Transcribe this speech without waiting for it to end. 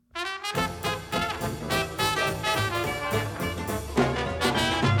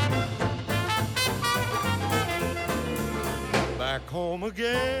home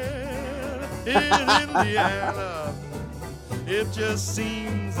again in Indiana. It just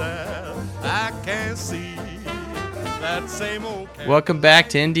seems that I can't see that same old. Welcome back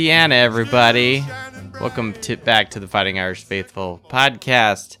to Indiana, everybody. Welcome back to the Fighting Irish Faithful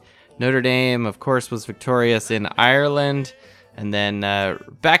podcast. Notre Dame, of course, was victorious in Ireland, and then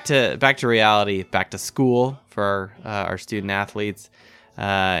back to reality, back to school for our student athletes,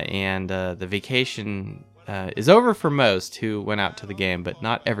 and the vacation is over for most who went out to the game, but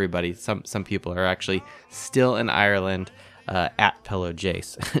not everybody. Some people are actually still in Ireland, at Pillow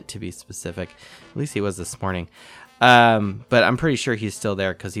Jace, to be specific. At least he was this morning. But I'm pretty sure he's still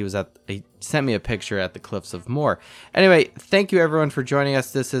there because he sent me a picture at the Cliffs of Moher. Anyway, thank you everyone for joining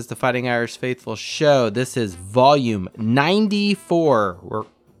us. This is the Fighting Irish Faithful show. This is volume 94. We're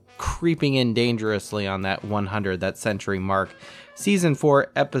creeping in dangerously on that 100, that century mark. Season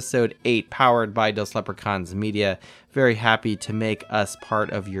 4, episode 8, powered by Dos Leprechauns Media. Very happy to make us part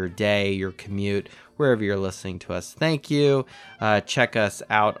of your day, your commute, wherever you're listening to us. Thank you. Check us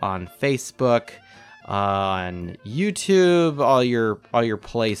out on Facebook, on YouTube, all your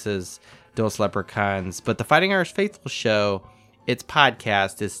places, Dos Leprechauns. But the Fighting Irish Faithful show, its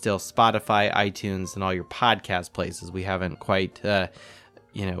podcast is still Spotify, iTunes, and all your podcast places. We haven't quite,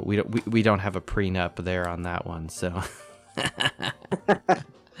 we don't have a prenup there on that one. So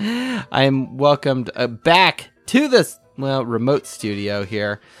I am welcomed back to this remote studio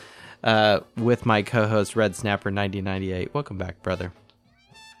here with my co-host Red Snapper 9098. Welcome back, brother.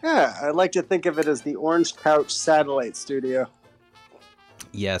 Yeah, I like to think of it as the Orange Couch Satellite Studio.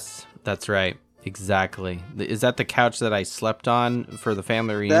 Yes, that's right. Exactly. Is that the couch that I slept on for the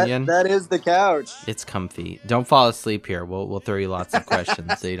family reunion? That is the couch. It's comfy. Don't fall asleep here. We'll throw you lots of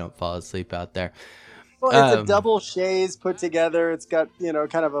questions so you don't fall asleep out there. Well, it's a double chaise put together. It's got,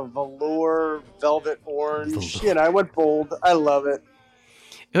 kind of a velour, velvet orange. I went bold. I love it.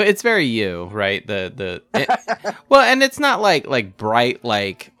 It's very you, right? Well, and it's not like bright,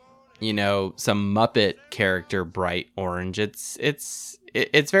 like, some Muppet character bright orange. It's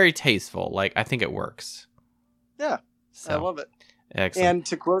very tasteful. Like, I think it works. Yeah, so, I love it. Excellent. And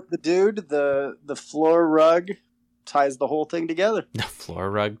to quote the dude, the floor rug ties the whole thing together. The floor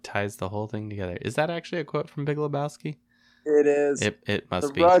rug ties the whole thing together. Is that actually a quote from Big Lebowski? It is. It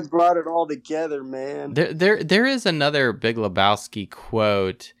must be. The rug brought it all together, man. There is another Big Lebowski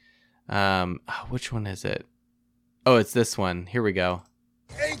quote. Which one is it? Oh, it's this one. Here we go.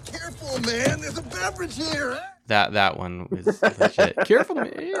 Hey, careful, man. There's a beverage here. That one was legit. Careful,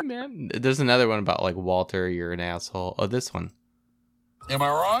 man. There's another one about like Walter, you're an asshole. Oh, this one. Am I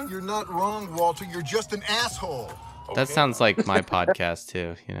wrong? You're not wrong, Walter. You're just an asshole. That sounds like my podcast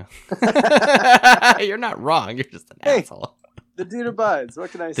too, You're not wrong. You're just an asshole. The dude abides.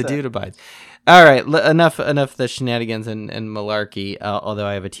 What can I say? The dude abides. All right, enough the shenanigans and malarkey. Although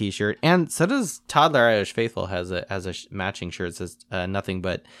I have a T-shirt, and so does Toddler Irish Faithful has a matching shirt. It says nothing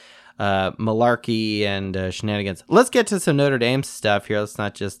but malarkey and shenanigans. Let's get to some Notre Dame stuff here. Let's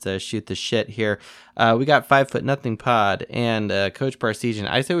not just shoot the shit here. We got 5 Foot Nothing Pod and Coach Parsegian.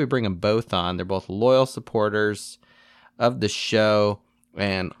 I say we bring them both on. They're both loyal supporters of the show.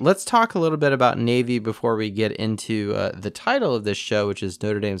 And let's talk a little bit about Navy before we get into the title of this show, which is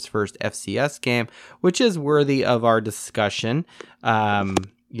Notre Dame's first FCS game, which is worthy of our discussion.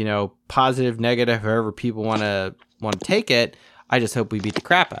 Positive, negative, however people want to take it. I just hope we beat the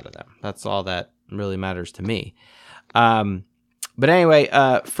crap out of them. That's all that really matters to me. But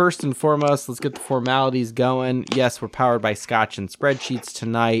anyway, first and foremost, let's get the formalities going. Yes, we're powered by Scotch and Spreadsheets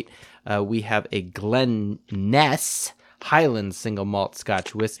tonight. We have a Glen Ness Highland single malt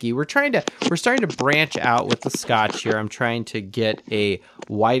Scotch whiskey. We're starting to branch out with the Scotch here. I'm trying to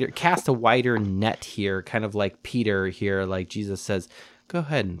cast a wider net here, kind of like Peter here, like Jesus says, go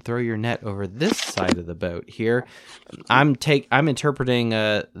ahead and throw your net over this side of the boat here. I'm interpreting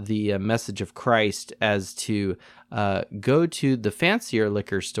the message of Christ as to go to the fancier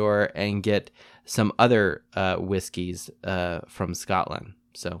liquor store and get some other whiskeys from Scotland.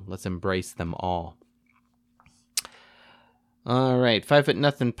 So let's embrace them all. All right, 5 Foot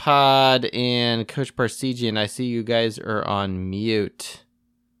Nothing Pod and Coach Parsegian. I see you guys are on mute.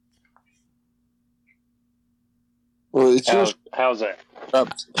 Well, it's how's that?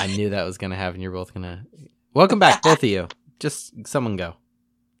 I knew that was gonna happen. You're both gonna. Welcome back, both of you. Just someone go.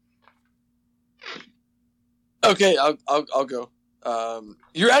 Okay, I'll go.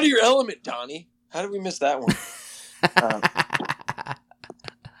 You're out of your element, Donnie. How did we miss that one?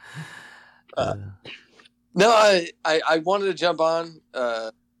 No, I wanted to jump on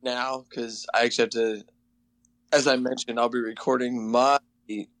now because I actually have to, as I mentioned, I'll be recording my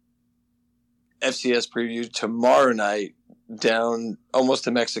FCS preview tomorrow night down almost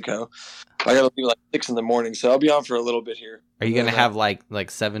to Mexico. I got to leave like 6 a.m, so I'll be on for a little bit here. Are you gonna have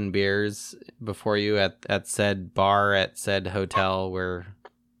like 7 beers before you at said bar at said hotel where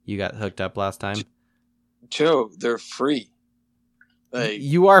you got hooked up last time? Joe, they're free. Like,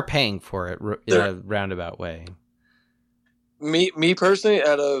 you are paying for it in a roundabout way. Me personally,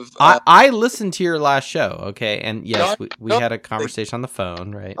 out of I listened to your last show, okay, and yes, we had a conversation on the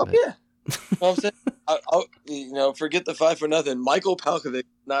phone, right? Oh, yeah. I'm saying, forget the 5 for nothing. Michael Palkovic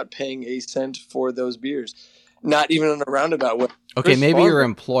not paying a cent for those beers, not even on a roundabout way. Okay, Chris maybe Farmer, your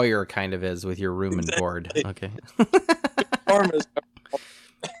employer kind of is with your room and board. Okay.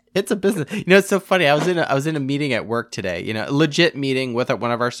 It's a business. It's so funny. I was in a meeting at work today. Legit meeting with one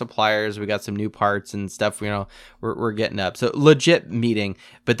of our suppliers. We got some new parts and stuff. We're getting up. So legit meeting.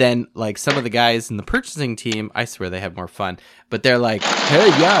 But then like some of the guys in the purchasing team, I swear they have more fun. But they're like, "Hey,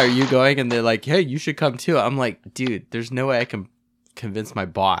 yeah, are you going?" And they're like, "Hey, you should come too." I'm like, "Dude, there's no way I can convince my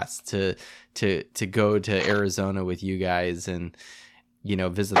boss to go to Arizona with you guys and."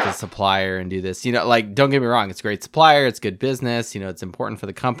 Visit the supplier and do this. Like, don't get me wrong, it's a great supplier, it's good business, it's important for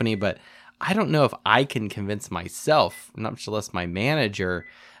the company, but I don't know if I can convince myself, not much less my manager,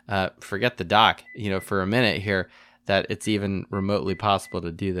 forget the doc, for a minute here, that it's even remotely possible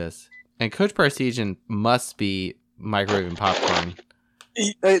to do this. And Coach Parsegian must be microwaving popcorn.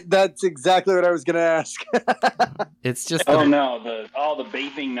 That's exactly what I was going to ask. It's just... all the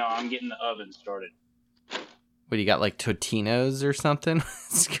beeping, no, I'm getting the oven started. What, you got like Totino's or something?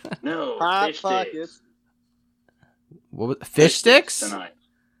 No, Hot fish pockets. sticks. What, fish sticks? Tonight.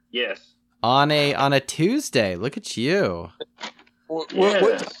 Yes. On a Tuesday. Look at you.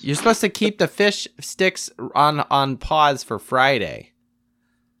 Yes. You're supposed to keep the fish sticks on pause for Friday.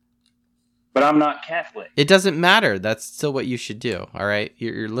 But I'm not Catholic. It doesn't matter. That's still what you should do. All right.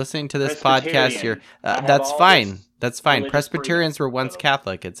 You're listening to this podcast. That's fine. That's fine. Presbyterians were once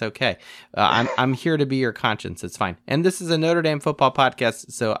Catholic. It's okay. I'm here to be your conscience. It's fine. And this is a Notre Dame football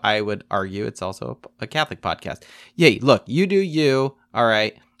podcast, so I would argue it's also a Catholic podcast. Yay! Look, you do you. All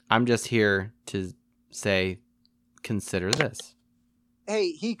right. I'm just here to say, consider this.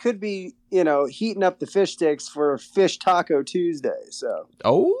 Hey, he could be, heating up the fish sticks for Fish Taco Tuesday. So.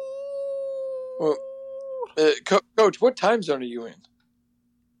 Oh. Well, Coach, what time zone are you in?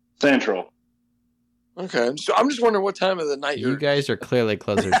 Central. Okay, so I'm just wondering what time of the night you guys are clearly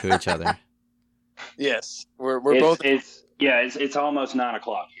closer to each other. Yes, we're both. It's almost 9:00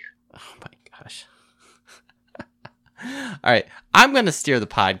 here. Oh my gosh! All right, I'm going to steer the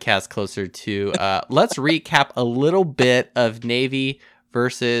podcast closer to. Let's recap a little bit of Navy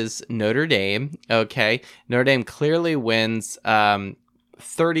versus Notre Dame. Okay, Notre Dame clearly wins.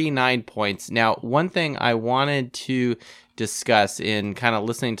 39 points. Now, one thing I wanted to discuss in kind of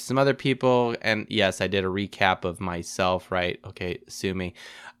listening to some other people, and yes, I did a recap of myself, right? Okay, sue me.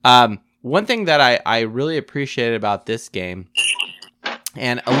 One thing that I really appreciated about this game,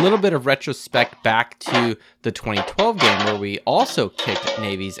 and a little bit of retrospect back to the 2012 game where we also kicked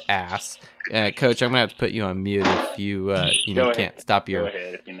Navy's ass. Coach, I'm gonna have to put you on mute if you can't stop your. Go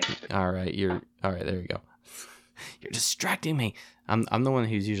ahead if you need to. All right, there you go. You're distracting me. I'm the one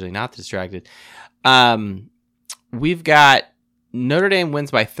who's usually not distracted. We've got Notre Dame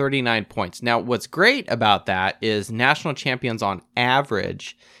wins by 39 points. Now, what's great about that is national champions on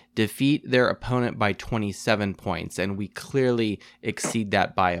average defeat their opponent by 27 points, and we clearly exceed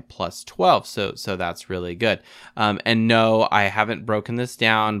that by a plus 12. So that's really good. And no, I haven't broken this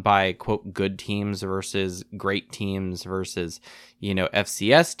down by quote good teams versus great teams versus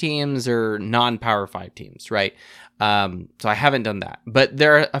FCS teams or non-Power 5 teams, right? So I haven't done that, but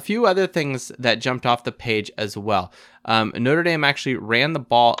there are a few other things that jumped off the page as well. Notre Dame actually ran the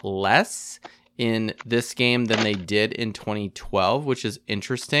ball less in this game than they did in 2012, which is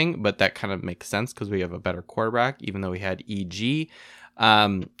interesting, but that kind of makes sense because we have a better quarterback, even though we had EG.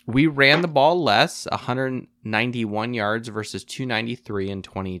 We ran the ball less, 191 yards versus 293 in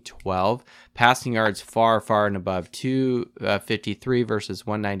 2012. Passing yards far, far and above 253 versus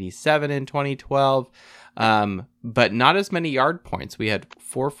 197 in 2012. But not as many yard points. We had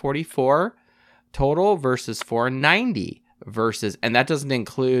 444 total versus 490 versus, and that doesn't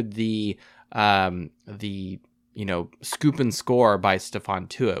include the scoop and score by Stephon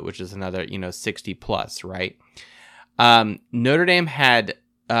Tuitt, which is another 60 plus, right? Notre Dame had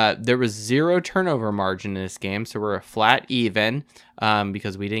there was 0 turnover margin in this game, so we're a flat even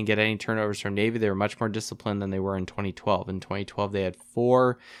because we didn't get any turnovers from Navy. They were much more disciplined than they were in 2012. In 2012, they had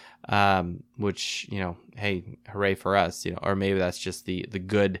 4, which hey, hooray for us, or maybe that's just the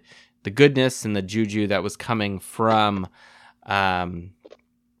goodness and the juju that was coming from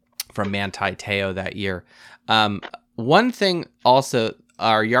Manti Te'o that year. One thing also,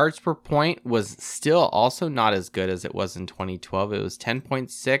 our yards per point was still also not as good as it was in 2012. It was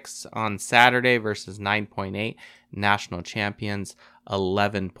 10.6 on Saturday versus 9.8. National champions,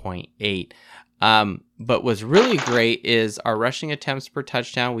 11.8. But what's really great is our rushing attempts per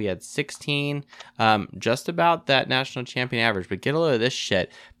touchdown. We had 16, just about that national champion average. But get a load of this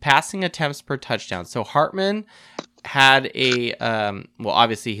shit. Passing attempts per touchdown. So Hartman had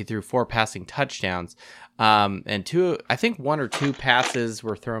obviously he threw 4 passing touchdowns. And 2, I think 1 or 2 passes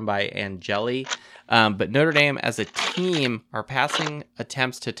were thrown by Angeli. But Notre Dame as a team, our passing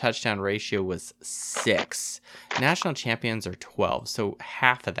attempts to touchdown ratio was 6. National champions are 12. So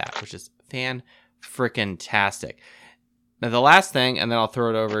half of that, which is fan-frickin-tastic. Now the last thing, and then I'll throw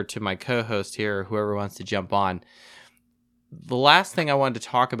it over to my co-host here, or whoever wants to jump on. The last thing I wanted to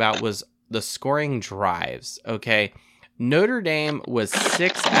talk about was the scoring drives, okay? Notre Dame was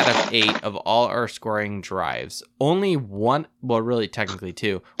 6 out of 8 of all our scoring drives. Only one, well, really technically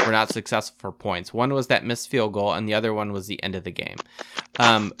 2, were not successful for points. One was that missed field goal, and the other one was the end of the game.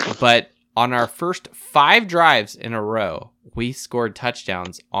 But on our first 5 drives in a row, we scored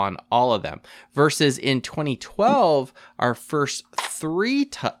touchdowns on all of them. Versus in 2012, our first 3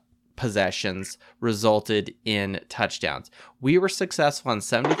 possessions resulted in touchdowns. We were successful on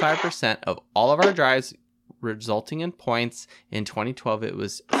 75% of all of our drives, resulting in points. In 2012, it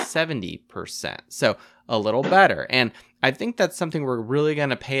was 70%. So a little better. And I think that's something we're really going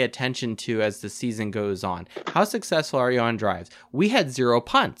to pay attention to as the season goes on. How successful are you on drives? We had 0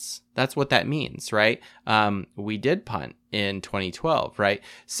 punts. That's what that means, right? We did punt in 2012, right?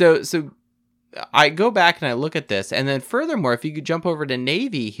 So I go back and I look at this, and then furthermore, if you could jump over to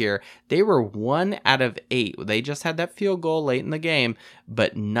Navy here, they were 1 out of 8. They just had that field goal late in the game,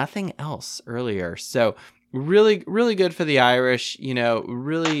 but nothing else earlier. So really, really good for the Irish,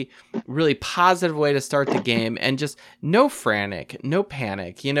 really, really positive way to start the game, and just no panic,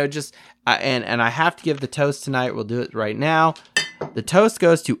 just, and I have to give the toast tonight. We'll do it right now. The toast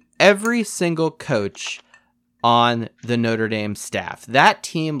goes to every single coach on the Notre Dame staff. That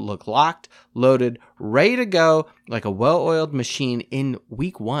team looked locked, loaded, ready to go like a well-oiled machine in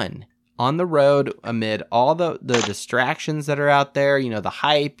week 1. On the road amid all the distractions that are out there, the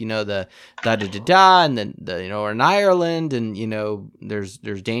hype, the da-da-da-da, and then, we're in Ireland, and, there's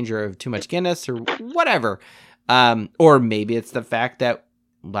danger of too much Guinness or whatever. Or maybe it's the fact that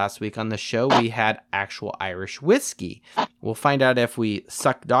last week on the show, we had actual Irish whiskey. We'll find out if we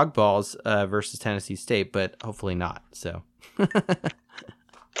suck dog balls versus Tennessee State, but hopefully not. So...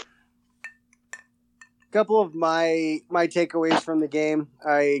 Couple of my takeaways from the game.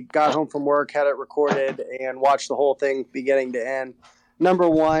 I got home from work, had it recorded, and watched the whole thing beginning to end. Number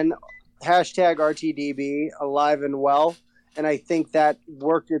 1, hashtag RTDB, alive and well. And I think that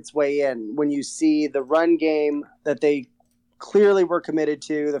worked its way in. When you see the run game that they clearly were committed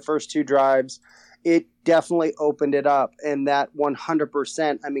to, the first 2 drives, it definitely opened it up. And that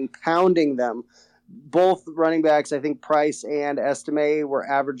 100%, pounding them. Both running backs, I think Price and Estime, were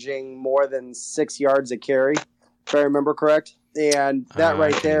averaging more than 6 yards a carry, if I remember correct. And that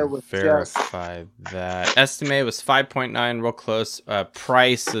right there was verify that. Estime was 5.9, real close.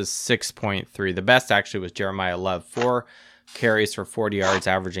 Price is 6.3. The best actually was Jeremiah Love, 4 carries for 40 yards,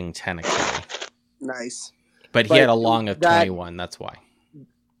 averaging 10 a carry. Nice. But he had a long of 21, that's why.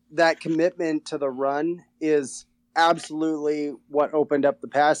 That commitment to the run is absolutely what opened up the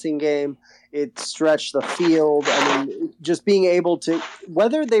passing game. It stretched the field. Just being able to,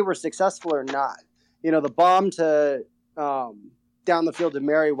 whether they were successful or not, the bomb to down the field to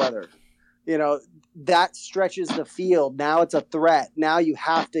Merriweather, that stretches the field. Now it's a threat. Now you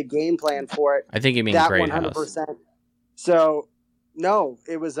have to game plan for it. I think you mean that 100%. So no,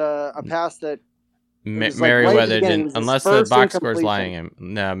 it was a pass that Merriweather didn't, unless the box score's lying him.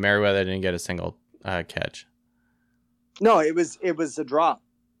 No, Merriweather didn't get a single catch. No, it was a drop.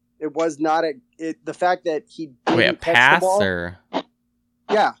 It was not the fact that he didn't catch pass the ball, or?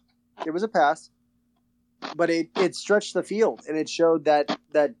 Yeah, it was a pass, but it stretched the field and it showed that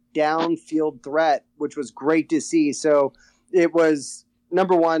downfield threat, which was great to see. So it was,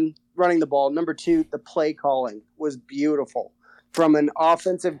 number 1, running the ball. Number 2, the play calling was beautiful. From an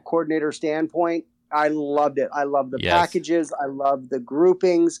offensive coordinator standpoint, I loved it. I love the packages. I love the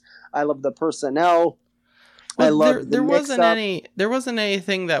groupings. I love the personnel. Well, there wasn't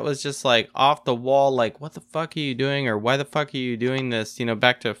anything that was just like off the wall, like what the fuck are you doing, or why the fuck are you doing this?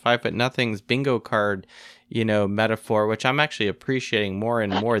 Back to 5'0" bingo card, metaphor, which I'm actually appreciating more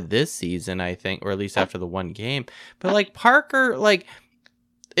and more this season, I think, or at least after the one game. But like Parker, like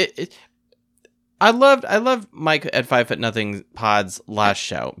I loved Mike at 5'0" Pod's last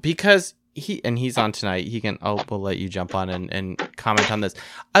show because he's on tonight. We'll let you jump on and comment on this.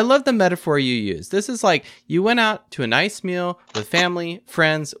 I love the metaphor you use. This is like you went out to a nice meal with family,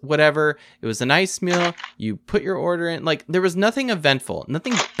 friends, whatever. It was a nice meal. You put your order in. Like there was nothing eventful,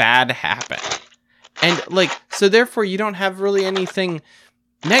 nothing bad happened, and like so therefore you don't have really anything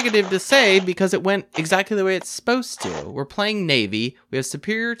negative to say because it went exactly the way it's supposed to. We're playing Navy. We have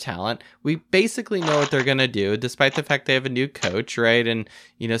superior talent. We basically know what they're gonna do, despite the fact they have a new coach, right? And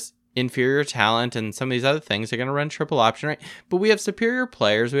inferior talent and some of these other things. They're going to run triple option, right? But we have superior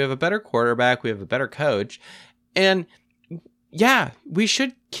players. We have a better quarterback. We have a better coach. And yeah, we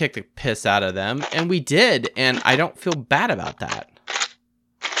should kick the piss out of them. And we did. And I don't feel bad about that.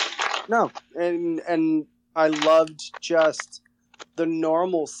 No. And I loved just the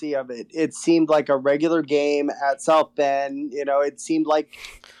normalcy of it. It seemed like a regular game at South Bend. It seemed like,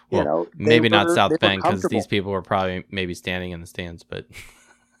 maybe not South Bend because these people were probably maybe standing in the stands, but...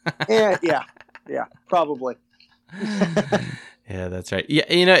 yeah, probably. Yeah, that's right. Yeah,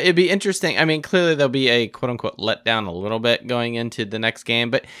 it'd be interesting. I mean, clearly there'll be a quote unquote letdown a little bit going into the next game,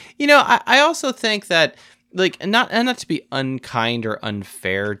 but I also think that like not to be unkind or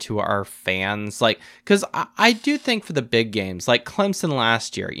unfair to our fans, like because I do think for the big games like Clemson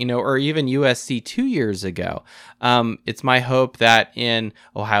last year, or even USC 2 years ago, it's my hope that in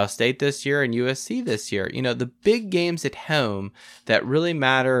Ohio State this year and USC this year, the big games at home that really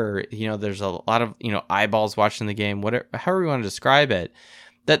matter, there's a lot of eyeballs watching the game, whatever, however you want to describe it,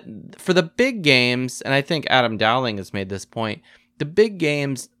 that for the big games, and I think Adam Dowling has made this point. The big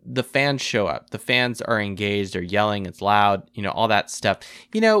games, the fans show up. The fans are engaged. They're yelling. It's loud. All that stuff.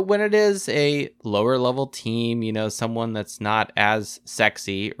 When it is a lower level team, someone that's not as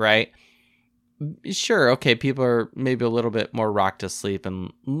sexy, right? Sure, okay, people are maybe a little bit more rocked to sleep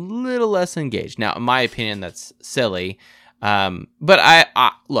and a little less engaged. Now, in my opinion, that's silly. But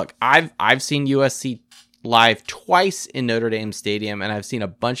I've seen USC live twice in Notre Dame Stadium, and I've seen a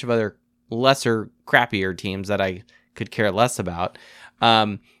bunch of other lesser, crappier teams that I could care less about.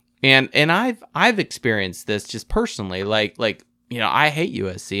 And I've experienced this just personally, like, I hate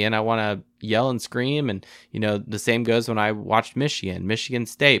USC and I want to yell and scream. And, the same goes when I watched Michigan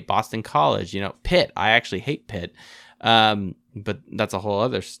State, Boston College, Pitt. I actually hate Pitt. But that's a whole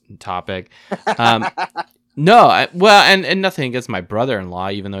other topic. And nothing against my brother-in-law,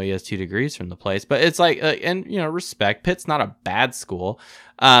 even though he has 2 degrees from the place, but it's like, respect. Pitt's not a bad school.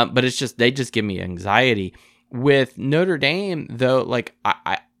 But it's just, they just give me anxiety. With Notre Dame, though, like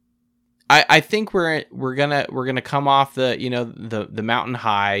I think we're gonna come off the mountain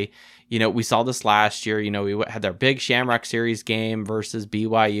high. We saw this last year. We had our big Shamrock Series game versus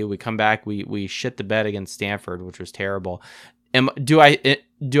BYU. We come back, we shit the bed against Stanford, which was terrible. Do I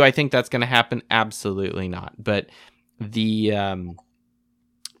think that's gonna happen? Absolutely not. But so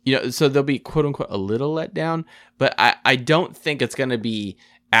there'll be quote unquote a little letdown, but I don't think it's gonna be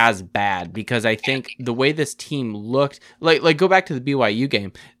as bad because I think the way this team looked, like go back to the BYU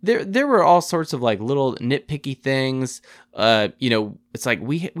game, there were all sorts of like little nitpicky things. It's like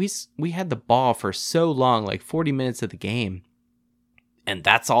we had the ball for so long, like 40 minutes of the game, and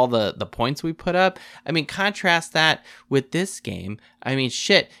that's all the points we put up. I mean, contrast that with this game. I mean,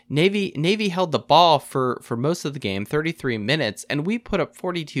 shit, Navy held the ball for most of the game, 33 minutes, and we put up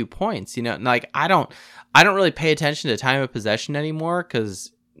 42 points. Like I don't really pay attention to time of possession anymore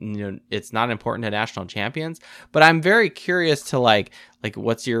because it's not important to national champions, but I'm very curious to like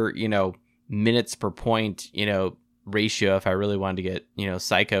what's your, minutes per point, ratio. If I really wanted to get,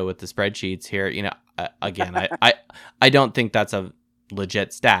 psycho with the spreadsheets here, again, I don't think that's a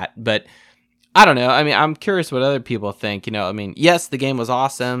legit stat, but I don't know. I mean, I'm curious what other people think, I mean, yes, the game was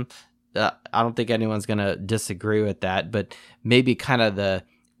awesome. I don't think anyone's going to disagree with that, but maybe kind of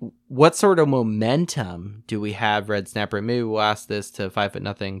what sort of momentum do we have, Red Snapper? Maybe we'll ask this to 5 Foot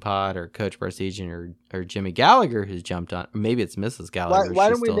Nothing Pod or Coach Barsegian or Jimmy Gallagher, who's jumped on, or maybe it's Mrs. Gallagher. Why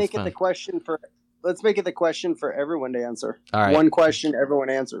don't we make it the question let's make it the question for everyone to answer. All right. One question,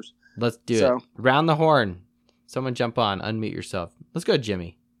 everyone answers. Let's do it. Round the horn. Someone jump on, unmute yourself. Let's go,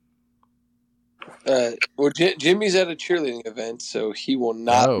 Jimmy. Jimmy's at a cheerleading event, so he will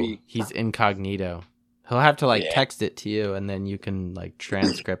not be. He's incognito. He'll have to text it to you, and then you can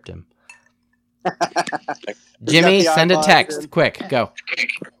transcript him. Jimmy, send a text. Quick, go.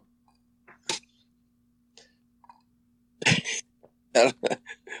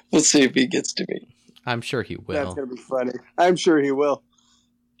 We'll see if he gets to me. I'm sure he will. That's going to be funny. I'm sure he will.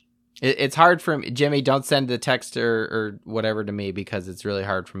 It's hard for me. Jimmy, don't send the text or whatever to me because it's really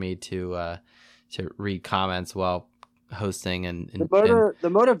hard for me to read comments while hosting and the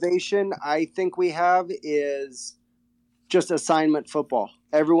motivation I think we have is just assignment football.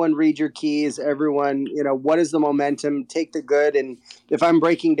 Everyone read your keys. Everyone, what is the momentum? Take the good. And if I'm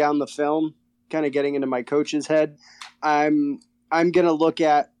breaking down the film, kind of getting into my coach's head, I'm going to look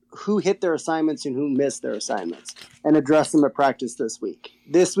at who hit their assignments and who missed their assignments and address them at practice this week.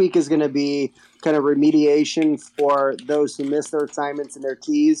 This week is going to be kind of remediation for those who missed their assignments and their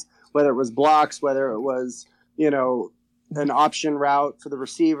keys, whether it was blocks, whether it was, an option route for the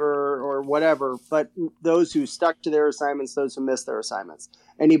receiver or whatever, but those who stuck to their assignments, those who missed their assignments,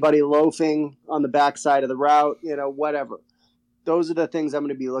 anybody loafing on the backside of the route, whatever. Those are the things I'm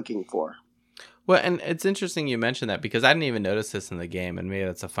going to be looking for. Well, and it's interesting you mentioned that because I didn't even notice this in the game, and maybe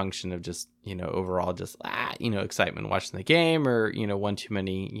that's a function of just, overall just, excitement watching the game or, one too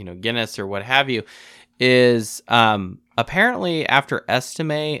many, Guinness or what have you, is apparently after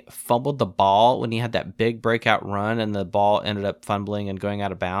Estime fumbled the ball when he had that big breakout run and the ball ended up fumbling and going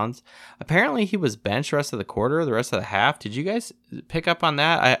out of bounds, apparently he was benched the rest of the quarter, the rest of the half. Did you guys pick up on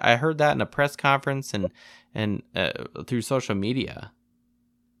that? I heard that in a press conference and through social media.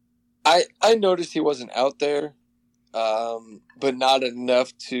 I noticed he wasn't out there, but not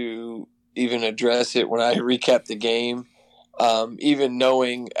enough to even address it when I recapped the game, even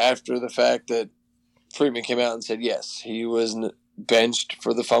knowing after the fact that Freeman came out and said, yes, he was benched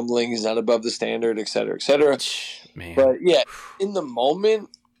for the fumbling. He's not above the standard, et cetera, et cetera. Man. But, yeah, in the moment.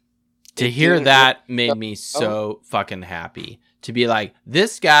 To hear that made me so fucking happy. To be like,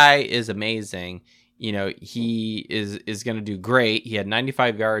 this guy is amazing. He is going to do great. He had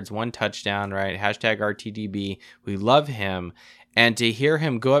 95 yards, 1 touchdown, right? Hashtag RTDB. We love him. And to hear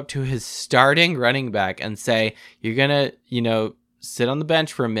him go up to his starting running back and say, you're going to, sit on the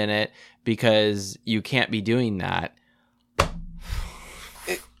bench for a minute because you can't be doing that.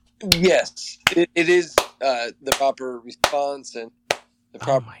 Yes, it is the proper response and the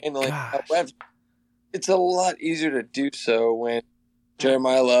proper handling. However, it's a lot easier to do so when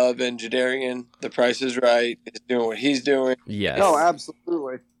Jeremiah Love and Jadarian, the Price is Right, is doing what he's doing. Yes. No,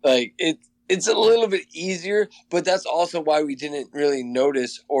 absolutely. Like it's a little bit easier, but that's also why we didn't really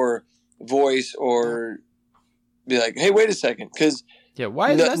notice or voice or be like, hey, wait a second, because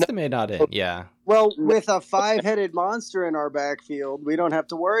why is Estime not in? Yeah. Well, with a 5-headed monster in our backfield, we don't have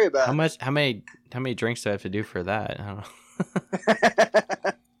to worry about how many drinks do I have to do for that? I don't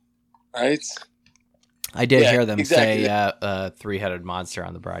know. Right. I did hear them say 3-headed monster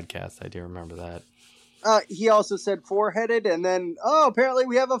on the broadcast. I do remember that. He also said 4-headed, and then, apparently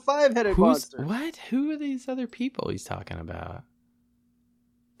we have a 5-headed monster. What? Who are these other people he's talking about?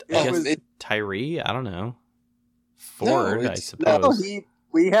 Tyree? I don't know. Ford, I suppose. No,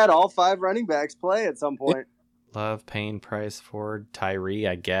 we had all 5 running backs play at some point. Love, Payne, Price, Ford, Tyree,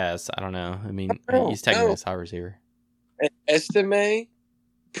 I guess. I don't know. I mean, he's technically a slot receiver. Estime,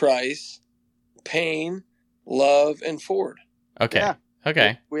 Price, Payne, Love, and Ford. Okay. Yeah.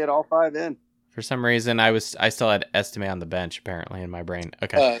 Okay. We had all 5 in. For some reason, I still had Estime on the bench, apparently, in my brain.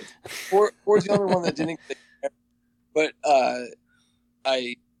 Okay. Ford's the only one that didn't get there. But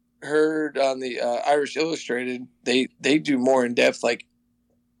I heard on the Irish Illustrated, they do more in-depth, like,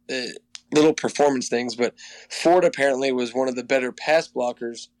 little performance things. But Ford apparently was one of the better pass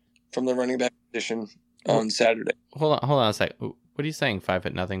blockers from the running back position on Saturday. Hold on a sec. What are you saying,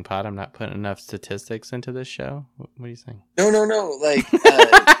 5-0 pod? I'm not putting enough statistics into this show? What are you saying? No. Like,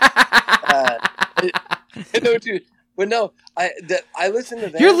 no, dude. But no, I listened to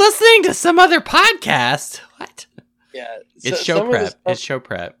that. You're listening to some other podcast? What? Yeah. It's show prep. It's show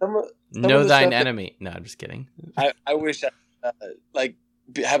prep. Know thine enemy. No, I'm just kidding. I wish I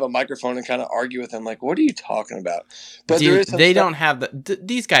have a microphone and kind of argue with them. Like, what are you talking about? But dude, they don't have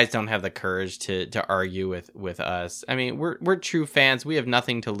these guys don't have the courage to argue with us. I mean, we're true fans. We have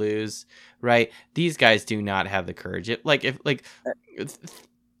nothing to lose, right? These guys do not have the courage.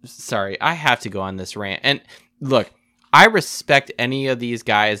 Sorry, I have to go on this rant. And look, I respect any of these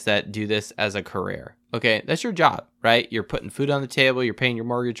guys that do this as a career. Okay, that's your job, right? You're putting food on the table, you're paying your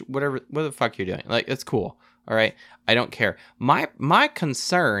mortgage, what the fuck you're doing. Like, it's cool. All right, I don't care. My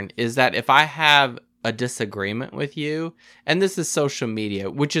concern is that if I have a disagreement with you, and this is social media,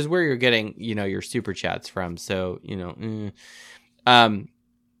 which is where you're getting, your super chats from. So, I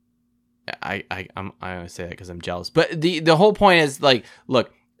always say that because I'm jealous. But the whole point is, like,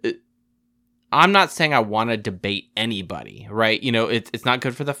 look, I'm not saying I want to debate anybody, right? It's not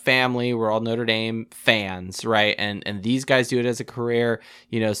good for the family. We're all Notre Dame fans, right? And these guys do it as a career,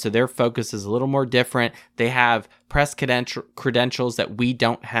 so their focus is a little more different. They have press credentials that we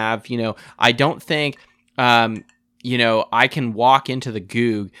don't have. I don't think, I can walk into the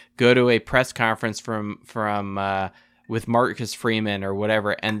Goog, go to a press conference from with Marcus Freeman or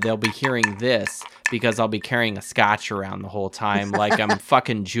whatever, and they'll be hearing this because I'll be carrying a scotch around the whole time, like I'm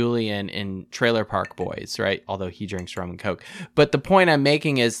fucking Julian in Trailer Park Boys, right? Although he drinks rum and Coke. But the point I'm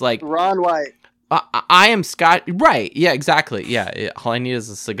making is like Ron White. I am Scott, right? Yeah, exactly. Yeah, all I need is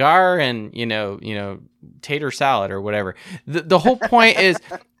a cigar and tater salad or whatever. The whole point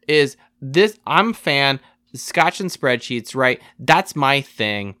is this. I'm a fan. Scotch and spreadsheets, right? That's my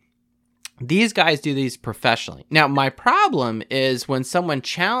thing. These guys do these professionally. Now, my problem is when someone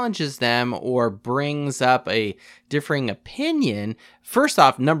challenges them or brings up a differing opinion. First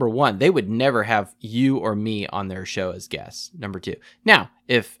off, number one, they would never have you or me on their show as guests. Number two. Now,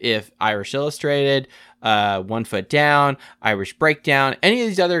 if Irish Illustrated, 1 Foot Down, Irish Breakdown, any of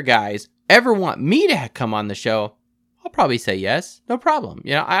these other guys ever want me to come on the show, I'll probably say yes. No problem.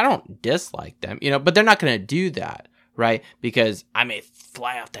 I don't dislike them, but they're not going to do that. Right, because I may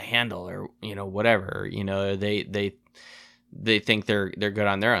fly off the handle or whatever. They think they're good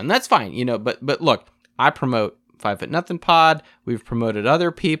on their own. That's fine. But look, I promote 5 Foot Nothing Pod. We've promoted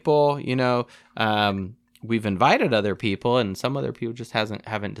other people. We've invited other people, and some other people just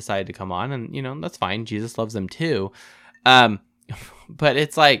haven't decided to come on, and that's fine. Jesus loves them too. But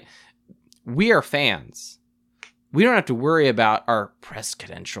it's like we are fans. We don't have to worry about our press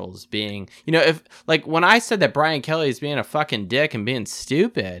credentials being, if like when I said that Brian Kelly is being a fucking dick and being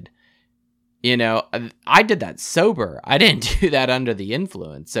stupid, I did that sober. I didn't do that under the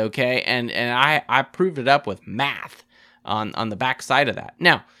influence. Okay. And I proved it up with math on the back side of that.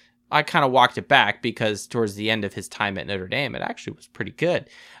 Now I kind of walked it back because towards the end of his time at Notre Dame, it actually was pretty good.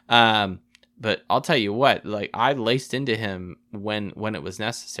 But I'll tell you what, like I laced into him when it was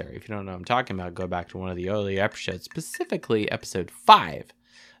necessary. If you don't know what I'm talking about, go back to one of the early episodes, specifically episode 5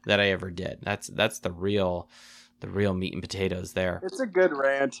 that I ever did. That's the real meat and potatoes there. It's a good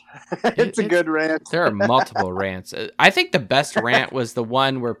rant. It's a good rant. There are multiple rants. I think the best rant was the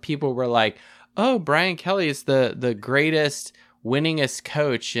one where people were like, "Oh, Brian Kelly is the greatest, winningest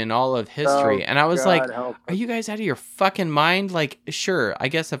coach in all of history." And I was like, are you guys out of your fucking mind? Like, sure, I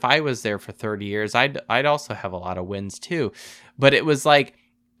guess if I was there for 30 years, I'd also have a lot of wins too. But it was like,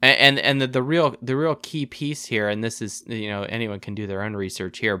 and the real key piece here, and this is, anyone can do their own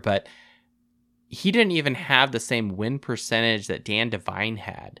research here, but he didn't even have the same win percentage that Dan Devine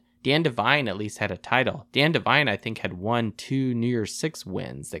had. Dan Devine at least had a title. Dan Devine, I think, had 2 New Year's Six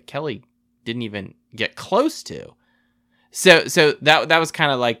wins that Kelly didn't even get close to. So that was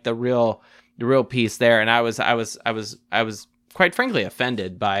kind of like the real piece there, and I was quite frankly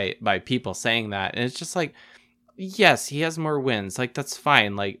offended by people saying that, and it's just like, yes, he has more wins, like that's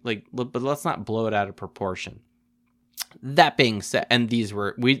fine, like but let's not blow it out of proportion. That being said, and these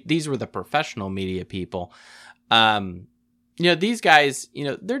were the professional media people, these guys,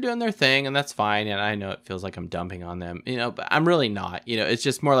 they're doing their thing, and that's fine, and I know it feels like I'm dumping on them, but I'm really not. It's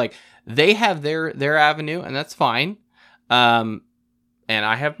just more like they have their avenue, and that's fine. And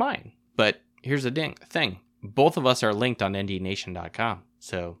I have mine, but here's the thing. Both of us are linked on ndnation.com.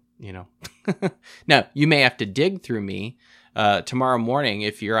 So, now you may have to dig through me, tomorrow morning.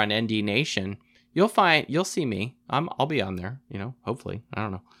 If you're on ND Nation, you'll see me. I'll be on there, hopefully. I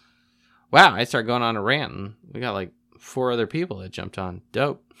don't know. Wow. I start going on a rant and we got like 4 other people that jumped on.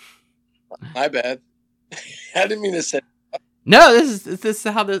 Dope. My bad. I didn't mean to say. No, this is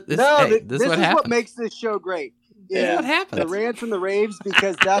how this is what happens. What makes this show great. Yeah, what happens? The rants and the raves,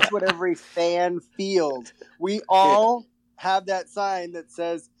 because that's what every fan feels. We all have that sign that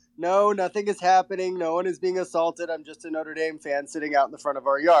says, "No, nothing is happening. No one is being assaulted. I'm just a Notre Dame fan sitting out in the front of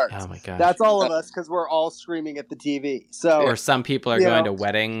our yard." Oh my god, that's all of us because we're all screaming at the TV. So, or some people are going to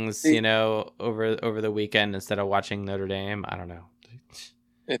weddings, over the weekend instead of watching Notre Dame. I don't know.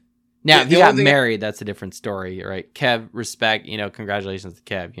 Now, if you got married, that's a different story, right? Kev, respect, congratulations to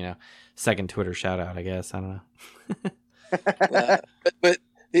Kev, second Twitter shout out, I guess. I don't know. But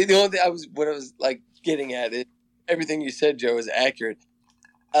the only thing I was like getting at it, everything you said, Joe, is accurate.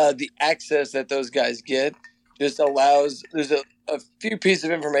 The access that those guys get just allows, there's a few pieces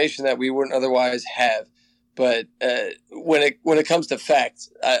of information that we wouldn't otherwise have. But when it comes to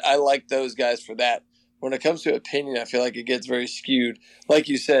facts, I like those guys for that. When it comes to opinion, I feel like it gets very skewed. Like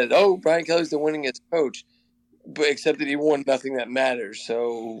you said, Brian Kelly's the winningest coach, but except that he won nothing that matters.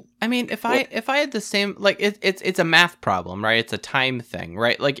 So I mean, if I had the same, like it's a math problem, right? It's a time thing,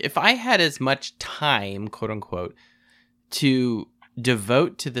 right? Like if I had as much time, quote unquote, to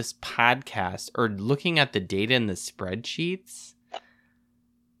devote to this podcast or looking at the data in the spreadsheets,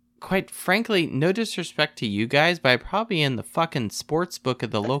 quite frankly, no disrespect to you guys, but I'd probably in the fucking sports book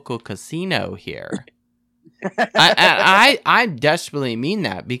of the local casino here. I desperately mean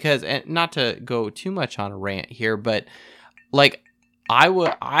that because, and not to go too much on a rant here, but like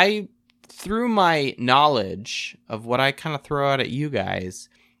I threw my knowledge of what I kind of throw out at you guys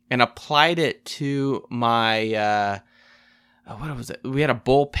and applied it to my what was it? We had a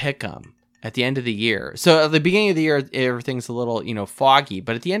bowl pick'em at the end of the year. So at the beginning of the year, everything's a little, foggy.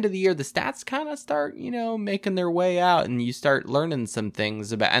 But at the end of the year, the stats kind of start, making their way out, and you start learning some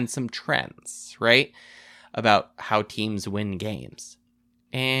things about and some trends, right? About how teams win games.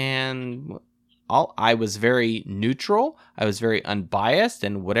 And I was very neutral. I was very unbiased,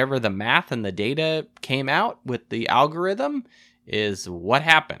 and whatever the math and the data came out with the algorithm is what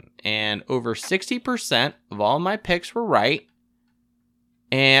happened. And over 60% of all my picks were right.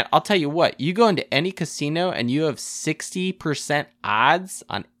 And I'll tell you what, you go into any casino and you have 60% odds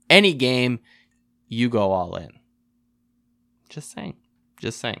on any game, you go all in. Just saying.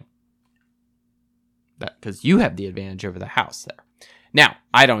 That because you have the advantage over the house there. Now,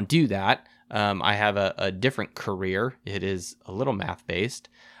 I don't do that. I have a different career. It is a little math-based.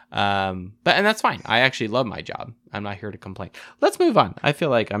 And that's fine. I actually love my job. I'm not here to complain. Let's move on. I feel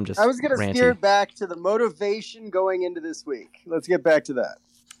like I'm just I was going to ranty. steer it back to the motivation going into this week. Let's get back to that.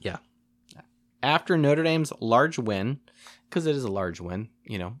 Yeah. After Notre Dame's large win, because it is a large win,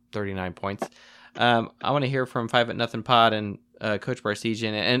 39 points. I want to hear from 5-0 Pod and Coach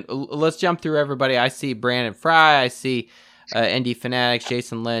Barsegian. And let's jump through everybody. I see Brandon Fry. I see ND Fanatics,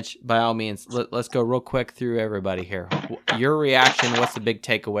 Jason Lynch. By all means, let's go real quick through everybody here. Your reaction, what's the big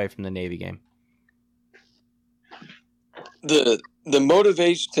takeaway from the Navy game? The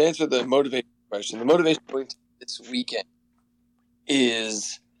motivation, to answer the motivation question, the motivation point this weekend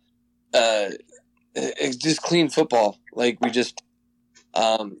is it's just clean football. Like we just,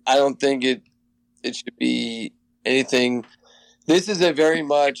 I don't think it should be anything. This is a very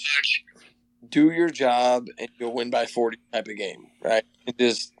much do your job and you'll win by 40 type of game, right? And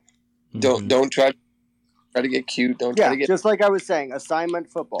just don't try to get cute. Don't try to get just like I was saying, assignment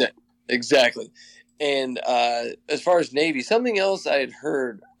football. Yeah, exactly. And as far as Navy, something else I had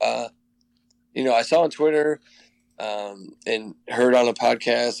heard, I saw on Twitter and heard on a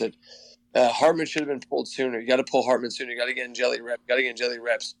podcast that Hartman should have been pulled sooner. You got to pull Hartman sooner. You got to get in jelly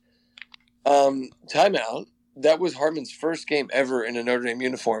reps. Timeout. That was Hartman's first game ever in a Notre Dame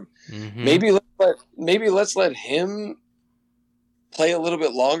uniform. Mm-hmm. Maybe let's let him play a little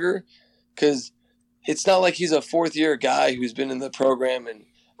bit longer, because it's not like he's a fourth-year guy who's been in the program. And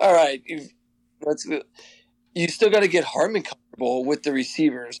all right, you still got to get Hartman comfortable with the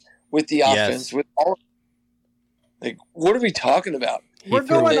receivers, with the offense, with all. Like, what are we talking about? We're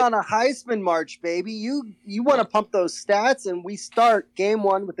going on a Heisman march, baby. You want to pump those stats, and we start game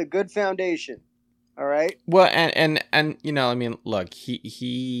one with a good foundation. All right. Well, and look,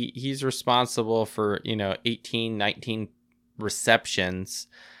 he's responsible for 18, 19 receptions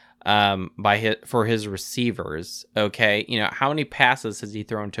for his receivers. Okay, how many passes has he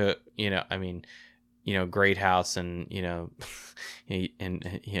thrown to Greathouse and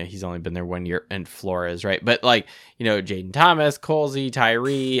he's only been there 1 year, and Flores, right? But Jaden Thomas, Colsey,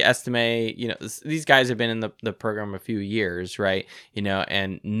 Tyree, Estime, these guys have been in the program a few years, right?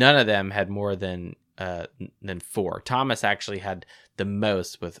 And none of them had more than 4. Thomas actually had the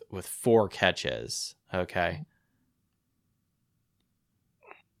most with 4 catches. Okay.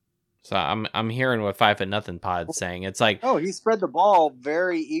 So I'm hearing what 5-0 Pod's saying. It's like, he spread the ball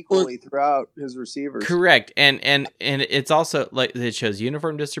very equally throughout his receivers. Correct, and it's also like it shows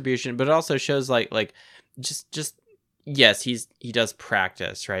uniform distribution, but it also shows like just yes, he does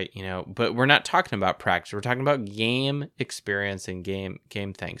practice, right? But we're not talking about practice. We're talking about game experience and game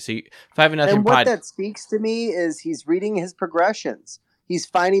things. So 5-0 and what Pod. That speaks to me is he's reading his progressions. He's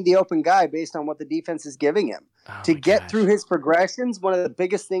finding the open guy based on what the defense is giving him. To get through his progressions, one of the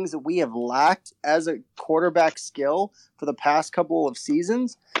biggest things that we have lacked as a quarterback skill for the past couple of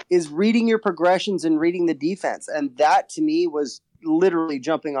seasons is reading your progressions and reading the defense. And that, to me, was literally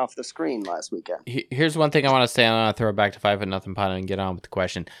jumping off the screen last weekend. Here's one thing I want to say. I'm going to throw it back to 5-0 Pod and get on with the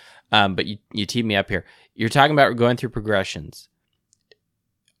question. But you teed me up here. You're talking about going through progressions.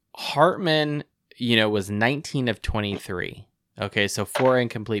 Hartman, was 19 of 23. Okay, so 4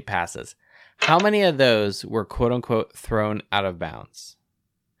 incomplete passes. How many of those were quote unquote thrown out of bounds?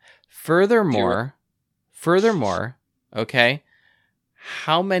 Furthermore, okay,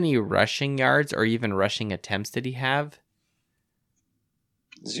 how many rushing yards or even rushing attempts did he have?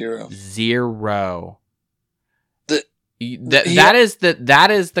 0. That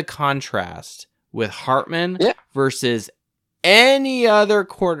is the contrast with Hartman versus any other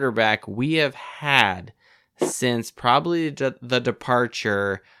quarterback we have had since probably the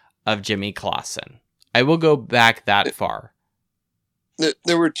departure of Jimmy Clausen. I will go back that far.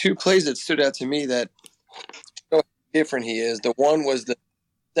 There were two plays that stood out to me that show how different he is. The one was the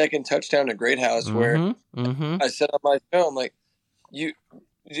second touchdown to Greathouse, where I said on my show, I'm like,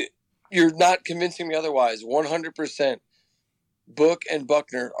 you're not convincing me otherwise. 100%. Book and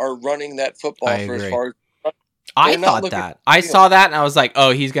Buckner are running that football for as far as. I thought that. I saw that and I was like,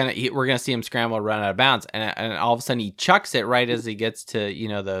 "Oh, we're gonna see him scramble, run out of bounds," and all of a sudden he chucks it right as he gets to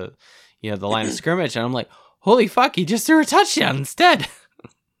the line of scrimmage, and I'm like, "Holy fuck!" He just threw a touchdown instead.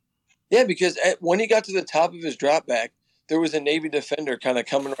 Yeah, because when he got to the top of his drop back, there was a Navy defender kind of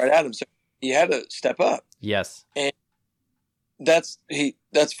coming right at him, so he had to step up. Yes, and that's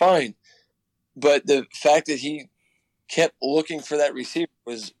fine, but the fact that he kept looking for that receiver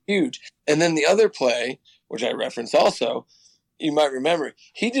was huge. And then the other play, which I referenced also, you might remember,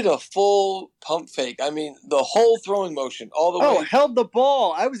 he did a full pump fake. I mean, the whole throwing motion all the way. Oh, held the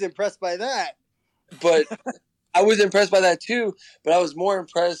ball. I was impressed by that. But I was impressed by that too, but I was more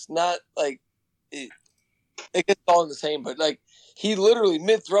impressed, not like it gets all in the same, but like he literally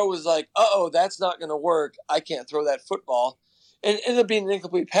mid-throw was like, uh-oh, that's not going to work. I can't throw that football. And it ended up being an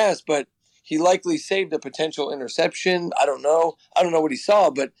incomplete pass, but he likely saved a potential interception. I don't know what he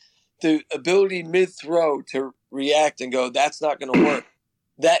saw, but the ability mid-throw to react and go, that's not going to work.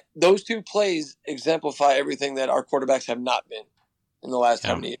 Those two plays exemplify everything that our quarterbacks have not been in the last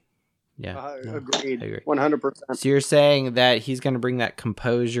how many years. Yeah. Agreed. I agree. 100%. So you're saying that he's going to bring that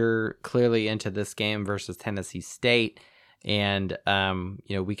composure clearly into this game versus Tennessee State, and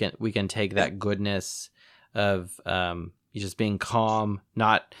we can take that goodness of just being calm,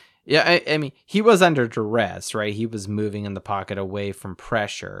 not. Yeah, I mean, he was under duress, right? He was moving in the pocket away from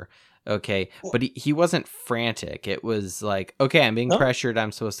pressure, okay? But he wasn't frantic. It was like, okay, I'm being pressured.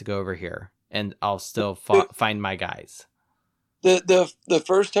 I'm supposed to go over here, and I'll still find my guys. The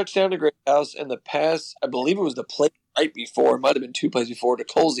first touchdown to Greathouse and the pass, I believe it was the play right before, it might have been two plays before, to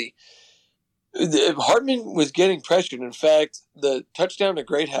Colsey. Hartman was getting pressured. In fact, the touchdown to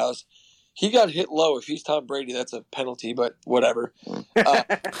Greathouse, he got hit low. If he's Tom Brady, that's a penalty, but whatever.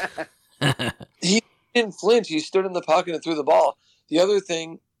 He didn't flinch. He stood in the pocket and threw the ball. The other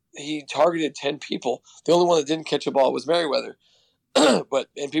thing, he targeted 10 people. The only one that didn't catch a ball was Merriweather.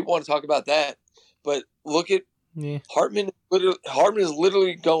 And people want to talk about that. But look at Hartman. Hartman is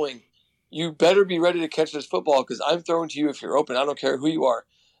literally going, you better be ready to catch this football because I'm throwing to you if you're open. I don't care who you are.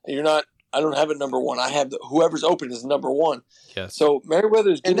 And you're not. I don't have a number one. I have whoever's open is number one. Yes. So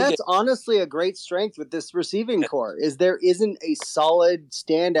Merriweather's going to And that's honestly a great strength with this receiving core is there isn't a solid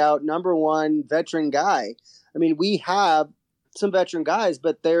standout number one veteran guy. I mean, we have some veteran guys,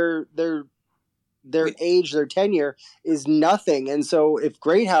 but their age, their tenure is nothing. And so if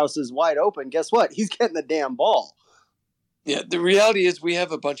Greathouse is wide open, guess what? He's getting the damn ball. Yeah, the reality is we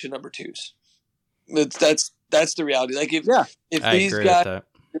have a bunch of number twos. That's the reality. Like if these guys,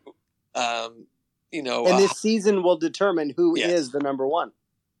 and this season will determine who is the number one.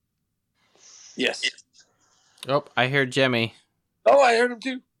 Yes. Oh, I heard Jimmy. Oh, I heard him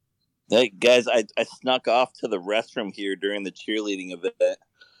too. Hey guys, I snuck off to the restroom here during the cheerleading event.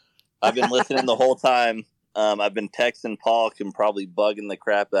 I've been listening the whole time. I've been texting Paul and probably bugging the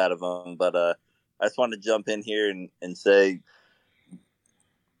crap out of him, but I just wanted to jump in here and say,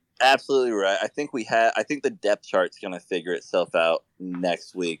 absolutely right. I think the depth chart's going to figure itself out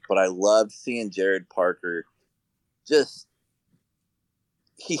next week, but I loved seeing Jared Parker.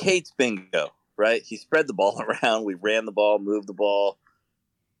 He hates bingo, right? He spread the ball around. We ran the ball, moved the ball.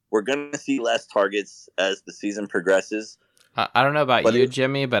 We're going to see less targets as the season progresses. I don't know about you,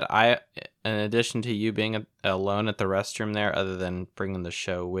 Jimmy, but in addition to you being alone at the restroom there, other than bringing the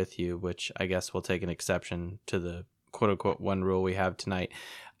show with you, which I guess we'll take an exception to the quote-unquote one rule we have tonight,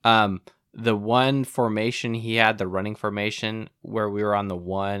 the one formation he had, the running formation, where we were on the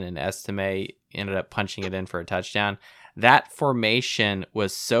one and Estime ended up punching it in for a touchdown, that formation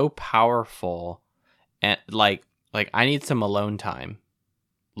was so powerful, and like I need some alone time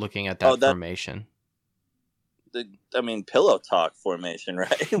looking at that formation. Pillow talk formation,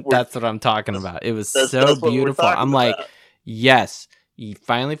 right? That's what I'm talking about. It was so beautiful. I'm like, yes, he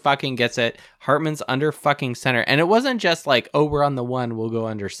finally fucking gets it. Hartman's under fucking center. And it wasn't just like, oh, we're on the one, we'll go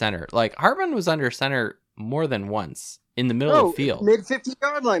under center. Like, Hartman was under center more than once in the middle of the field. Mid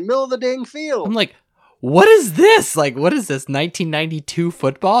 50-yard line, middle of the dang field. I'm like, what is this? Like, what is this, 1992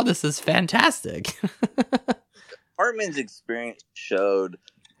 football? This is fantastic. Hartman's experience showed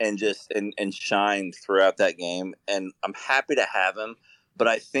and shined throughout that game, and I'm happy to have him, but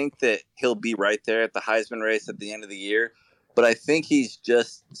I think that he'll be right there at the Heisman race at the end of the year. But I think he's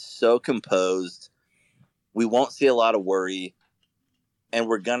just so composed. We won't see a lot of worry. and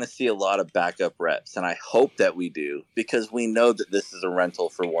we're going to see a lot of backup reps. And I hope that we do, because we know that this is a rental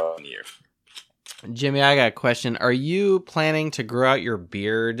for 1 year. Jimmy, I got a question. Are you planning to grow out your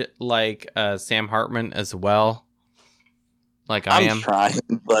beard like Sam Hartman as well? Like I am? I'm trying,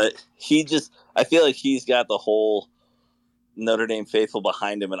 but I feel like he's got the whole Notre Dame faithful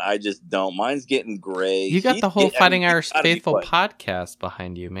behind him, and I just don't. Mine's getting gray. You got the whole Fighting Irish Faithful podcast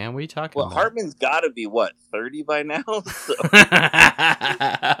behind you, man. What are you talking about? Hartman's got to be, 30 by now? So.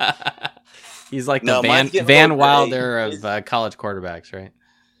 He's like the Van Wilder of college quarterbacks, right?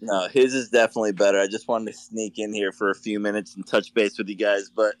 No, his is definitely better. I just wanted to sneak in here for a few minutes and touch base with you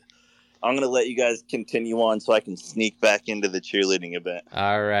guys, but I'm going to let you guys continue on so I can sneak back into the cheerleading event.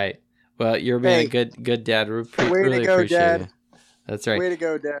 All right. Well, you're being a good dad. Way really to go, appreciate Dad. you. That's right. Way to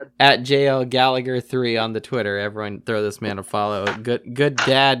go, Dad. At JL Gallagher 3 on the Twitter. Everyone throw this man a follow. Good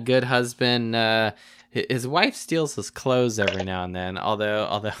dad, good husband. His wife steals his clothes every now and then,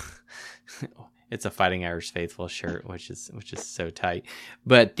 although it's a Fighting Irish Faithful shirt, which is so tight.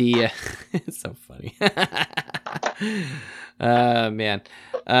 But it's so funny. Man.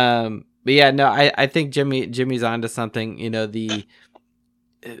 But yeah, no, I think Jimmy's onto something. You know, the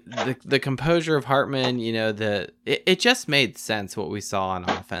composure of Hartman, you know, it just made sense what we saw on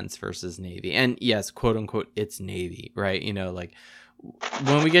offense versus Navy. And yes, quote unquote, it's Navy, right? You know, like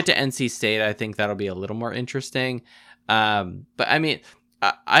when we get to NC State, I think that'll be a little more interesting. But I mean,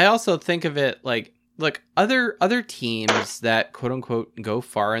 I also think of it like, look, other teams that quote unquote go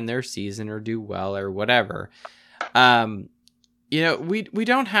far in their season or do well or whatever, you know, we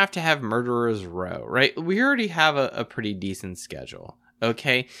don't have to have Murderer's Row, right? We already have a pretty decent schedule.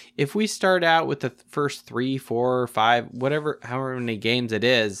 Okay, if we start out with the first 3, 4, 5, however many games it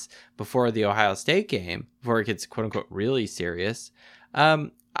is before the Ohio State game, before it gets quote unquote really serious,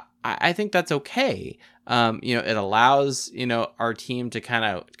 I think that's okay. You know, it allows, you know, our team to kind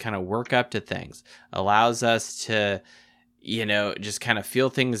of work up to things, allows us to, you know, just kind of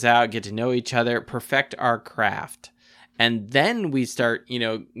feel things out, get to know each other, perfect our craft. And then we start, you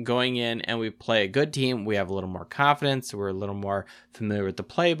know, going in and we play a good team. We have a little more confidence. We're a little more familiar with the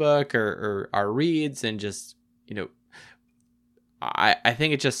playbook or our reads, and just, you know, I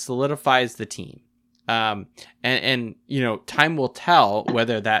think it just solidifies the team. And you know, time will tell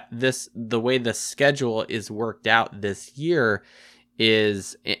whether the way the schedule is worked out this year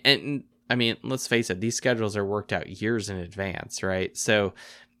is, and I mean, let's face it, these schedules are worked out years in advance, right? So,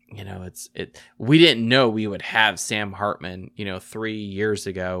 you know, we didn't know we would have Sam Hartman, you know, 3 years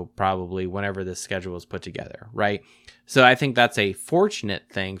ago, probably, whenever this schedule was put together, right? So I think that's a fortunate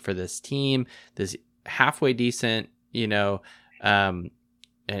thing for this team, this halfway decent, you know, and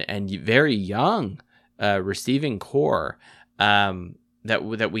very young receiving core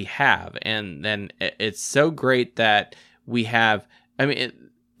that we have. And then it's so great that we have, I mean,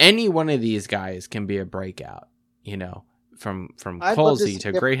 any one of these guys can be a breakout, you know, from Colsey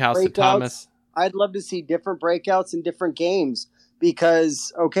to Greathouse to Thomas. I'd love to see different breakouts in different games,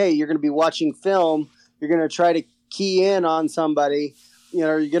 because, okay, you're going to be watching film. You're going to try to key in on somebody. You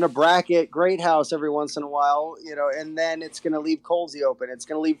know, you're going to bracket Greathouse every once in a while, you know, and then it's going to leave Colsey open. It's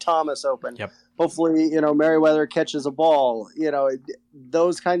going to leave Thomas open. Yep. Hopefully, you know, Merriweather catches a ball, you know,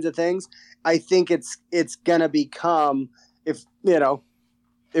 those kinds of things. I think it's going to become, if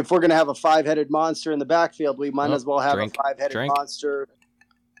we're going to have a 5-headed monster in the backfield, we might as well have a 5-headed monster,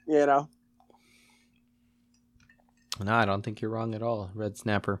 you know. No, I don't think you're wrong at all, Red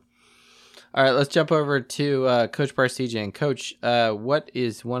Snapper. All right, let's jump over to Coach Barsigian. Coach, what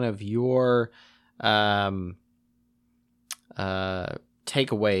is one of your takeaways?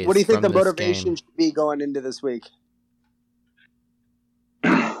 What do you think from the this motivation game? should be going into this week?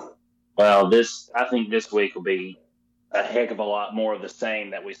 Well, I think this week will be a heck of a lot more of the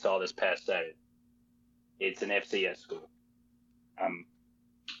same that we saw this past Saturday. It's an FCS school. And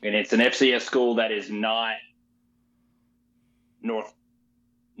it's an FCS school that is not North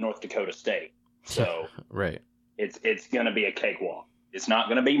Dakota State. So right. It's going to be a cakewalk. It's not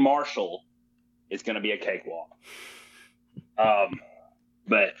going to be Marshall. It's going to be a cakewalk. And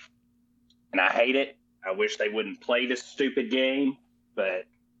I hate it. I wish they wouldn't play this stupid game, but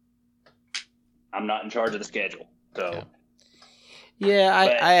I'm not in charge of the schedule. So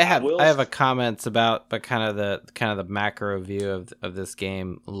yeah, I have a comments about kind of the macro view of this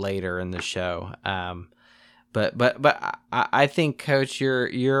game later in the show. But I think, Coach,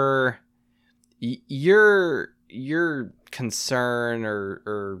 your concern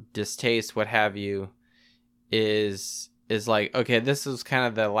or distaste, what have you, is like, okay, this was kind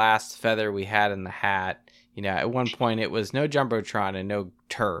of the last feather we had in the hat. You know, at one point it was no Jumbotron and no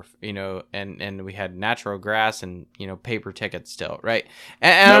turf, you know, and we had natural grass and, you know, paper tickets still, right?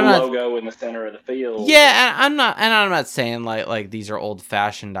 And no logo in the center of the field. Yeah, and I'm not saying like these are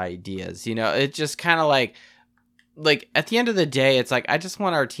old-fashioned ideas, you know. It just kind of like at the end of the day, it's like I just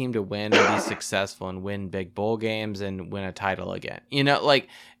want our team to win and be successful and win big bowl games and win a title again. You know, like,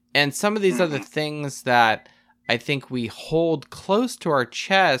 and some of these other things that I think we hold close to our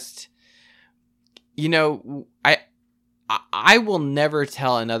chest, you know, I will never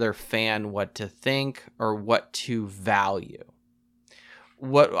tell another fan what to think or what to value.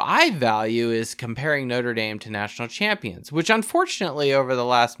 What I value is comparing Notre Dame to national champions, which unfortunately over the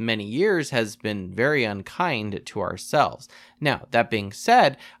last many years has been very unkind to ourselves. Now, that being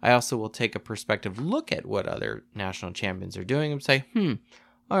said, I also will take a perspective look at what other national champions are doing and say,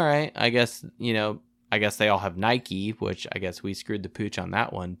 all right, I guess they all have Nike, which I guess we screwed the pooch on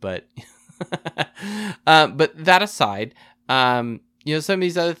that one. But, but that aside, you know, some of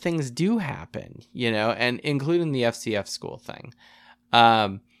these other things do happen, you know, and including the FCS school thing.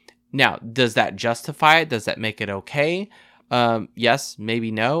 Now, does that justify it? Does that make it okay? Yes,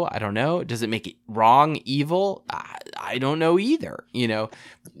 maybe no. I don't know. Does it make it wrong, evil? I don't know either. You know,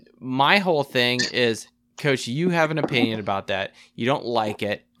 my whole thing is, Coach, you have an opinion about that. You don't like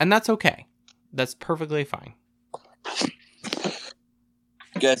it, and that's okay. That's perfectly fine.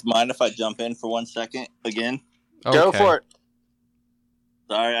 You guys mind if I jump in for 1 second again? Okay. Go for it.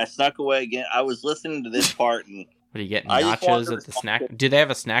 Sorry, I snuck away again. I was listening to this part and What are you getting? Nachos at the snack? Do they have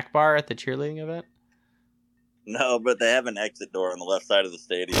a snack bar at the cheerleading event? no, but they have an exit door on the left side of the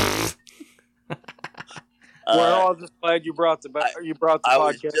stadium. We're all just glad you brought the podcast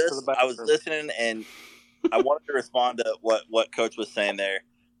to the bathroom. I was listening and I wanted to respond to what Coach was saying there.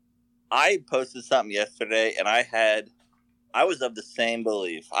 I posted something yesterday and I was of the same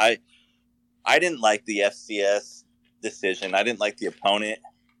belief. I didn't like the FCS decision. I didn't like the opponent.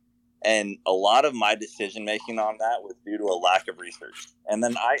 And a lot of my decision making on that was due to a lack of research. And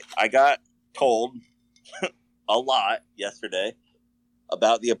then I got told a lot yesterday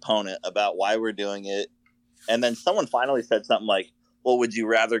about the opponent, about why we're doing it. And then someone finally said something like, well, would you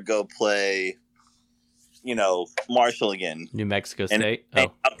rather go play, you know, Marshall again? New Mexico State?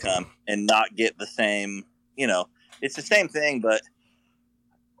 Outcome and not get the same, you know, it's the same thing, but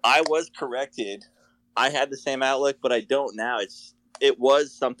I was corrected. I had the same outlook, but I don't now. It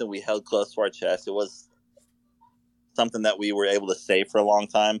was something we held close to our chest. It was something that we were able to say for a long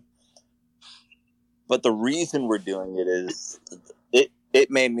time. But the reason we're doing it is it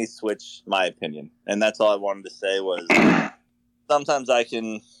made me switch my opinion. And that's all I wanted to say was sometimes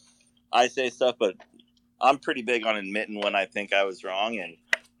I say stuff, but I'm pretty big on admitting when I think I was wrong. And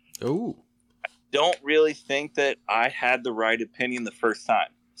I don't really think that I had the right opinion the first time.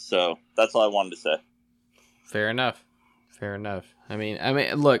 So that's all I wanted to say. Fair enough. I mean,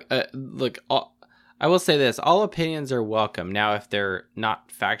 look. I will say this: all opinions are welcome. Now, if they're not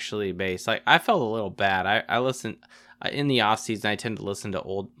factually based, like I felt a little bad. I listen in the off season. I tend to listen to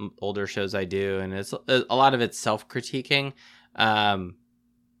older shows I do, and it's a lot of it's self-critiquing.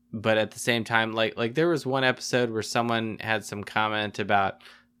 But at the same time, like there was one episode where someone had some comment about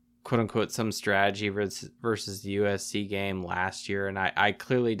quote unquote some strategy versus the USC game last year, and I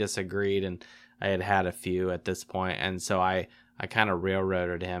clearly disagreed, and I had a few at this point, and so I kind of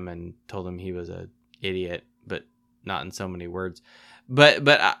railroaded him and told him he was an idiot, but not in so many words. But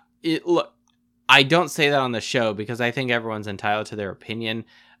look, I don't say that on the show because I think everyone's entitled to their opinion.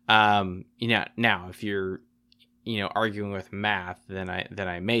 You know, now if you're arguing with math, then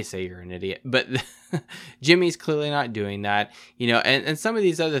I may say you're an idiot. But Jimmy's clearly not doing that. You know, and some of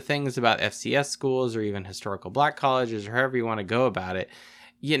these other things about FCS schools or even historical black colleges or however you want to go about it,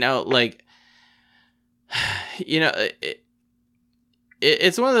 you know, like. You know,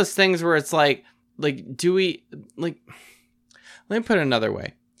 it's one of those things where it's like, do we, like, let me put it another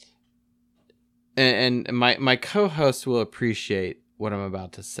way. And my co-host will appreciate what I'm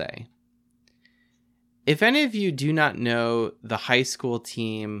about to say. If any of you do not know the high school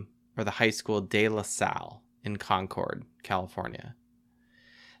team or the high school De La Salle in Concord, California.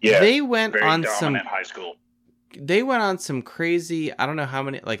 Yeah, they went on high school. They went on some crazy, I don't know how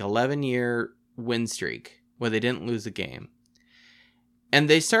many, like 11-year win streak where they didn't lose a game. And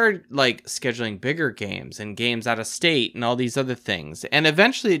they started like scheduling bigger games and games out of state and all these other things. And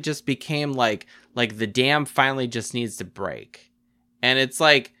eventually it just became like the dam finally just needs to break. And it's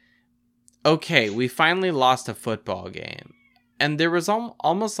like, okay, we finally lost a football game. And there was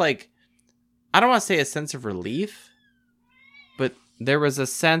almost like, I don't want to say a sense of relief, but there was a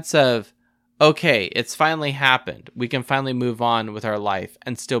sense of, okay, it's finally happened. We can finally move on with our life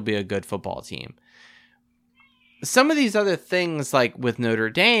and still be a good football team. some of these other things, like with Notre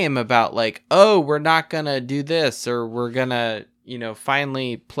Dame, about like, oh, we're not gonna do this, or we're gonna,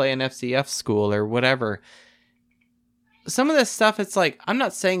 finally play an FCF school or whatever. Some of this stuff, it's like, I'm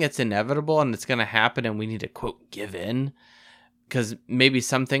not saying it's inevitable and it's gonna happen, and we need to quote give in, because maybe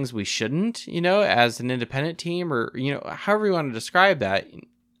some things we shouldn't, as an independent team, or however you want to describe that.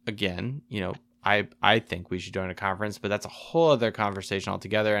 Again, I think we should join a conference, but that's a whole other conversation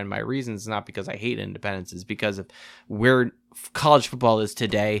altogether. And my reason is not because I hate independence, is because of where college football is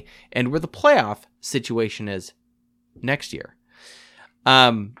today and where the playoff situation is next year.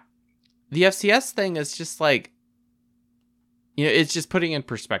 The FCS thing is just like, it's just putting in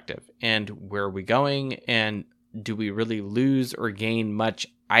perspective, and where are we going, and do we really lose or gain much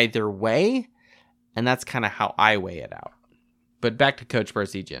either way? And that's kind of how I weigh it out. But back to Coach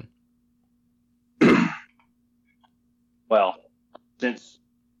Barsegian. Well, since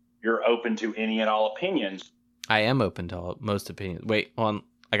you're open to any and all opinions. I am open to most opinions. Wait, hold on.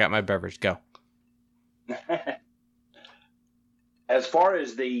 I got my beverage. Go. As far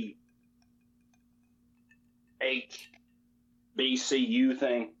as the HBCU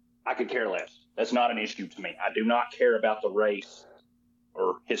thing, I could care less. That's not an issue to me. I do not care about the race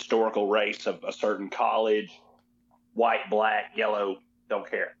or historical race of a certain college, white, black, yellow, don't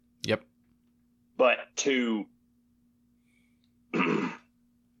care. Yep. But to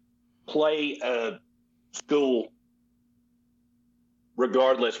play a school,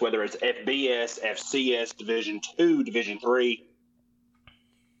 regardless whether it's FBS, FCS, Division II, Division III,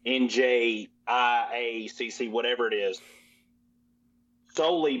 NJ, IACC, whatever it is,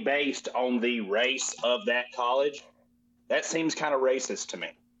 solely based on the race of that college, that seems kind of racist to me.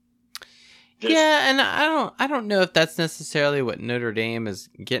 Yeah, and I don't know if that's necessarily what Notre Dame is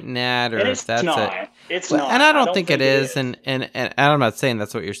getting at, or if that's It's not. And I don't think it is. And I'm not saying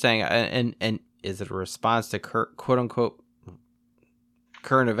that's what you're saying. And is it a response to quote unquote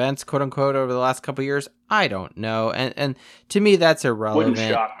current events, quote unquote, over the last couple of years? I don't know. And to me, that's irrelevant. Wouldn't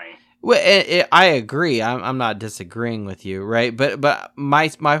shock me. Well, I agree. I'm not disagreeing with you, right? But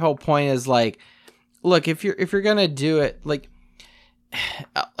my whole point is like, look, if you're gonna do it, like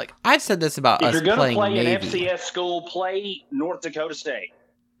I've said this about us playing Navy. If you're gonna play an FCS school, play North Dakota State,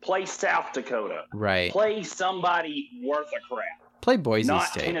 play South Dakota, right? Play somebody worth a crap. Play Boise not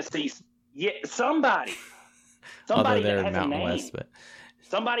State, Tennessee. Yeah, somebody although they're that has Mountain a name. West, but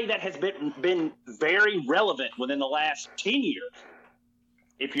somebody that has been very relevant within the last 10 years.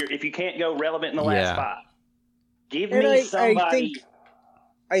 If you can't go relevant in the last 5, give me somebody.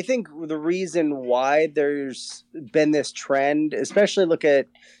 I think the reason why there's been this trend, especially look at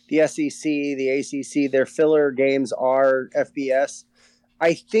the SEC, the ACC, their filler games are FBS.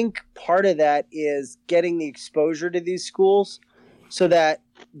 I think part of that is getting the exposure to these schools so that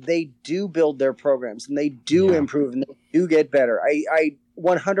they do build their programs and they do improve and they do get better. I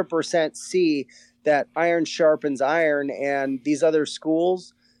 100% see that iron sharpens iron, and these other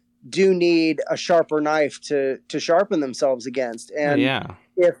schools do need a sharper knife to sharpen themselves against. And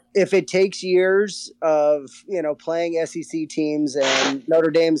if it takes years of, playing SEC teams, and Notre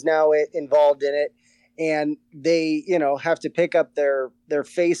Dame's now involved in it, and they, have to pick up their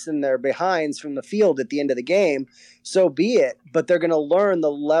face and their behinds from the field at the end of the game, so be it. But they're going to learn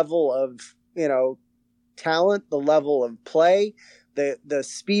the level of, talent, the level of play, the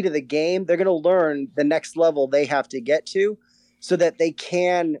speed of the game. They're going to learn the next level they have to get to so that they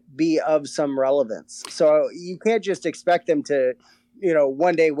can be of some relevance. So you can't just expect them to,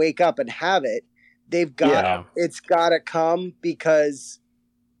 one day wake up and have it. They've got, it's got to come, because,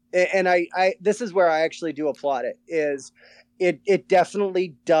 and I this is where I actually do applaud it, is it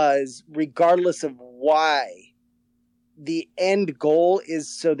definitely does, regardless of why. The end goal is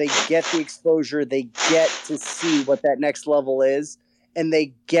so they get the exposure, they get to see what that next level is, and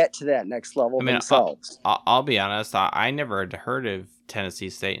they get to that next level themselves. I'll be honest, I never had heard of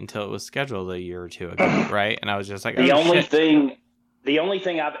Tennessee State until it was scheduled a year or two ago, right? And I was just like, the only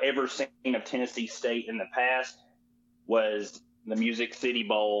thing I've ever seen of Tennessee State in the past was the Music City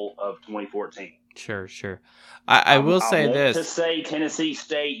Bowl of 2014. Sure. I will say this. To say Tennessee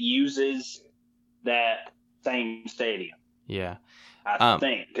State uses that same stadium. Yeah. I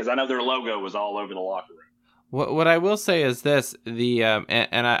think, because I know their logo was all over the locker room. What I will say is this,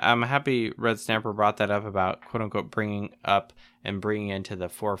 I'm happy Red Snapper brought that up about quote unquote bringing into the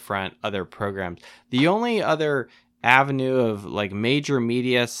forefront other programs. The only other avenue of like major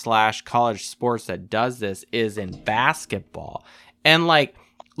media / college sports that does this is in basketball. And like,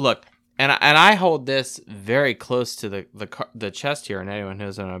 look, and I hold this very close to the chest here, and anyone who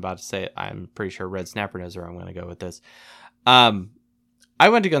knows what I'm about to say, I'm pretty sure Red Snapper knows where I'm going to go with this. I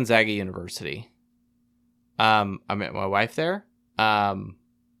went to Gonzaga University. I met my wife there. I'm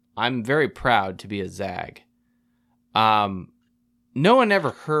very proud to be a Zag. No one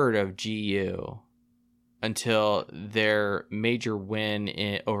ever heard of GU until their major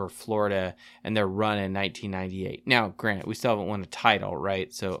win over Florida and their run in 1998. Now, granted, we still haven't won a title,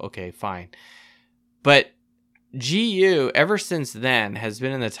 right? So, okay, fine. But GU, ever since then, has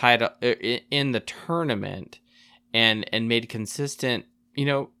been in the title in the tournament and made consistent,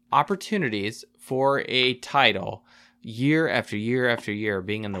 opportunities for a title year after year after year,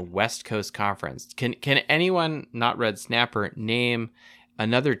 being in the West Coast Conference. Can anyone, not Red Snapper, name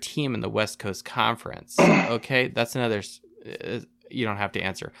another team in the West Coast Conference? Okay, that's another. You don't have to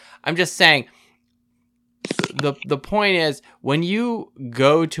answer. I'm just saying. The point is, when you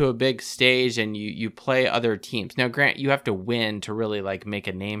go to a big stage and you play other teams, now grant you have to win to really like make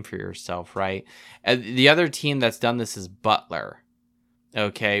a name for yourself, right? The other team that's done this is Butler.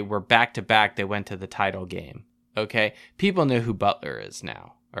 Okay, where back to back they went to the title game. Okay, people know who Butler is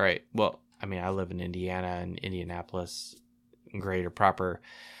now. All right, well, I mean, I live in Indiana and Indianapolis, greater proper,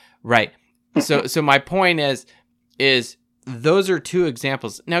 right? So my point is those are two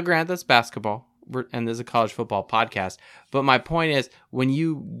examples. Now, grant that's basketball. And this is a college football podcast. But my point is, when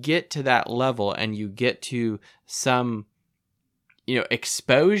you get to that level and you get to some,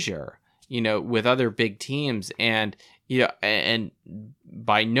 exposure, with other big teams, and, and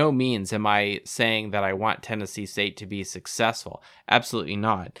by no means am I saying that I want Tennessee State to be successful. Absolutely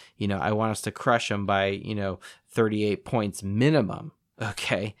not. I want us to crush them by, 38 points minimum.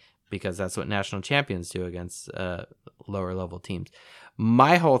 Okay. Because that's what national champions do against lower level teams.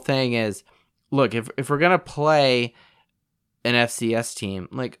 My whole thing is, look, if we're gonna play an FCS team,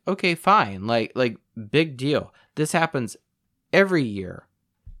 like, okay, fine, like big deal. This happens every year,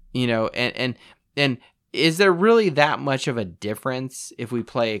 and is there really that much of a difference if we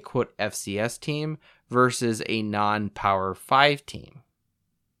play a quote FCS team versus a non-Power 5 team?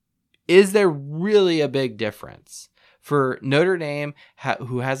 Is there really a big difference for Notre Dame,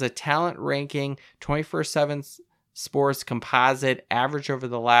 who has a talent ranking 24/7 Sports composite average over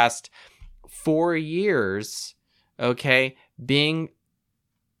the last 4 years, okay, being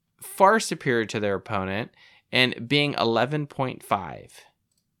far superior to their opponent and being 11.5.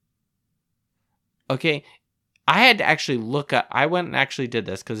 Okay, I had to actually look up, I went and actually did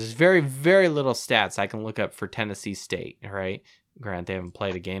this because there's very, very little stats I can look up for Tennessee State, all right? Granted, they haven't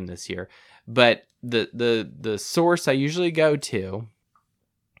played a game this year, but the source I usually go to,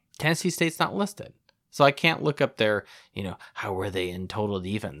 Tennessee State's not listed. So I can't look up their, how were they in total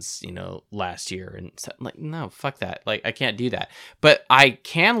defense, last year. And so, like, no, fuck that. Like, I can't do that. But I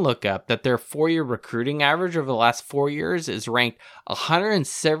can look up that their 4-year recruiting average over the last 4 years is ranked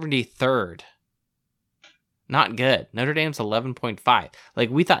 173rd. Not good. Notre Dame's 11.5. Like,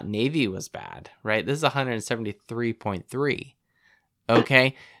 we thought Navy was bad, right? This is 173.3.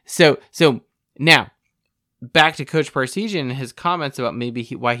 Okay? So now, back to Coach Parseghian and his comments about maybe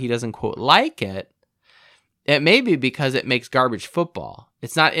why he doesn't, quote, like it. It may be because it makes garbage football.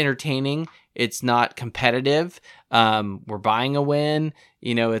 It's not entertaining. It's not competitive. We're buying a win.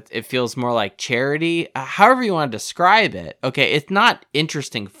 It feels more like charity. However you want to describe it. Okay, it's not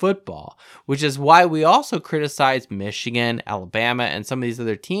interesting football, which is why we also criticize Michigan, Alabama, and some of these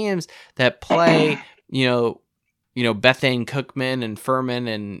other teams that play, Bethane Cookman and Furman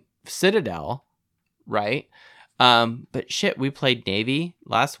and Citadel, right? But shit, we played Navy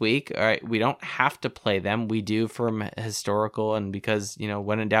last week. All right, we don't have to play them. We do from historical and because,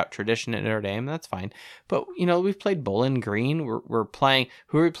 when in doubt, tradition at Notre Dame, that's fine. But, we've played Bowling Green. We're playing,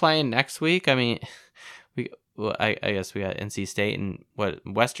 who are we playing next week? I mean, I guess we got NC State and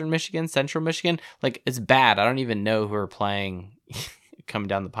Western Michigan, Central Michigan. Like, it's bad. I don't even know who are playing coming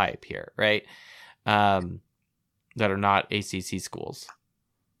down the pipe here, right? That are not ACC schools.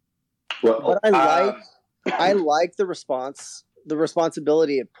 Well, I like the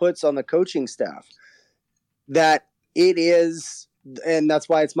responsibility it puts on the coaching staff, that it is, and that's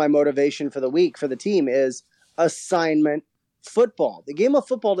why it's my motivation for the week for the team, is assignment football. The game of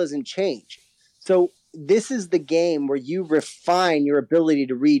football doesn't change. So this is the game where you refine your ability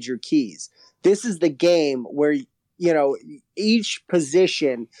to read your keys. This is the game where, each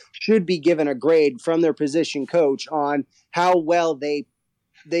position should be given a grade from their position coach on how well they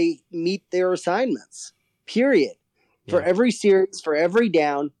meet their assignments. Period. Yeah. For every series, for every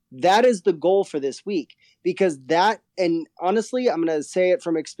down, that is the goal for this week. Because and honestly, I'm going to say it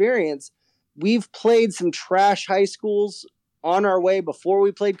from experience, we've played some trash high schools on our way before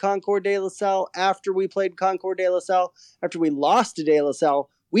we played Concord de La Salle, after we played Concord de La Salle, after we lost to de La Salle,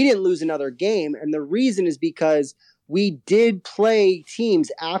 we didn't lose another game. And the reason is because we did play teams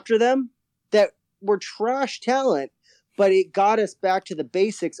after them that we're trash talent, but it got us back to the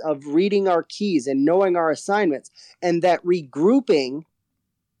basics of reading our keys and knowing our assignments. And that regrouping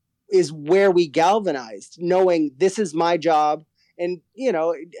is where we galvanized, knowing this is my job. And, you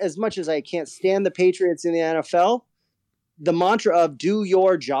know, as much as I can't stand the Patriots in the NFL, the mantra of do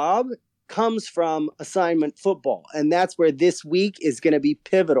your job comes from assignment football. And that's where this week is going to be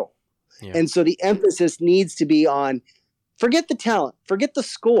pivotal. Yeah. And so the emphasis needs to be on forget the talent, forget the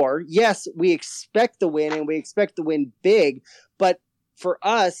score. Yes, we expect the win and we expect to win big. But for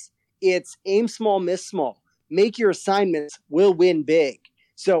us, it's aim small, miss small. Make your assignments, we'll win big.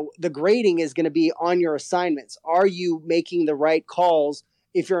 So the grading is going to be on your assignments. Are you making the right calls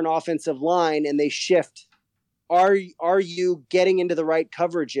if you're an offensive line and they shift? Are you getting into the right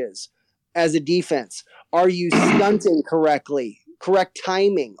coverages as a defense? Are you stunting correctly? Correct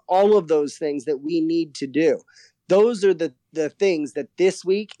timing? All of those things that we need to do. Those are the things that this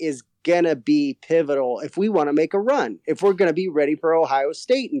week is going to be pivotal if we want to make a run, if we're going to be ready for Ohio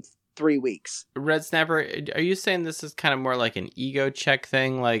State in 3 weeks. Red Snapper, are you saying this is kind of more like an ego check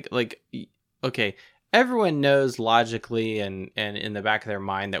thing? Like, okay, everyone knows logically and in the back of their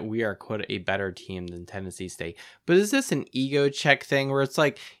mind that we are, quote, a better team than Tennessee State. But is this an ego check thing where it's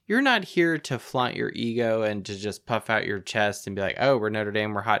like, you're not here to flaunt your ego and to just puff out your chest and be like, oh, we're Notre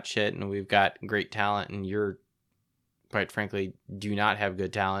Dame, we're hot shit, and we've got great talent, and you're, quite frankly, do not have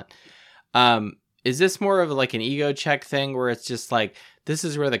good talent. Is this more of like an ego check thing where it's just like, this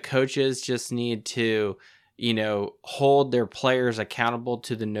is where the coaches just need to, you know, hold their players accountable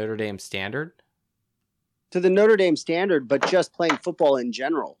to the Notre Dame standard? To the Notre Dame standard, but just playing football in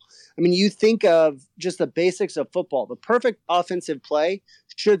general. I mean, you think of just the basics of football. The perfect offensive play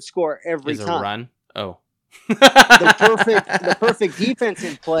should score every time. A run? Oh. The perfect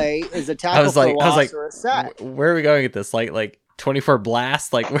defensive play is a tackle for a loss or a sack. Where are we going with this? Like 24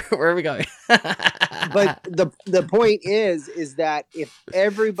 blast? Like where are we going? But the point is that if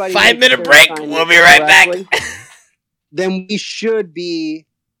everybody 5-minute break, we'll be right back. Then we should be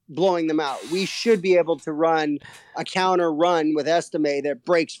blowing them out. We should be able to run a counter run with Estime that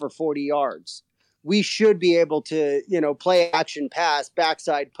breaks for 40 yards. We should be able to, you know, play action pass,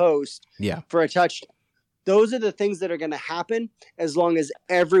 backside post for a touchdown. Those are the things that are going to happen as long as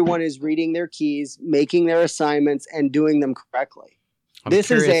everyone is reading their keys, making their assignments, and doing them correctly.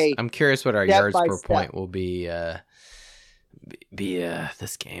 I'm curious what our yards per point will be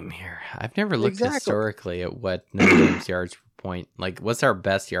this game here. I've never looked historically at what Notre Dame's yards per point. Like, what's our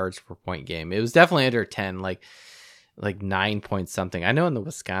best yards per point game? It was definitely under 10, like 9 point something. I know in the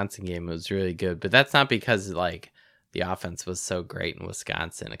Wisconsin game it was really good, but that's not because like the offense was so great in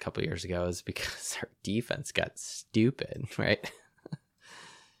Wisconsin a couple years ago. Is because our defense got stupid, right?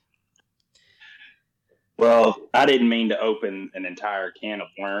 Well, I didn't mean to open an entire can of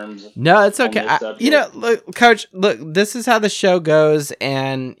worms. No, it's okay. Look, Coach, this is how the show goes,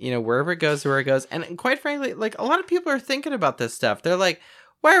 and you know, wherever it goes, and quite frankly, like a lot of people are thinking about this stuff. They're like,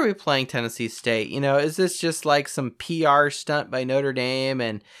 why are we playing Tennessee State? You know, is this just like some PR stunt by Notre Dame?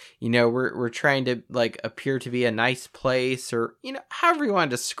 And, you know, we're trying to like appear to be a nice place, or, you know, however you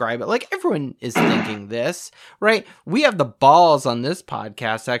want to describe it. Like, everyone is thinking this, right? We have the balls on this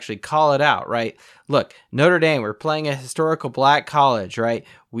podcast to actually call it out, right? Look, Notre Dame, we're playing a historical black college, right?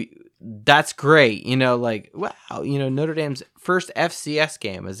 That's great. You know, like, wow, you know, Notre Dame's first FCS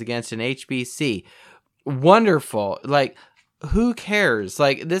game is against an HBC. Wonderful. Like, who cares?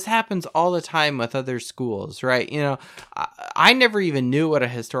 Like, this happens all the time with other schools, right? You know, I never even knew what a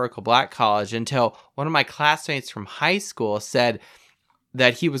historical black college until one of my classmates from high school said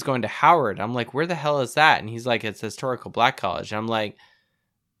that he was going to Howard. I'm like, where the hell is that? And he's like, it's a historical black college. And I'm like,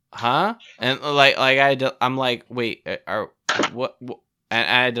 huh? And I'm like, wait, what? And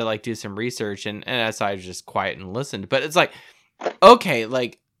I had to like do some research, and so I was just quiet and listened. But it's like, okay,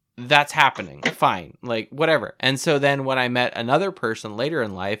 like, that's happening. Fine. Like, whatever. And so then when I met another person later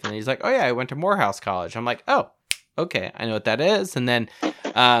in life, and he's like, oh yeah, I went to Morehouse College. I'm like, oh, okay, I know what that is. And then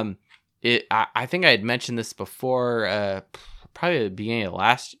I think I had mentioned this before, probably at the beginning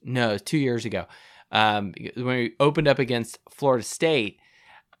of 2 years ago, when we opened up against Florida State.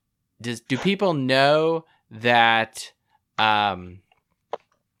 Do people know that Bobby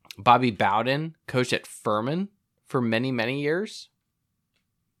Bowden coached at Furman for many, many years?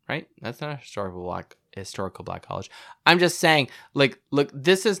 Right? That's not a historical black college. I'm just saying, like, look,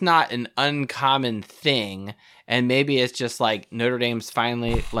 this is not an uncommon thing, and maybe it's just like Notre Dame's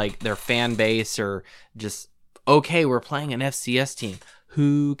finally, like, their fan base, or just, okay, we're playing an FCS team.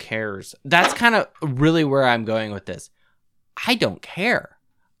 Who cares? That's kind of really where I'm going with this. I don't care.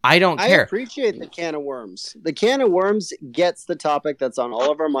 I don't care. I appreciate the can of worms. The can of worms gets the topic that's on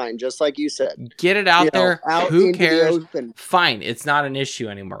all of our mind, just like you said. Get it out there. Out Who into the cares? open. Fine. It's not an issue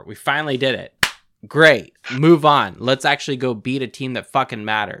anymore. We finally did it. Great. Move on. Let's actually go beat a team that fucking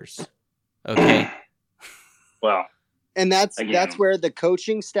matters. Okay? Well, And that's again, where the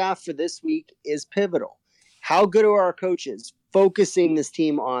coaching staff for this week is pivotal. How good are our coaches focusing this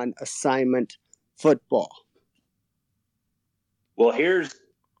team on assignment football? well, here's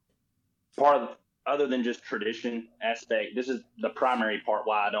part of, other than just tradition aspect, this is the primary part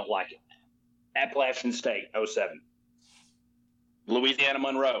why I don't like it. Appalachian State, 07. Louisiana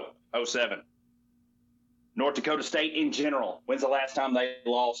Monroe, 07. North Dakota State in general. When's the last time they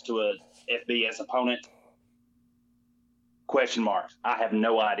lost to a FBS opponent? Question marks. I have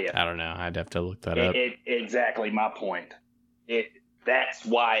no idea. I don't know. I'd have to look that up. Exactly my point. That's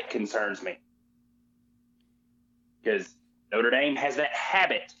why it concerns me. Because Notre Dame has that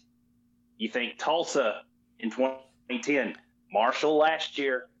habit. You think Tulsa in 2010, Marshall last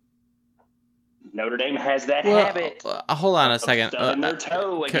year, Notre Dame has that habit. Hold on a second. Stubbing their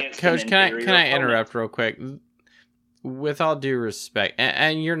toe against Coach, an can I inferior interrupt real quick? With all due respect,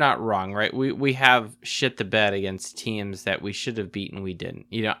 and you're not wrong, right? We have shit the bed against teams that we should have beaten, we didn't.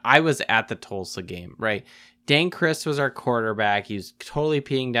 You know, I was at the Tulsa game, right? Dane Chris was our quarterback. He was totally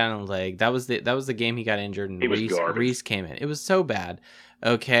peeing down a leg. That was the game he got injured, and Reese came in. It was so bad.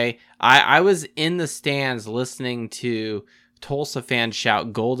 Okay, I was in the stands listening to Tulsa fans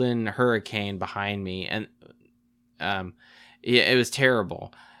shout "Golden Hurricane" behind me, and it was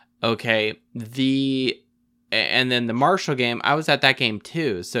terrible. Okay, and then the Marshall game, I was at that game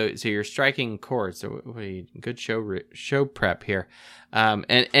too. So you're striking chords. So good show prep here.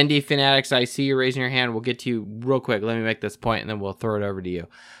 And ND Fanatics, I see you raising your hand. We'll get to you real quick. Let me make this point, and then we'll throw it over to you.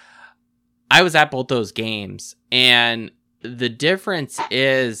 I was at both those games, and the difference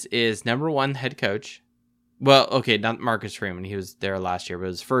is number one, head coach. Well, okay, not Marcus Freeman. He was there last year, but it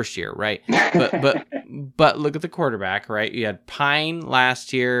was first year, right? But look at the quarterback, right? You had Pine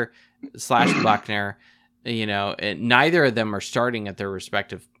last year / Buckner. You know, neither of them are starting at their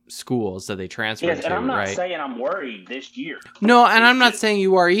respective schools that they transferred to, and I'm not right? saying I'm worried this year. No, and I'm not saying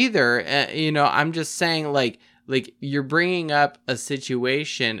you are either. You know, I'm just saying like you're bringing up a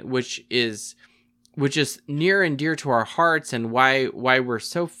situation which is near and dear to our hearts, and why we're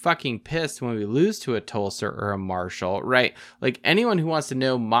so fucking pissed when we lose to a Tulsa or a Marshall, right? Like, anyone who wants to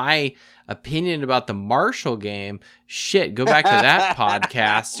know my opinion about the Marshall game, shit, go back to that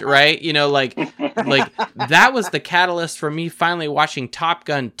podcast, right? You know, like that was the catalyst for me finally watching Top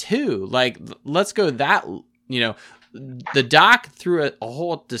Gun 2. Like, let's go that, you know, the doc threw a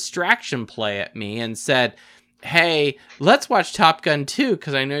whole distraction play at me and said, hey, let's watch Top Gun 2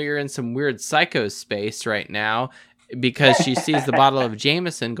 because I know you're in some weird psycho space right now, because she sees the bottle of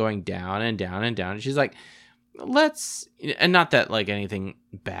Jameson going down and down and down. And she's like, let's, and not that like anything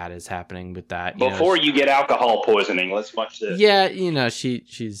bad is happening with that. Before you get alcohol poisoning, let's watch this. Yeah, you know,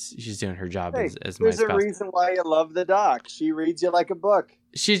 she's doing her job as my spouse. There's a reason why you love the doc. She reads you like a book.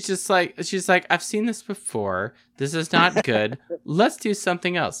 She's like, I've seen this before. This is not good. Let's do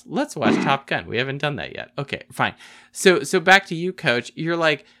something else. Let's watch Top Gun. We haven't done that yet. Okay, fine. So back to you, Coach. You're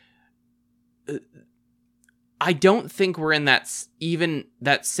like, I don't think we're in that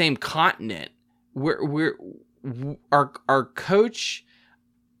same continent. Our coach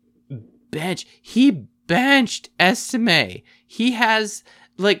he benched Estime. He has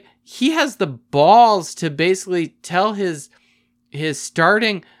the balls to basically tell his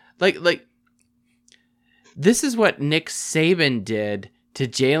starting, like this is what Nick Saban did to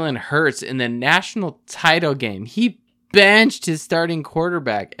Jalen Hurts in the national title game. He benched his starting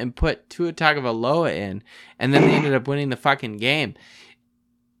quarterback and put Tua Tagovailoa in, and then they ended up winning the fucking game.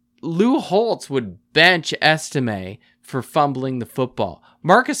 Lou Holtz would bench Estime for fumbling the football.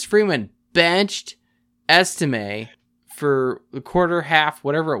 Marcus Freeman benched Estime for the quarter, half,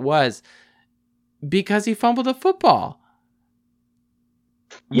 whatever it was, because he fumbled the football.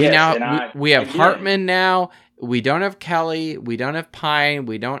 Yes, we have Hartman now. We don't have Kelly. We don't have Pine.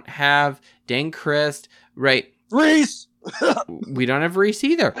 We don't have Dane Christ. Right? Reese. We don't have Reese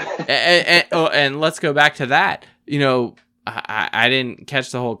either. And let's go back to that. You know, I didn't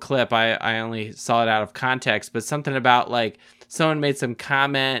catch the whole clip. I only saw it out of context. But something about like someone made some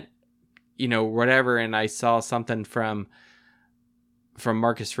comment, you know, whatever, and I saw something from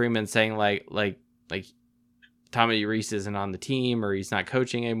Marcus Freeman saying like Tommy Reese isn't on the team, or he's not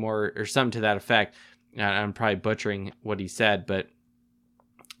coaching anymore, or something to that effect. I'm probably butchering what he said, but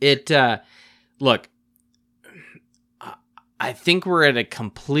look, I think we're at a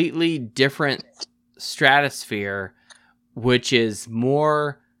completely different stratosphere, which is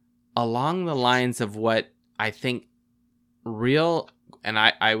more along the lines of what I think real, and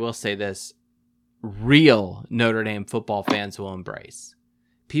I will say this, real Notre Dame football fans will embrace.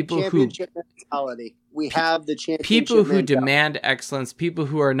 People championship mentality. We have the championship people who mentality. demand excellence, people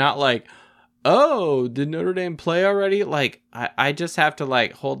who are not like, oh, did Notre Dame play already? Like, I just have to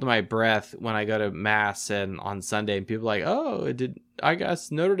like hold my breath when I go to mass and on Sunday, and people are like, oh, I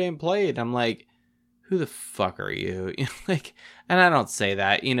guess Notre Dame played. I'm like, who the fuck are you? Like, and I don't say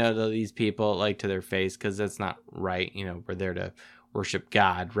that, to these people, like, to their face, because that's not right. We're there to worship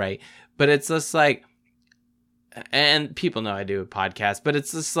God, right? But it's just like, and people know I do a podcast, but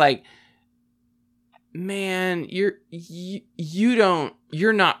it's just like, man, you're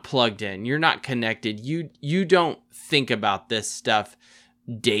not plugged in. You're not connected. You don't think about this stuff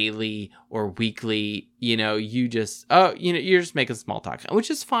daily or weekly. You're just making small talk,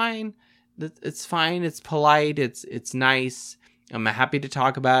 which is fine. It's fine. It's polite. It's nice. I'm happy to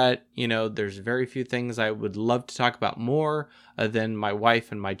talk about it. There's very few things I would love to talk about more than my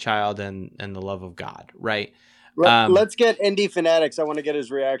wife and my child and the love of God. Right. Let's get ND Fanatics. I want to get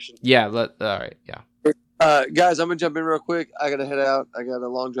his reaction. Yeah. All right. Yeah. Guys, I'm going to jump in real quick. I got to head out. I got a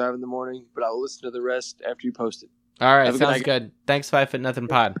long drive in the morning, but I will listen to the rest after you post it. All right. Sounds good. Thanks, 5 Foot Nothing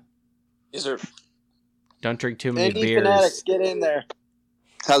Pod. Yes, sir. Don't drink too many ND beers. Fanatics, get in there.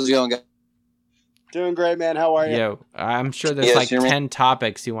 How's it going, guys? Doing great, man. How are you? Yo, I'm sure there's 10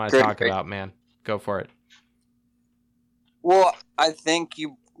 topics you want to talk about, man. Go for it. Well, I think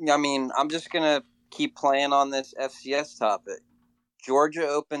I'm just going to keep playing on this FCS topic. Georgia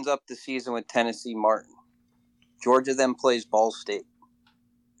opens up the season with Tennessee Martin. Georgia then plays Ball State.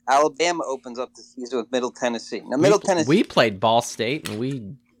 Alabama opens up the season with Middle Tennessee. Now, Tennessee. We played Ball State and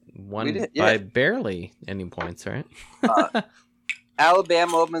we won by barely any points, right?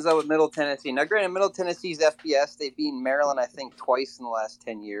 Alabama opens up with Middle Tennessee. Now, granted, Middle Tennessee's FBS. They've beaten Maryland, I think, twice in the last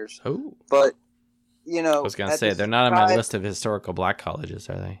 10 years. Oh. But, I was going to say, they're not on my list of historical black colleges,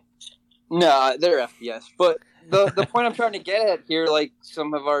 are they? No, they're FBS. But the point I'm trying to get at here, like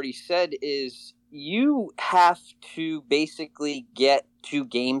some have already said, is you have to basically get to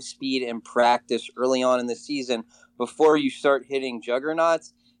game speed and practice early on in the season before you start hitting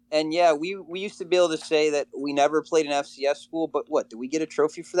juggernauts. And yeah, we used to be able to say that we never played an FCS school, but what, did we get a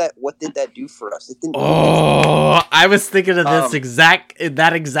trophy for that? What did that do for us? It didn't. I was thinking of this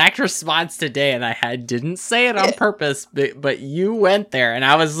exact response today, and I didn't say it on purpose, but you went there, and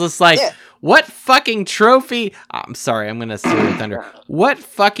I was just like, what fucking trophy? I'm sorry, I'm gonna steal your thunder. What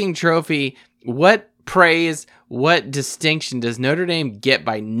fucking trophy? What praise? What distinction does Notre Dame get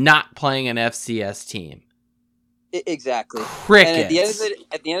by not playing an FCS team? Exactly. Crickets. And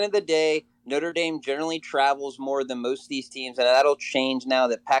at the end of the day, Notre Dame generally travels more than most of these teams, and that'll change now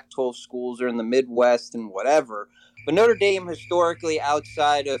that Pac-12 schools are in the Midwest and whatever. But Notre Dame, historically,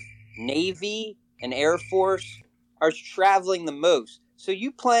 outside of Navy and Air Force, are traveling the most. So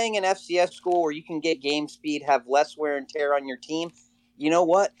you playing an FCS school where you can get game speed, have less wear and tear on your team, you know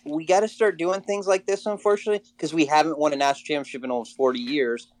what? We got to start doing things like this, unfortunately, because we haven't won a national championship in almost 40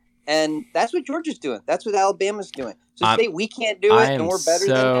 years. And that's what Georgia's doing. That's what Alabama's doing. So say we can't do it and we're better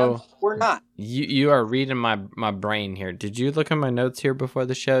than them, we're not. You are reading my brain here. Did you look at my notes here before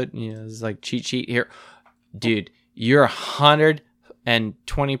the show? It's like cheat sheet here. Dude, you're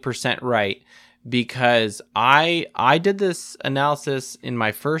 120% right, because I did this analysis in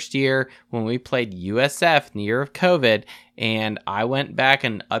my first year when we played USF in the year of COVID, and I went back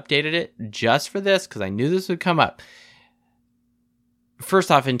and updated it just for this because I knew this would come up.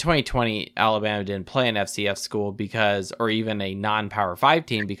 First off, in 2020, Alabama didn't play an FCS school or even a non-Power 5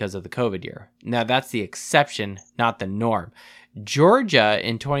 team because of the COVID year. Now, that's the exception, not the norm. Georgia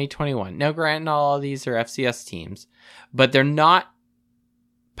in 2021, now granted, not all of these are FCS teams, but they're not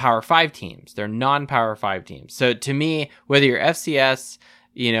Power 5 teams. They're non-Power 5 teams. So to me, whether you're FCS,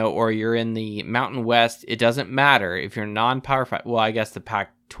 or you're in the Mountain West, it doesn't matter if you're non-Power 5. Well, I guess the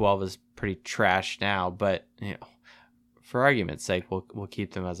Pac-12 is pretty trash now, but, for argument's sake, we'll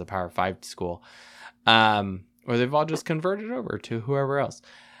keep them as a Power 5 school. Or they've all just converted over to whoever else.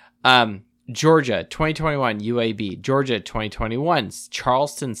 Georgia, 2021, UAB. Georgia, 2021,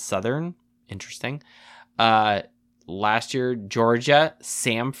 Charleston Southern. Interesting. Last year, Georgia,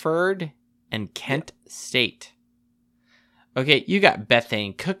 Samford, and Kent State. Okay, you got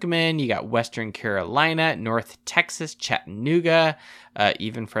Bethune Cookman, you got Western Carolina, North Texas, Chattanooga,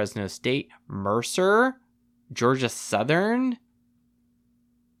 even Fresno State, Mercer, Georgia Southern,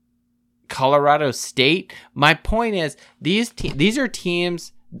 Colorado State. My point is, these are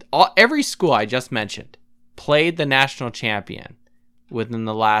teams. Every school I just mentioned played the national champion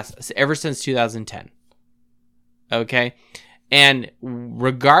ever since 2010. Okay, And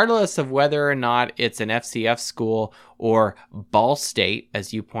regardless of whether or not it's an FCS school or Ball State,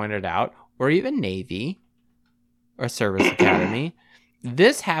 as you pointed out, or even Navy or Service Academy,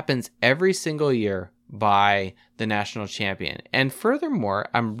 this happens every single year by the national champion. And furthermore,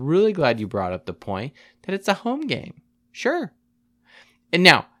 I'm really glad you brought up the point that it's a home game. Sure. And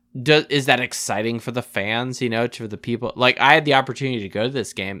now, is that exciting for the fans, to the people? Like, I had the opportunity to go to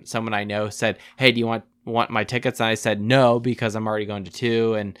this game. Someone I know said, hey, do you want my tickets? And I said no, because I'm already going to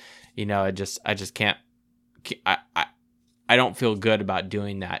 2. And, I just can't, I don't feel good about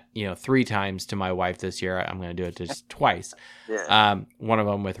doing that, 3 times to my wife this year. I'm going to do it just twice. Yeah. One of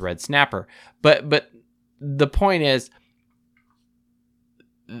them with Red Snapper. But the point is,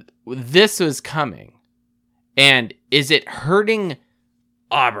 this was coming. And is it hurting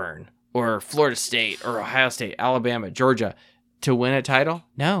Auburn or Florida State or Ohio State, Alabama, Georgia to win a title?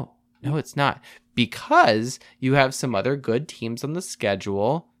 No, it's not. Because you have some other good teams on the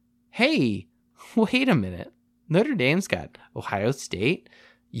schedule. Hey, wait a minute. Notre Dame's got Ohio State,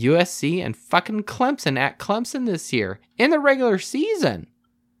 USC, and fucking Clemson at Clemson this year in the regular season.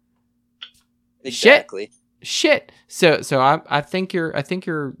 Exactly. Shit. So I think you're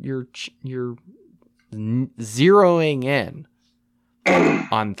zeroing in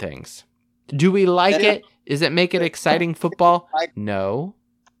on things. Do we like it? Does it make it exciting football? No.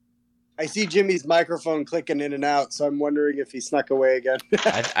 I see Jimmy's microphone clicking in and out, so I'm wondering if he snuck away again.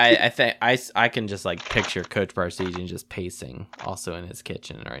 I think I can just like picture Coach Barseghian just pacing also in his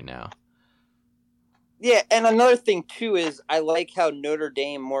kitchen right now. Yeah, and another thing too is I like how Notre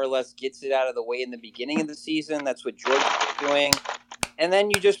Dame more or less gets it out of the way in the beginning of the season. That's what Georgia's doing. And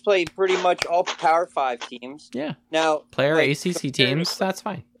then you just play pretty much all Power 5 teams. Yeah. Now, player ACC teams, that's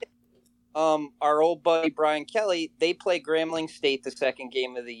fine. Our old buddy Brian Kelly, they play Grambling State the second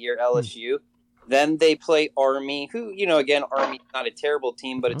game of the year, LSU. Then they play Army, who, again, Army's not a terrible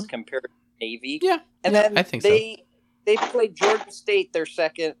team, but it's compared to Navy. Yeah. And then I think they play Georgia State their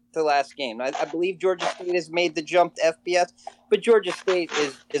second to last game. I believe Georgia State has made the jump to FBS, but Georgia State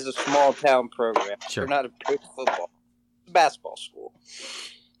is a small town program. Sure. They're not a big football. Basketball school.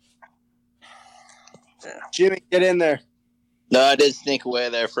 Yeah. Jimmy, get in there. No, I did sneak away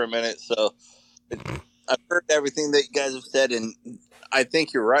there for a minute. So I've heard everything that you guys have said, and I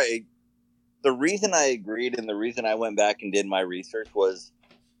think you're right. The reason I agreed and the reason I went back and did my research was,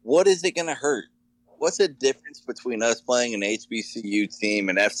 what is it going to hurt? What's the difference between us playing an HBCU team,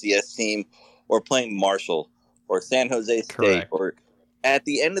 an FCS team, or playing Marshall or San Jose State? Correct. Or at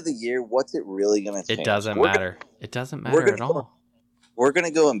the end of the year, what's it really going to change? It doesn't matter. It doesn't matter at all. We're going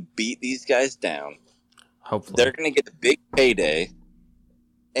to go and beat these guys down. Hopefully. They're going to get a big payday,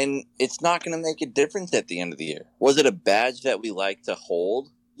 and it's not going to make a difference at the end of the year. Was it a badge that we like to hold?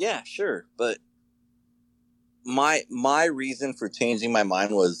 Yeah, sure. But my reason for changing my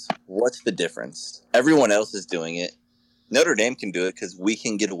mind was, what's the difference? Everyone else is doing it. Notre Dame can do it because we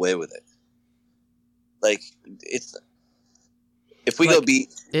can get away with it. Like, if we go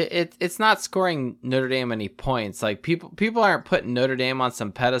beat... It's not scoring Notre Dame any points. Like, people aren't putting Notre Dame on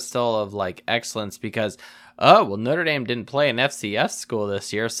some pedestal of, like, excellence because, Notre Dame didn't play an FCS school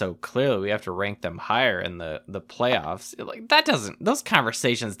this year, so clearly we have to rank them higher in the playoffs. Like, those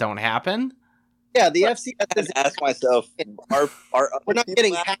conversations don't happen. Yeah, the FCS I have to ask myself, we're not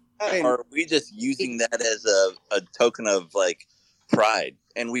getting are we just using that as a token of, like, pride?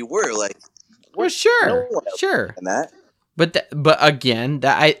 And we were, like... Well, sure. And that... But again,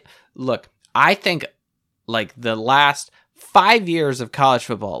 I think like the last 5 years of college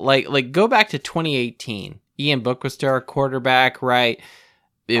football, like go back to 2018. Ian Book was still our quarterback, right?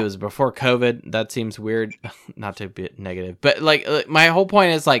 It was before COVID. That seems weird, not to be negative, but like my whole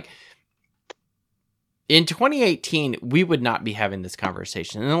point is like in 2018 we would not be having this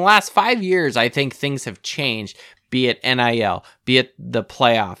conversation. In the last 5 years, I think things have changed. Be it NIL, be it the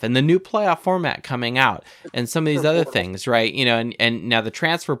playoff and the new playoff format coming out and some of these other things, right? And now the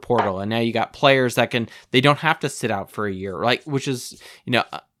transfer portal, and now you got players that they don't have to sit out for a year, right? Which is,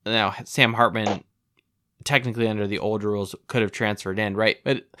 now Sam Hartman technically under the old rules could have transferred in, right?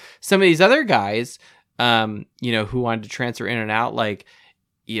 But some of these other guys, who wanted to transfer in and out, like,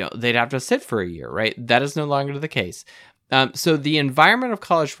 they'd have to sit for a year, right? That is no longer the case. So the environment of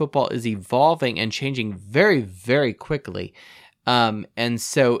college football is evolving and changing very, very quickly. And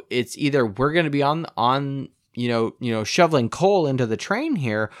so it's either we're going to be on shoveling coal into the train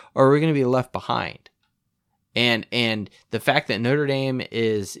here, or we're going to be left behind. And the fact that Notre Dame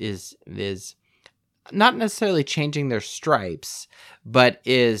is not necessarily changing their stripes, but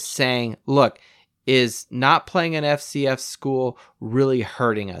is saying, look, is not playing an FCS school really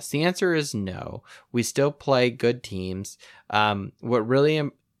hurting us? The answer is no. We still play good teams. What really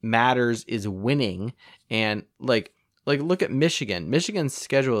matters is winning. And like look at Michigan. Michigan's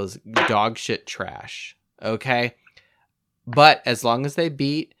schedule is dog shit trash. Okay, but as long as they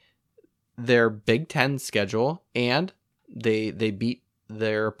beat their Big Ten schedule and they beat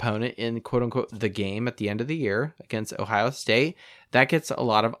their opponent in quote unquote the game at the end of the year against Ohio State, that gets a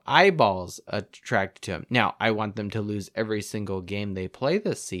lot of eyeballs attracted to them. Now, I want them to lose every single game they play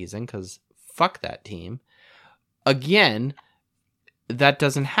this season because fuck that team. Again, that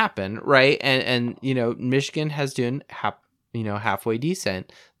doesn't happen, right? And you know, Michigan has done halfway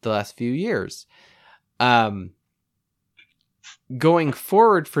decent the last few years. Going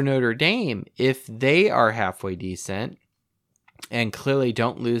forward for Notre Dame, if they are halfway decent and clearly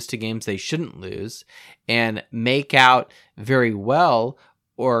don't lose to games they shouldn't lose and make out very well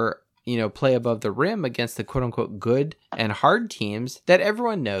or, you know, play above the rim against the quote unquote good and hard teams that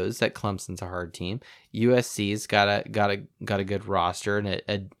everyone knows that Clemson's a hard team. USC's got a good roster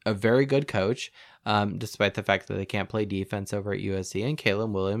and a very good coach, despite the fact that they can't play defense over at USC and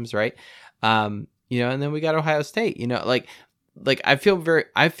Caleb Williams, right? You know, and then we got Ohio State, you know, like I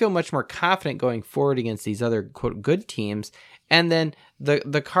feel much more confident going forward against these other quote good teams. And then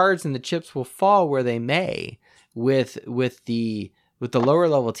the cards and the chips will fall where they may with the lower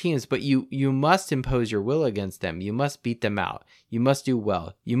level teams, but you must impose your will against them. You must beat them out. You must do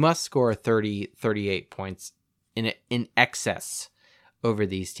well. You must score 38 points in excess over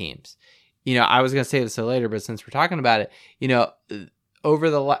these teams. You know, I was going to say this later, but since we're talking about it, you know,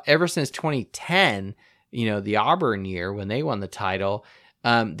 ever since 2010, you know, the Auburn year when they won the title,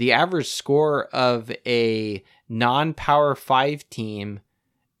 the average score of a non-Power 5 team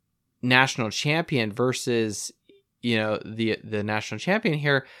national champion versus, you know, the national champion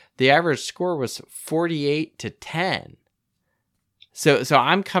here, the average score was 48-10. So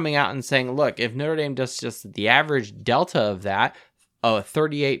I'm coming out and saying, look, if Notre Dame does just the average delta of that, a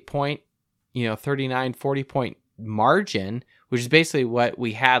 38 point, you know, 39, 40 point margin, which is basically what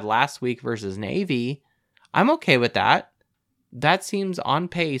we had last week versus Navy, I'm okay with that. That seems on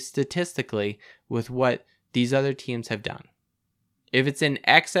pace statistically with what these other teams have done. If it's in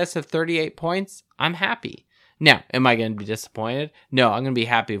excess of 38 points, I'm happy. Now, am I going to be disappointed? No, I'm going to be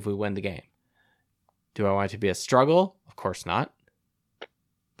happy if we win the game. Do I want it to be a struggle? Of course not.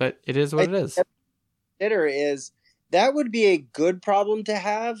 But it is what it is. That would be a good problem to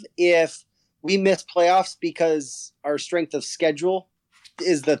have if we miss playoffs because our strength of schedule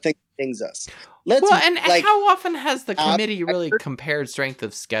is the thing that things us. And how often has the committee really compared strength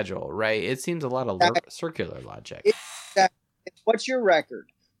of schedule, right? It seems a lot of circular logic. What's your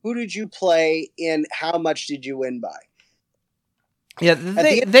record? Who did you play and how much did you win by? Yeah,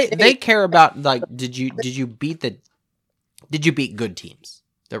 they care about, like, did you beat good teams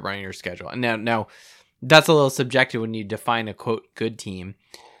that run your schedule? And now that's a little subjective when you define a quote good team,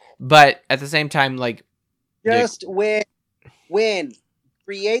 but at the same time, like, just win,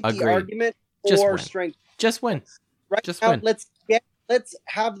 create the argument for strength. Just win. Right just now, win. Let's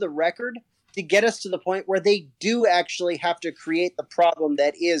have the record to get us to the point where they do actually have to create the problem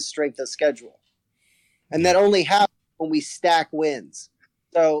that is strength of schedule, and that only happens when we stack wins.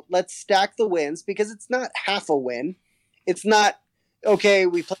 So let's stack the wins because it's not half a win. It's not, okay,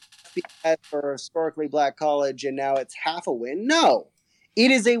 we played FBS for a historically black college and now it's half a win. No,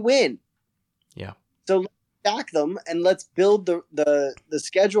 it is a win. Yeah. So let's stack them and let's build the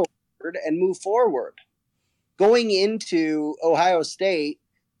schedule and move forward. Going into Ohio State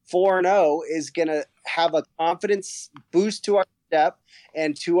 4-0 is going to have a confidence boost to our step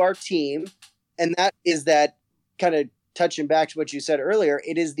and to our team. And that is that kind of touching back to what you said earlier.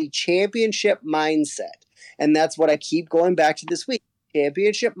 It is the championship mindset. And that's what I keep going back to this week.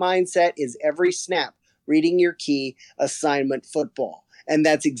 Championship mindset is every snap, reading your key, assignment football. And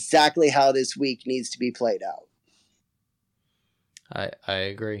that's exactly how this week needs to be played out. I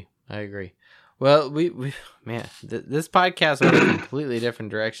agree. Well, this podcast went a completely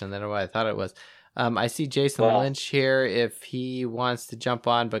different direction than what I thought it was. I see Jason Lynch here if he wants to jump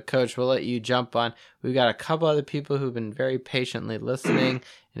on, but Coach, we'll let you jump on. We've got a couple other people who've been very patiently listening.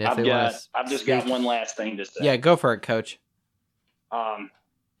 And if I've just got one last thing to say. Yeah, go for it, Coach.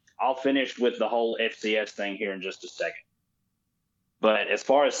 I'll finish with the whole FCS thing here in just a second. But as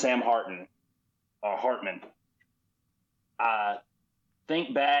far as Sam Hartman, I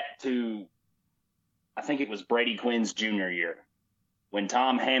think back to, I think it was Brady Quinn's junior year when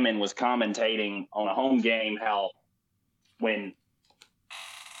Tom Hammond was commentating on a home game, how when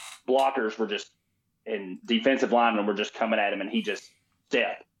blockers were just, and defensive linemen were just coming at him and he just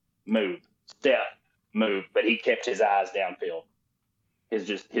step, step move, but he kept his eyes downfield.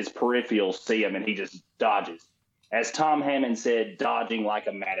 His peripherals see him, and he just dodges. As Tom Hammond said, dodging like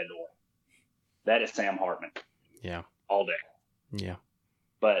a matador. That is Sam Hartman. Yeah. All day. Yeah.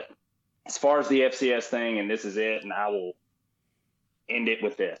 But as far as the FCS thing, and this is it, and I will end it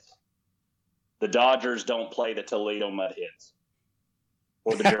with this. The Dodgers don't play the Toledo Mudhens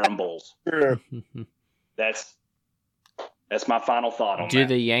or the Durham Bulls. That's my final thought on that. Do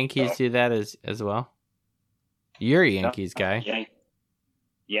the Yankees do that as well? You're a Yankees guy.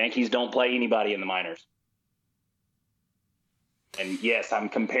 Yankees don't play anybody in the minors. And yes, I'm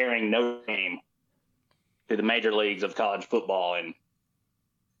comparing Notre Dame to the major leagues of college football and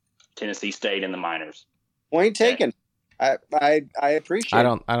Tennessee State in the minors. Point taken. I appreciate. I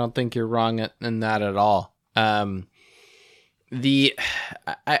don't think you're wrong in that at all. I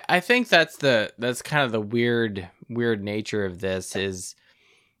think that's kind of the weird nature of this is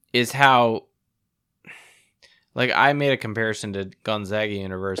how, like, I made a comparison to Gonzaga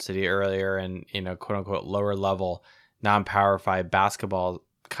University earlier and, quote unquote lower level non-Power 5 basketball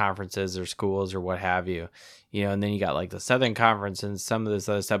conferences or schools or what have you, and then you got like the Southern Conference and some of this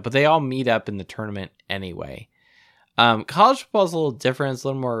other stuff, but they all meet up in the tournament anyway. College football is a little different. It's a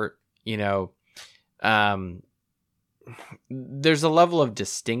little more, there's a level of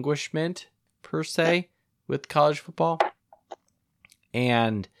distinguishment per se with college football.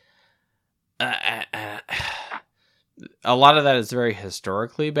 And a lot of that is very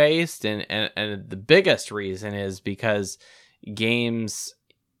historically based. And the biggest reason is because games,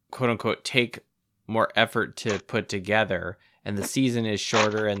 quote unquote, take more effort to put together, and the season is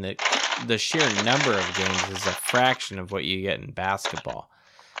shorter, and the sheer number of games is a fraction of what you get in basketball.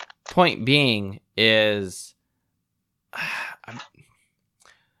 Point being is,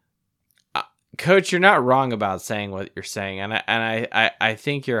 Coach, you're not wrong about saying what you're saying, and I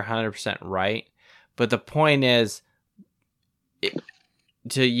think you're 100% right. But the point is,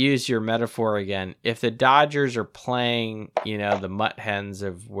 to use your metaphor again, if the Dodgers are playing, the Mutt Hens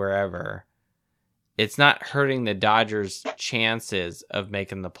of wherever, it's not hurting the Dodgers' chances of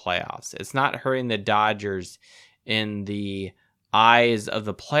making the playoffs. It's not hurting the Dodgers in the eyes of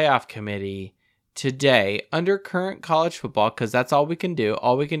the playoff committee today under current college football, because that's all we can do.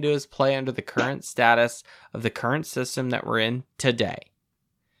 All we can do is play under the current status of the current system that we're in today.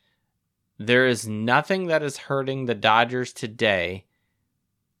 There is nothing that is hurting the Dodgers today,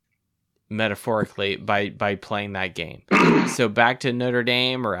 metaphorically, by playing that game. So back to Notre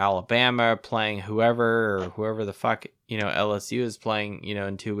Dame or Alabama playing whoever the fuck, LSU is playing,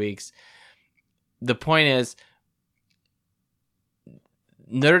 in 2 weeks. The point is,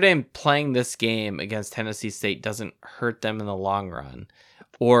 Notre Dame playing this game against Tennessee State doesn't hurt them in the long run.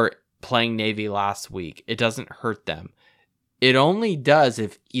 Or playing Navy last week, it doesn't hurt them. It only does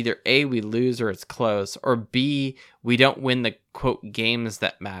if either A, we lose or it's close, or B, we don't win the, quote, games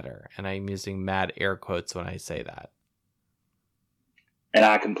that matter. And I'm using mad air quotes when I say that. And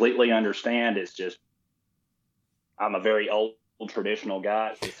I completely understand. It's just, I'm a very old traditional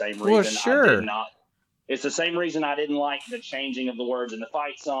guy. It's the same reason well, sure. It's the same reason I didn't like the changing of the words in the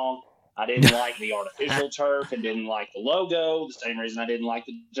fight song. I didn't like the artificial turf and didn't like the logo. The same reason I didn't like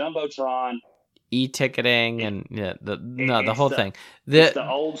the Jumbotron. E-ticketing and the whole thing. It's the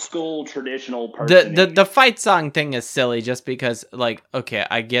old school traditional person. The fight song thing is silly just because, like, okay,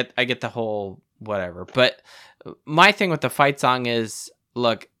 I get the whole whatever. But my thing with the fight song is,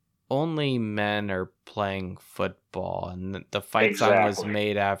 look, only men are playing football, and the fight song was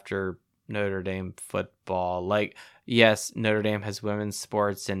made after Notre Dame football. Like, yes, Notre Dame has women's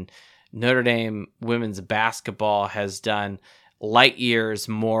sports, and Notre Dame women's basketball has done light years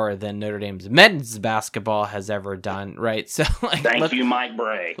more than Notre Dame's men's basketball has ever done, right? So, like, thank you, Mike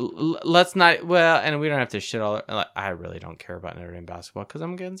Bray. Let's not, well, and we don't have to shit all. I really don't care about Notre Dame basketball because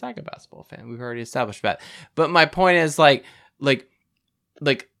I'm a Gonzaga basketball fan. We've already established that. But my point is, like,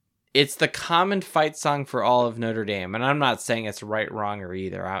 it's the common fight song for all of Notre Dame, and I'm not saying it's right, wrong, or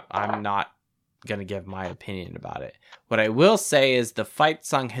either. I'm not gonna give my opinion about it. What I will say is the fight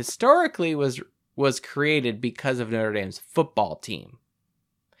song historically was created because of Notre Dame's football team.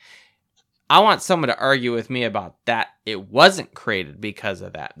 I want someone to argue with me about that. It wasn't created because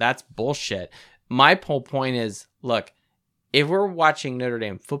of that. That's bullshit. My whole point is, look, if we're watching Notre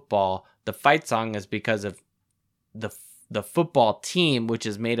Dame football, the fight song is because of the football team, which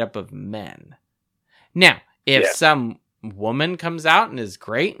is made up of men. Now, if some woman comes out and is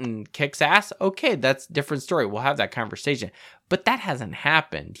great and kicks ass, okay, that's a different story. We'll have that conversation. But that hasn't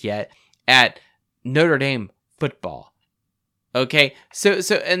happened yet at Notre Dame football. Okay, so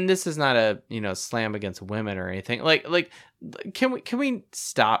and this is not a slam against women or anything. Like can we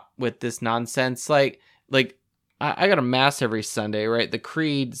stop with this nonsense? Like I got a mass every Sunday, right? The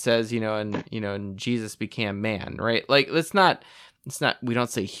creed says, and Jesus became man, right? Like it's not, we don't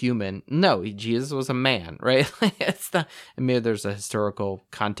say human. No, Jesus was a man, right? It's not, and maybe there's a historical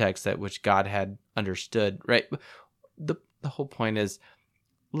context at which God had understood, right? The whole point is,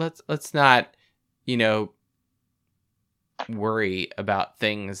 let's not, worry about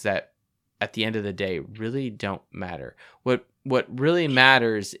things that at the end of the day really don't matter. What really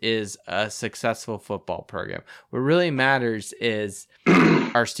matters is a successful football program. What really matters is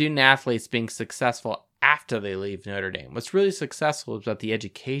our student athletes being successful after they leave Notre Dame. What's really successful is about the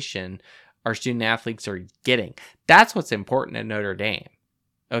education our student athletes are getting. That's what's important at Notre Dame.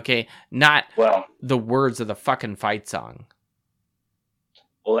 Okay? Not the words of the fucking fight song.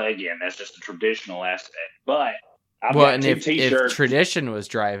 Well, again, that's just a traditional aspect. But I've got two t-shirts. If tradition was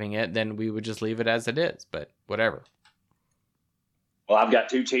driving it, then we would just leave it as it is. But whatever. Well, I've got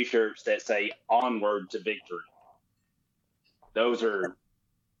 2 t-shirts that say "Onward to Victory." Those are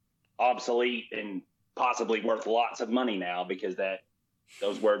obsolete and possibly worth lots of money now because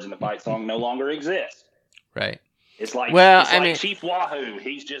those words in the fight song no longer exist. Right. It's like Chief Wahoo.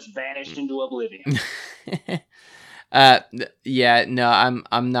 He's just vanished into oblivion. Yeah, no,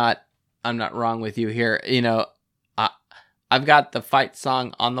 I'm not wrong with you here. I've got the fight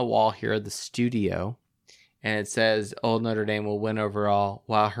song on the wall here at the studio, and it says, "Old Notre Dame will win overall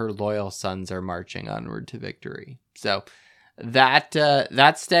while her loyal sons are marching onward to victory." So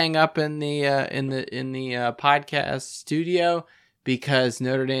that's staying up in the podcast studio because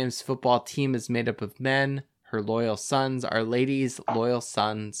Notre Dame's football team is made up of men. Her loyal sons are ladies' loyal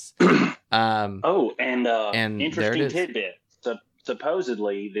sons. And interesting tidbit.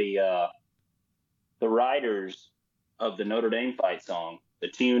 Supposedly, the writers of the Notre Dame fight song, the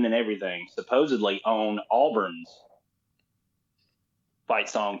tune and everything, supposedly own Auburn's fight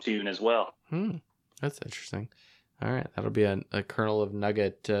song tune as well. That's interesting. All right, that'll be a kernel of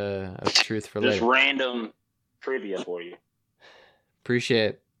nugget of truth for Just later. random trivia for you. Appreciate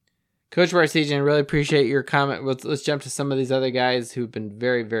it. Coach Barsegian, really appreciate your comment. Let's jump to some of these other guys who've been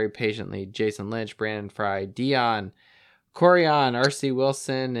very, very patiently. Jason Lynch, Brandon Fry, Dion, Corian, R.C.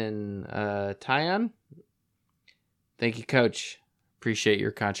 Wilson, and Tyon. Thank you, Coach. Appreciate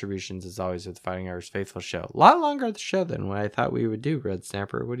your contributions, as always, with the Fighting Irish Faithful show. A lot longer of the show than what I thought we would do, Red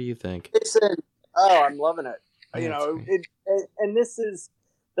Snapper. What do you think? I'm loving it. And this is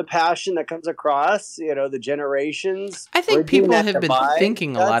the passion that comes across, the generations. I think people have been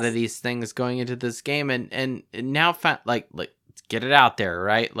thinking a lot of these things going into this game, and now like get it out there,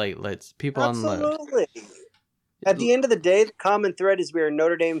 right? Like let's people unload. Absolutely. At the end of the day, the common thread is we are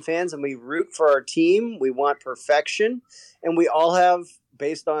Notre Dame fans and we root for our team. We want perfection, and we all have,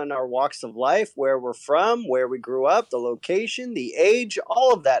 based on our walks of life, where we're from, where we grew up, the location, the age,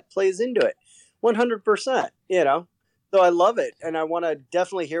 all of that plays into it. 100%. So I love it, and I want to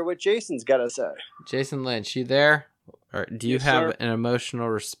definitely hear what Jason's got to say. Jason Lynch, you there? Or do you have an emotional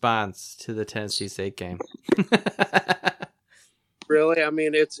response to the Tennessee State game? Really? I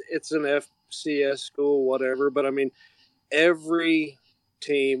mean, it's an FCS school, whatever, but I mean, every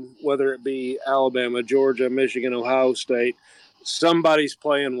team, whether it be Alabama, Georgia, Michigan, Ohio State, somebody's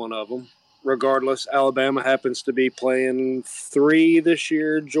playing one of them. Regardless, Alabama happens to be playing 3 this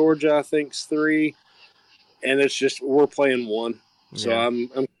year. Georgia, I think, is 3. And it's just, we're playing 1. So I'm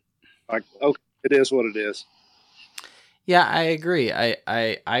like, okay, it is what it is. Yeah, I agree.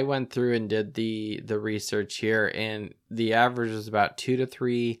 I went through and did the research here, and the average is about 2 to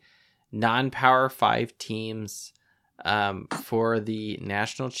 3 non-Power 5 teams for the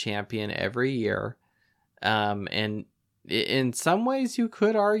national champion every year. And in some ways, you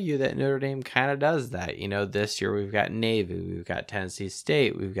could argue that Notre Dame kind of does that. This year we've got Navy, we've got Tennessee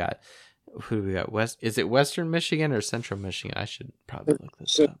State, we've got who do we got? Is it Western Michigan or Central Michigan? I should probably look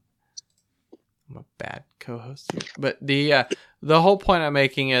this up. I'm a bad co-host here. But the whole point I'm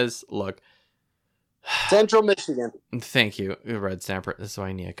making is, look, Central Michigan. Thank you, Red Snapper. This is why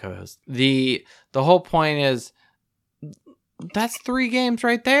I need a co-host. The whole point is, that's 3 games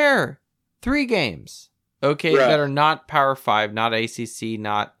right there. 3 games. Okay, right. That are not Power 5, not ACC,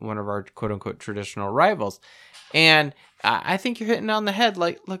 not one of our quote-unquote traditional rivals. And I think you're hitting on the head.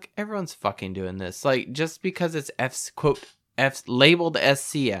 Like, look, everyone's fucking doing this. Like, just because it's labeled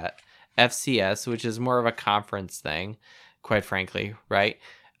FCS, which is more of a conference thing, quite frankly, right?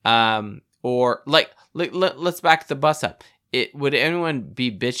 Or let's back the bus up. Would anyone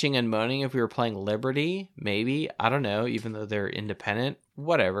be bitching and moaning if we were playing Liberty? Maybe, I don't know. Even though they're independent,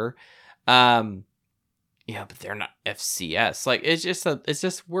 whatever. Yeah, but they're not FCS. Like, it's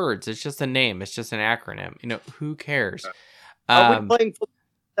just words. It's just a name. It's just an acronym. Who cares? Are we playing football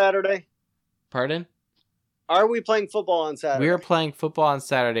Saturday? Pardon? Are we playing football on Saturday? We are playing football on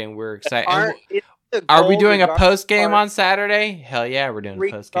Saturday, and we're excited. Are we doing a post game on Saturday? Hell yeah, we're doing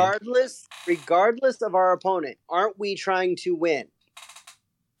a post game. Regardless of our opponent, aren't we trying to win?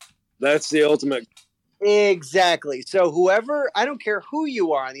 That's the ultimate. Exactly. So I don't care who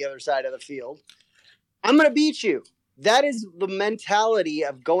you are on the other side of the field, I'm going to beat you. That is the mentality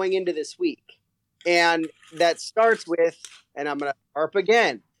of going into this week. And that starts with, and I'm going to harp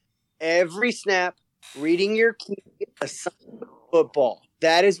again, every snap, reading your key, assignment football.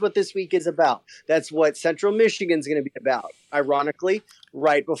 That is what this week is about. That's what Central Michigan's going to be about, ironically,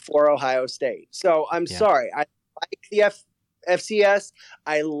 right before Ohio State. So I'm sorry. I like the FCS.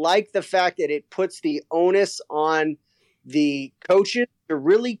 I like the fact that it puts the onus on the coaches to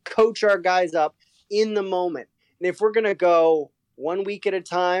really coach our guys up in the moment. And if we're going to go 1 week at a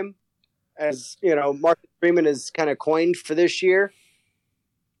time, as you know, Marcus Freeman has kind of coined for this year,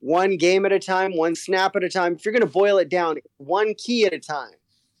 one game at a time, one snap at a time. If you're going to boil it down, one key at a time.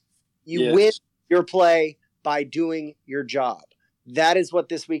 You win your play by doing your job. That is what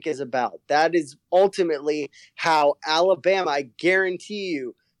this week is about. That is ultimately how Alabama, I guarantee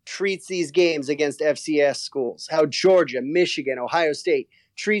you, treats these games against FCS schools. How Georgia, Michigan, Ohio State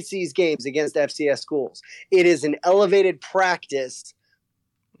treats these games against FCS schools. It is an elevated practice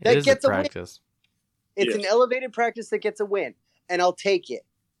that gets a win. It's an elevated practice that gets a win, and I'll take it.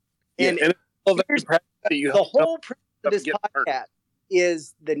 And the whole premise of this podcast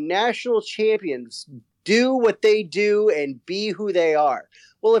is the national champions do what they do and be who they are.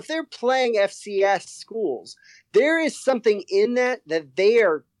 Well, if they're playing FCS schools, there is something in that they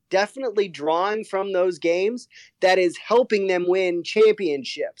are definitely drawing from those games that is helping them win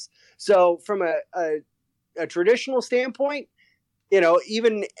championships. So from a traditional standpoint, you know,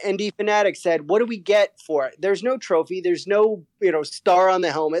 even ND Fanatic said, what do we get for it? There's no trophy. There's no, star on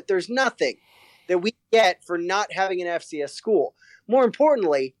the helmet. There's nothing that we get for not having an FCS school. More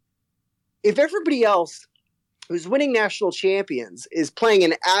importantly, if everybody else who's winning national champions is playing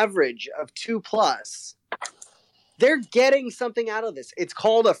an average of 2+, they're getting something out of this. It's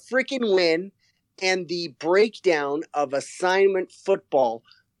called a freaking win, and the breakdown of assignment football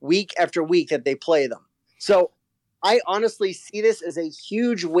week after week that they play them. So I honestly see this as a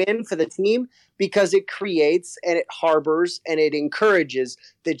huge win for the team because it creates and it harbors and it encourages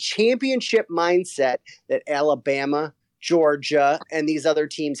the championship mindset that Alabama, Georgia, and these other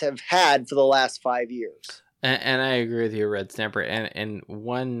teams have had for the last 5 years. And I agree with you, Red Snapper. And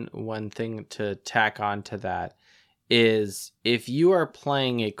one thing to tack on to that is if you are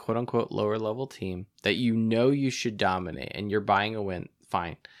playing a quote unquote lower level team that you should dominate and you're buying a win,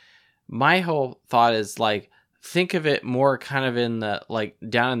 fine. My whole thought is think of it more kind of in the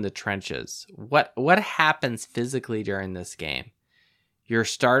down in the trenches. What happens physically during this game? Your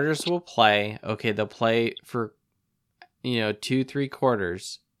starters will play. Okay, they'll play for 2-3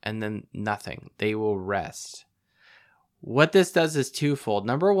 quarters and then nothing. They will rest. What this does is twofold.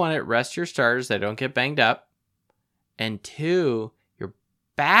 Number one, it rests your starters. They don't get banged up. And two, your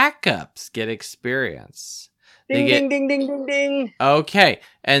backups get experience. Ding, ding, ding, ding, ding, ding. Okay.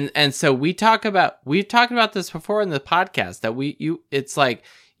 And so we've talked about this before in the podcast that it's like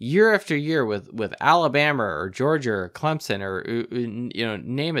year after year with Alabama or Georgia or Clemson or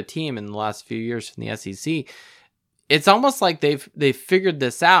name a team in the last few years from the SEC. It's almost like they've figured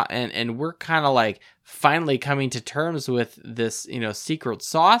this out and we're kind of finally coming to terms with this, secret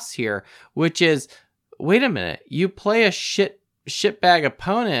sauce here, which is, wait a minute, you play a shitbag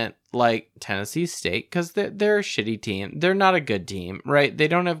opponent like Tennessee State because they're a shitty team. They're not a good team, right? They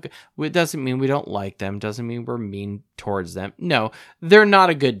don't have. It doesn't mean we don't like them. Doesn't mean we're mean towards them. No, they're not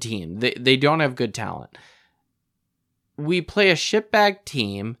a good team. They don't have good talent. We play a shitbag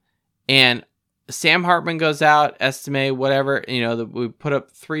team, and Sam Hartman goes out, estimate whatever. We put up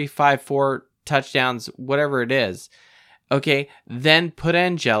 3, 5, 4 touchdowns, whatever it is. Okay, then put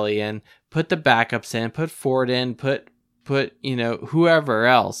Angeli in, put the backups in, put Ford in, put whoever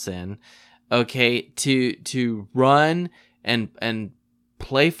else in, okay, to run and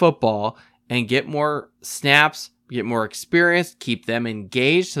play football and get more snaps, get more experience, keep them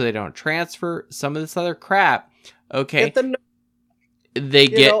engaged so they don't transfer, some of this other crap. Okay. They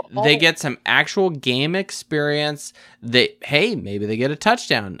get some actual game experience. Maybe they get a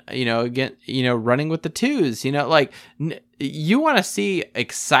touchdown, running with the twos, you want to see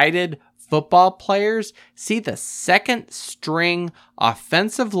excited football players, see the second string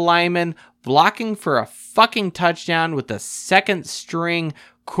offensive lineman blocking for a fucking touchdown with the second string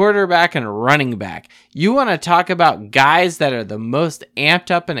quarterback and running back. You want to talk about guys that are the most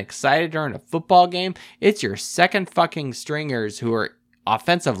amped up and excited during a football game? It's your second fucking stringers who are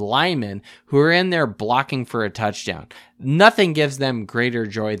offensive linemen who are in there blocking for a touchdown. Nothing gives them greater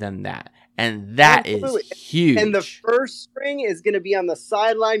joy than that. And that Absolutely. is huge. And the first string is going to be on the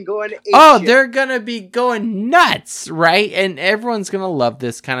sideline going apeshit. They're going to be going nuts, right? And everyone's going to love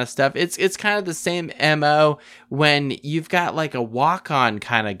this kind of stuff. It's kind of the same MO when you've got like a walk-on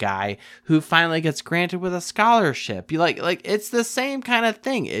kind of guy who finally gets granted with a scholarship. You like it's the same kind of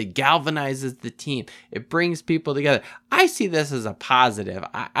thing. It galvanizes the team. It brings people together. I see this as a positive.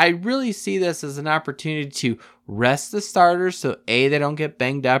 I really see this as an opportunity to rest the starters so A, they don't get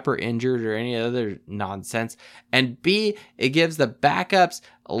banged up or injured or any other nonsense, and B, it gives the backups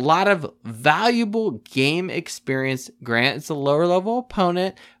a lot of valuable game experience. Grant, it's a lower level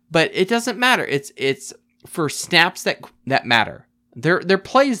opponent, but it doesn't matter. It's for snaps that matter. They're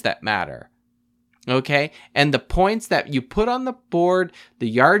plays that matter. Okay, and the points that you put on the board, the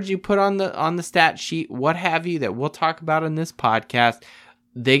yards you put on the stat sheet, what have you, that we'll talk about in this podcast,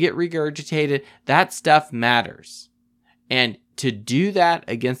 they get regurgitated. That stuff matters. And to do that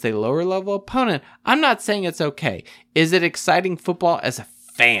against a lower level opponent, I'm not saying it's okay. Is it exciting football as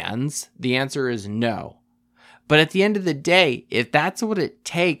fans? The answer is no. But at the end of the day, if that's what it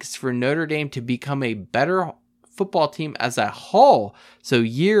takes for Notre Dame to become a better football team as a whole, so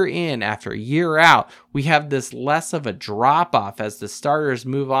year in after year out, we have this less of a drop off as the starters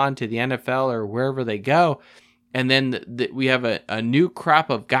move on to the NFL or wherever they go. And then we have a new crop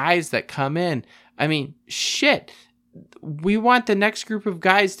of guys that come in. I mean, shit. We want the next group of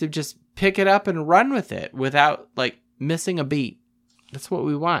guys to just pick it up and run with it without, like, missing a beat. That's what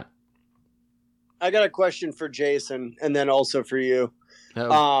we want. I got a question for Jason and then also for you.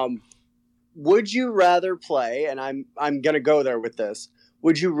 Oh. Would you rather play, and I'm going to go there with this,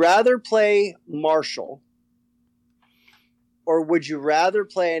 would you rather play Marshall or would you rather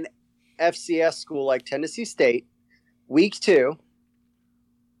play an FCS school like Tennessee State, week 2,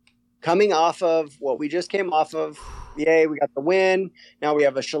 coming off of what we just came off of? Yay, we got the win. Now we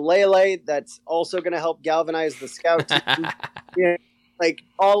have a shillelagh that's also going to help galvanize the scout team. Like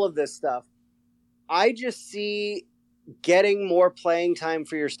all of this stuff. I just see getting more playing time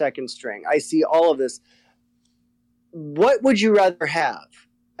for your second string. I see all of this. What would you rather have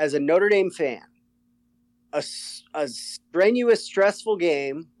as a Notre Dame fan? A strenuous, stressful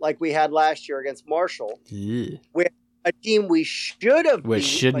game like we had last year against Marshall, with a team we should have which beat,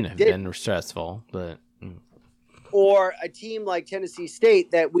 shouldn't have been stressful, but or a team like Tennessee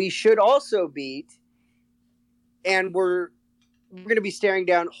State that we should also beat, and we're going to be staring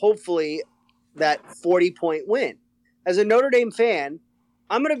down, hopefully, that 40-point win. As a Notre Dame fan,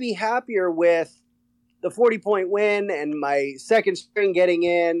 I'm going to be happier with the 40-point win and my second string getting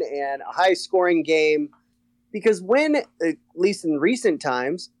in and a high-scoring game. Because when, at least in recent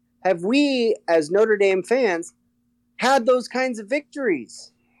times, have we, as Notre Dame fans, had those kinds of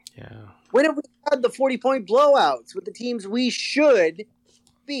victories? Yeah. When have we had the 40-point blowouts with the teams we should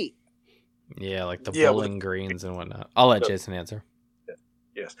beat? Yeah, like the Bowling Greens and whatnot. I'll let Jason answer.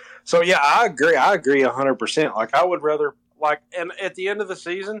 Yes. So, yeah, I agree. I agree 100%. Like, I would rather, and at the end of the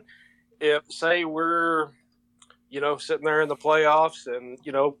season, if, say, we're, sitting there in the playoffs and,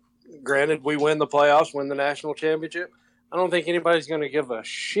 granted, we win the playoffs, win the national championship, I don't think anybody's going to give a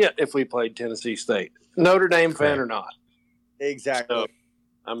shit if we played Tennessee State, Notre Dame fan or not. Exactly. So,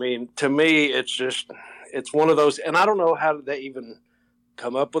 I mean, to me, it's one of those, and I don't know how did they even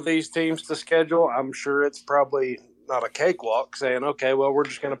come up with these teams to schedule. I'm sure it's probably not a cakewalk saying, okay, well, we're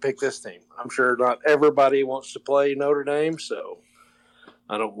just going to pick this team. I'm sure not everybody wants to play Notre Dame, so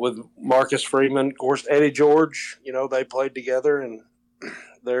I don't. With Marcus Freeman, of course, Eddie George, they played together and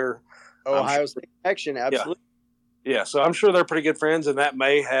they're Ohio State connection, absolutely. Yeah, so I'm sure they're pretty good friends, and that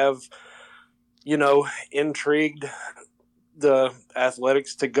may have, intrigued the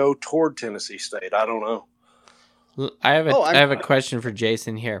Athletics to go toward Tennessee State. I don't know. I have a question for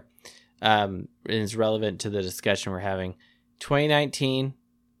Jason here. It's relevant to the discussion we're having. 2019,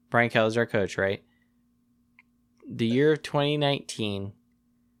 Brian Kelly's our coach, right? The year of 2019,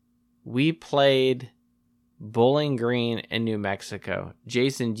 we played Bowling Green and New Mexico.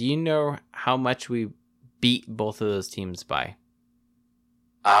 Jason, do you know how much we beat both of those teams by?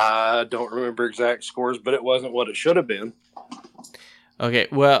 I don't remember exact scores, but it wasn't what it should have been. Okay,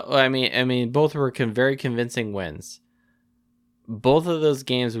 well, I mean, both were very convincing wins. Both of those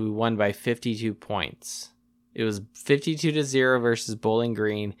games we won by 52 points. It was 52-0 versus Bowling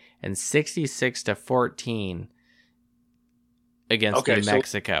Green and 66-14 against New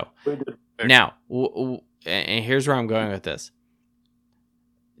Mexico. Now, and here's where I'm going with this.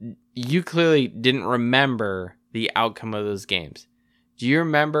 you clearly didn't remember the outcome of those games. Do you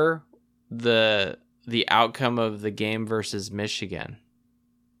remember the outcome of the game versus Michigan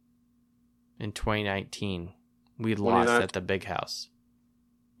in 2019? We lost at the Big House.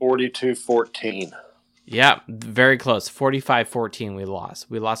 42-14. Yeah, very close. 45-14 we lost.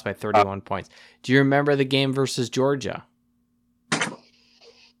 We lost by 31 points. Do you remember the game versus Georgia?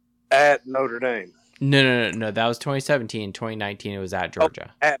 At Notre Dame. No. That was 2017. 2019, it was at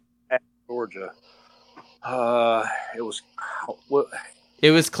Georgia. At Georgia.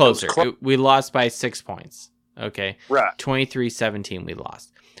 It was closer. We lost by 6 points. Okay. Right. 23-17 we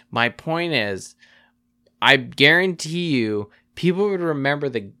lost. My point is, I guarantee you, people would remember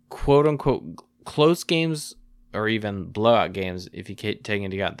the quote-unquote close games or even blowout games, if you take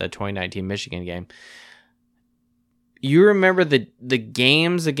into account the 2019 Michigan game. You remember the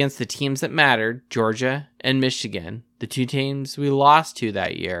games against the teams that mattered, Georgia and Michigan, the two teams we lost to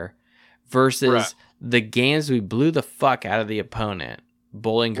that year, versus the games we blew the fuck out of the opponent,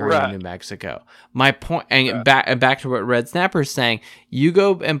 Bowling Green, New Mexico. My point, and back to what Red Snapper is saying, you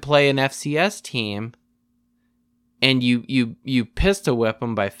go and play an FCS team, and you pistol whip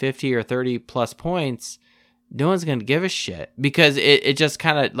them by 50 or 30 plus points, no one's going to give a shit because it just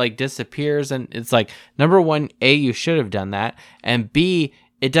kind of like disappears. And it's like, number one, A, you should have done that. And B,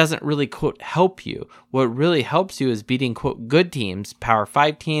 it doesn't really, quote, help you. What really helps you is beating, quote, good teams, Power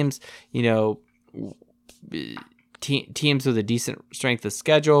 5 teams, teams with a decent strength of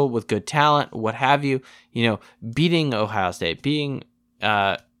schedule, with good talent, what have you, beating Ohio State, beating,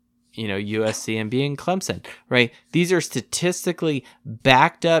 USC and being Clemson, right? These are statistically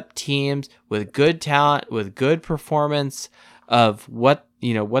backed up teams with good talent, with good performance of what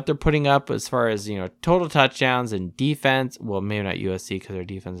they're putting up as far as, total touchdowns and defense. Well, maybe not USC because their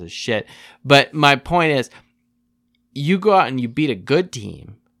defense is shit. But my point is, you go out and you beat a good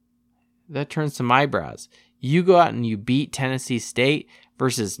team. That turns some eyebrows. You go out and you beat Tennessee State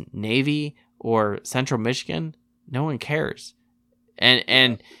versus Navy or Central Michigan. No one cares. And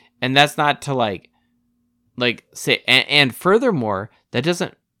that's not to like say, and furthermore, that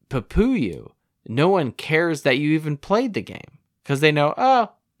doesn't poo-poo you. No one cares that you even played the game because they know,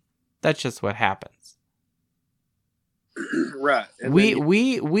 oh, that's just what happens. Right. And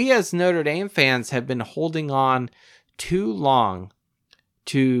we as Notre Dame fans have been holding on too long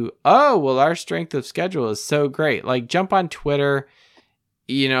to, oh, well, our strength of schedule is so great. Like, jump on Twitter,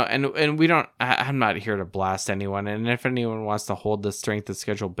 and we don't, I'm not here to blast anyone. And if anyone wants to hold the strength of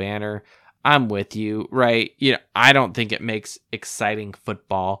schedule banner, I'm with you, right? I don't think it makes exciting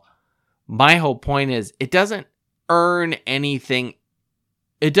football. My whole point is it doesn't earn anything.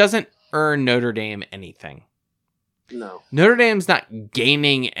 It doesn't earn Notre Dame anything. No. Notre Dame's not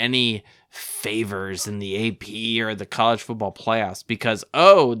gaining any favors in the AP or the college football playoffs because,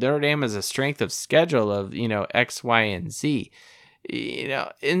 Notre Dame has a strength of schedule of, X, Y, and Z.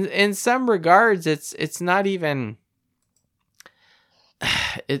 In some regards, it's not even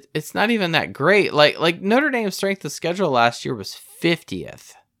it's not even that great. Like Notre Dame's strength of schedule last year was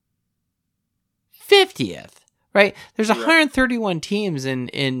 50th, right? There's 131 teams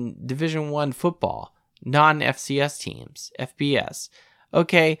in Division I football, non-FCS teams, FBS.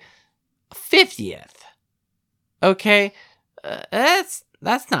 Okay, 50th. Okay, that's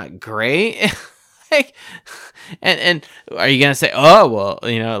not great. And are you gonna say, oh well,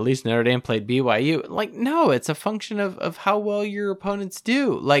 at least Notre Dame played BYU? Like, no, it's a function of how well your opponents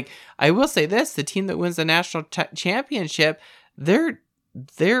do. Like, I will say this: the team that wins the national championship, their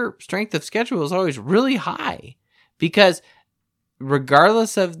strength of schedule is always really high because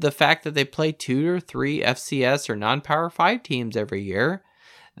regardless of the fact that they play 2 or 3 FCS or non-Power 5 teams every year,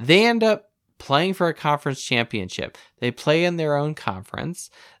 they end up playing for a conference championship. They play in their own conference.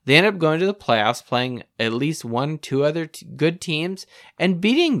 They end up going to the playoffs, playing at least 1-2 other good teams and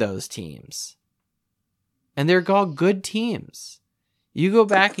beating those teams. And they're called good teams. You go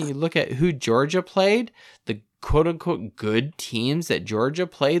back and you look at who Georgia played, the quote-unquote good teams that Georgia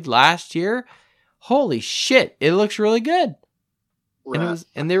played last year. Holy shit, it looks really good. Right.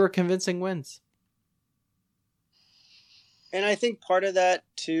 And they were convincing wins. And I think part of that,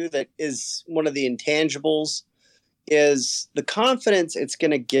 too, that is one of the intangibles, is the confidence it's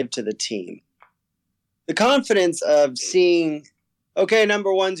going to give to the team. The confidence of seeing, okay,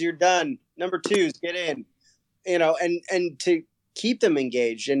 number ones, you're done. Number twos, get in. And to keep them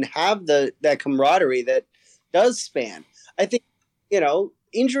engaged and have that camaraderie that does span. I think,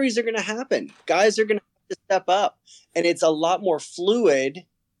 injuries are going to happen. Guys are going to have to step up. And it's a lot more fluid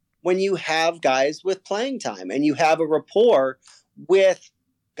when you have guys with playing time and you have a rapport with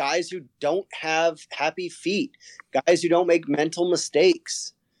guys who don't have happy feet, guys who don't make mental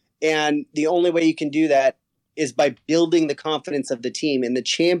mistakes. And the only way you can do that is by building the confidence of the team and the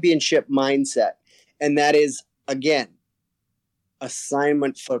championship mindset. And that is, again,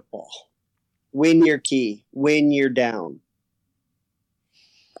 assignment football. Win your key. Win your down.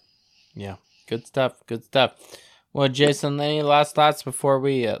 Yeah, good stuff. Good stuff. Well, Jason, any last thoughts before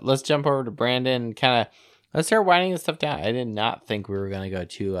we let's jump over to Brandon and kind of let's start winding this stuff down. I did not think we were going to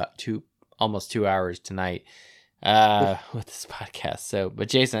go almost 2 hours tonight with this podcast. So, but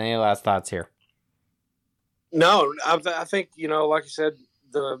Jason, any last thoughts here? No, I think, like you said,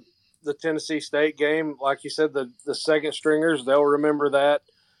 the Tennessee State game, like you said, the second stringers, they'll remember that.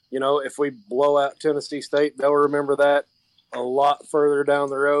 If we blow out Tennessee State, they'll remember that a lot further down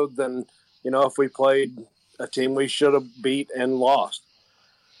the road than, if we played a team we should have beat and lost.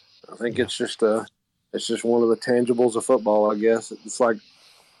 I think it's just one of the tangibles of football, I guess. It's like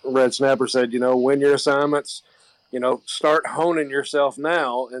Red Snapper said, win your assignments, start honing yourself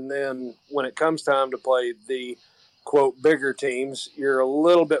now. And then when it comes time to play the, quote, bigger teams, you're a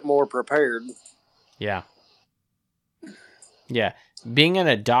little bit more prepared. Yeah. Yeah. Being in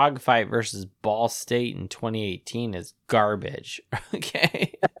a dogfight versus Ball State in 2018 is garbage.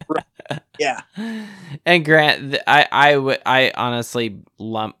 Okay. Yeah. And Grant, I honestly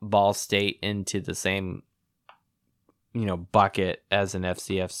lump Ball State into the same, bucket as an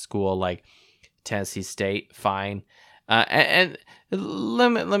FCS school, like Tennessee State. Fine. And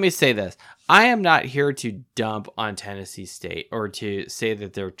let me say this. I am not here to dump on Tennessee State or to say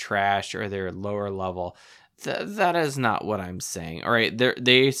that they're trash or they're lower level. That is not what I'm saying. All right,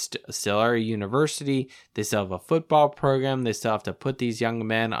 they still are a university. They still have a football program. They still have to put these young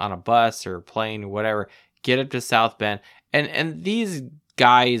men on a bus or plane or whatever, get up to South Bend. And these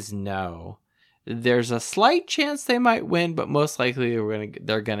guys know there's a slight chance they might win, but most likely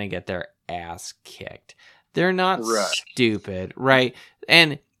they're gonna get their ass kicked. They're not stupid, right?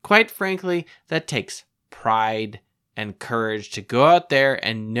 And quite frankly, that takes pride and courage to go out there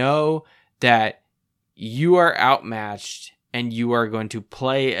and know that you are outmatched and you are going to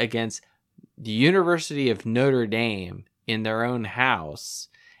play against the University of Notre Dame in their own house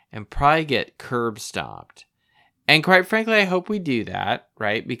and probably get curb stomped. And quite frankly, I hope we do that,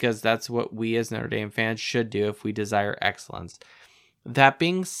 right? Because that's what we as Notre Dame fans should do if we desire excellence. That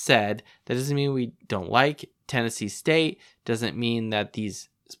being said, that doesn't mean we don't like Tennessee State. Doesn't mean that these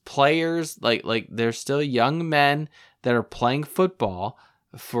players, like they're still young men that are playing football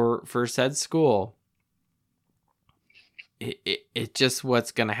for said school. It's just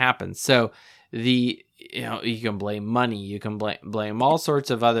what's going to happen. So you can blame money, you can blame all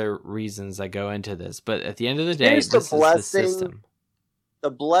sorts of other reasons that go into this, but at the end of the day, this is the system. The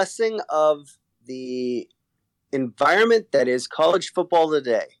blessing of the environment that is college football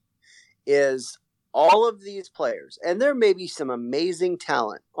today is all of these players, and there may be some amazing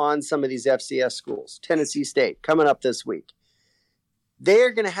talent on some of these FCS schools. Tennessee State coming up this week.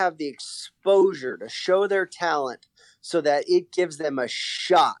 They're going to have the exposure to show their talent so that it gives them a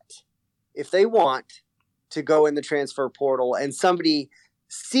shot, if they want, to go in the transfer portal and somebody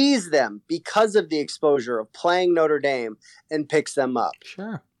sees them because of the exposure of playing Notre Dame and picks them up.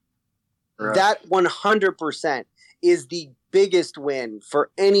 Sure. Right. That 100% is the biggest win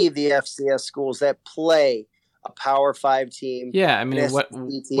for any of the FCS schools that play a Power 5 team. Yeah, I mean, what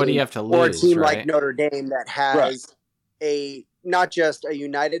do you have to lose? Or a team right? like Notre Dame that has not just a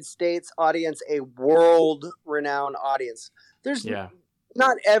United States audience, a world-renowned audience. There's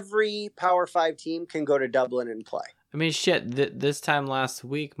not every Power 5 team can go to Dublin and play. I mean, shit, this time last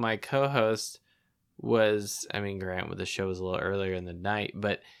week, my co-host was, Grant, the show was a little earlier in the night,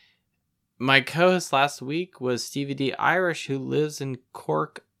 but my co-host last week was Stevie D. Irish, who lives in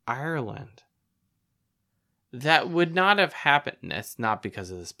Cork, Ireland. That would not have happened. It's not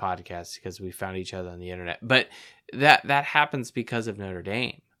because of this podcast, because we found each other on the internet, but that happens because of Notre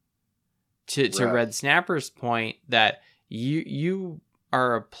Dame. To Red Snapper's point, that you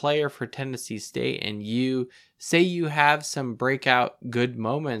are a player for Tennessee State, and you say you have some breakout good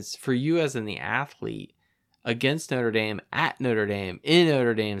moments for you as the athlete against Notre Dame, at Notre Dame, in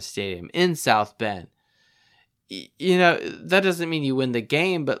Notre Dame Stadium, in South Bend. That doesn't mean you win the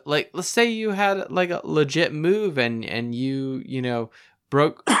game, but let's say you had like a legit move and you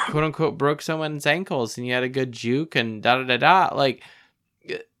broke, quote unquote, broke someone's ankles and you had a good juke and da-da-da-da. Like,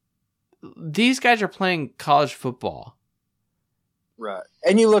 these guys are playing college football. Right.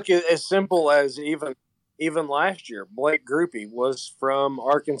 And you look at as simple as even last year, Blake Groupie was from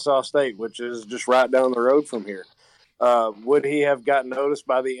Arkansas State, which is just right down the road from here. Would he have gotten noticed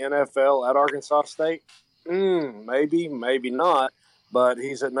by the NFL at Arkansas State? Maybe, maybe not. But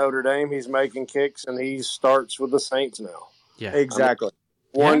he's at Notre Dame. He's making kicks, and he starts with the Saints now. Yeah, exactly.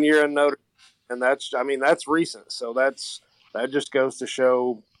 1 year in Notre Dame, and that's recent. So that just goes to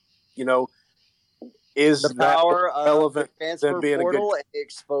show, is the power of relevant the transfer than being portal and the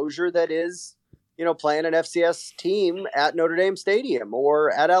exposure that is, playing an FCS team at Notre Dame Stadium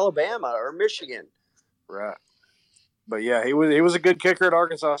or at Alabama or Michigan. Right. But yeah, he was a good kicker at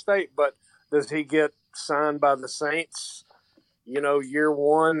Arkansas State. But does he get signed by the Saints, year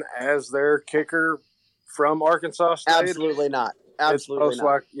one as their kicker from Arkansas State? Absolutely not. Absolutely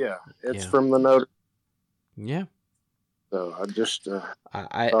not. It's from the Notre. Yeah. So I just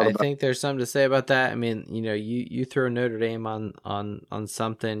I think there's something to say about that. I mean, you throw Notre Dame on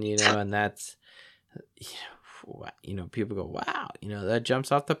something, and that's, people go, wow, that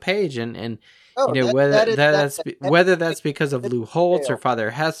jumps off the page, and whether that's because of Lou Holtz or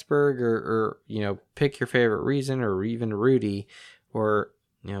Father Hesburgh or pick your favorite reason, or even Rudy, or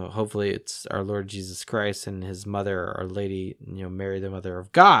hopefully it's our Lord Jesus Christ and his mother, Our Lady, Mary, the Mother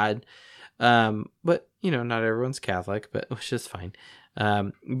of God. But not everyone's Catholic, but which is fine.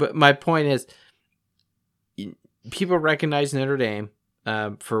 But my point is, people recognize Notre Dame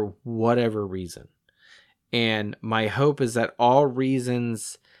for whatever reason. And my hope is that all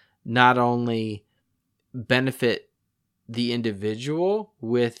reasons not only benefit the individual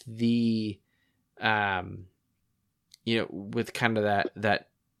with the, with kind of that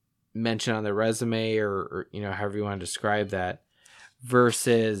mention on the resume or however you want to describe that,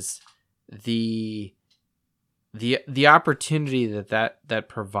 versus the opportunity that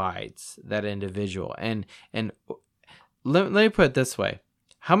provides that individual. And let me put it this way.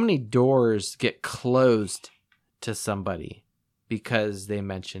 How many doors get closed to somebody because they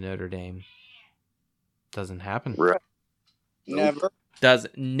mention Notre Dame? Doesn't happen. Right.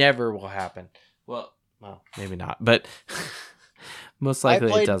 Never will happen. Well, maybe not, but most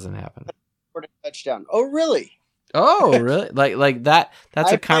likely it doesn't happen. For a touchdown. Oh, really? Oh, really? Like that?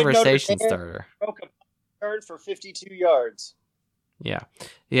 That's a conversation starter. Broke a turn for 52 yards. Yeah.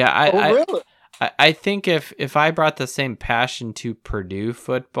 Really? I think if I brought the same passion to Purdue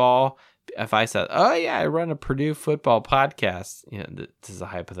football, if I said, "Oh yeah, I run a Purdue football podcast," this is a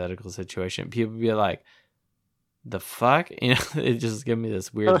hypothetical situation, people would be like, "The fuck?" It just give me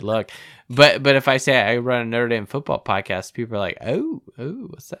this weird look. But if I say I run a Notre Dame football podcast, people are like, "Oh,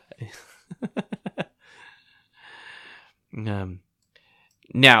 what's that?"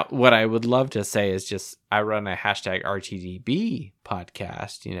 Now, what I would love to say is just I run a #RTDB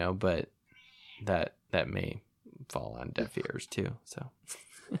podcast, but that may fall on deaf ears too. So,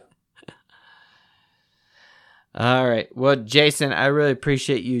 all right. Well, Jason, I really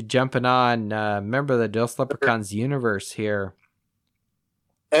appreciate you jumping on. Member of the Dos Leprechauns universe here.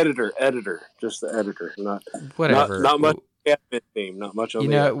 Editor, just the editor, not whatever. Not much. Team, not much on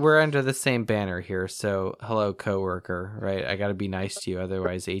we're under the same banner here, so hello, coworker. Right? I got to be nice to you,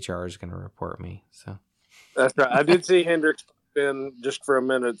 otherwise HR is going to report me. So that's right. I did see Hendricks in just for a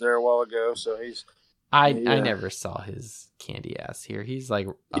minute there a while ago, so he's. I never saw his candy ass here. He's like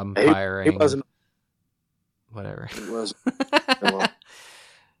umpiring. He wasn't. Whatever. He wasn't.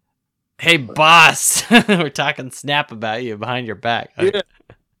 Hey, boss, we're talking snap about you behind your back.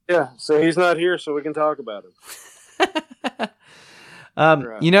 Yeah. So he's not here, so we can talk about him.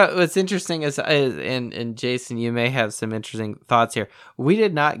 Right. What's interesting is and Jason, you may have some interesting thoughts here. We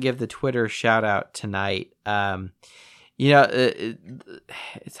did not give the Twitter shout out tonight.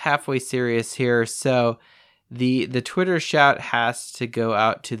 It's halfway serious here. So the Twitter shout has to go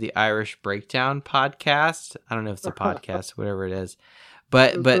out to the Irish Breakdown podcast. I don't know if it's a podcast, whatever it is,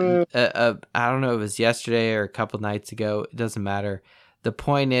 but I don't know if it was yesterday or a couple nights ago. It doesn't matter. The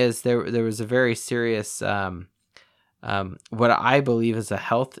point is there was a very serious what I believe is a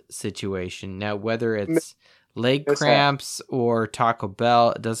health situation. Now, whether it's leg cramps or Taco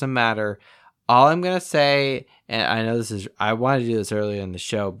Bell, it doesn't matter. All I'm going to say, and I know I wanted to do this earlier in the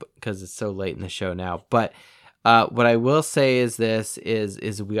show because it's so late in the show now, but what I will say is this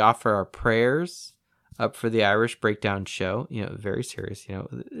is we offer our prayers up for the Irish Breakdown show, very serious,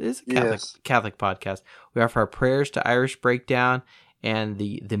 it is a Catholic podcast. We offer our prayers to Irish Breakdown and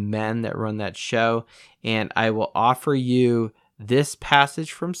the men that run that show. And I will offer you this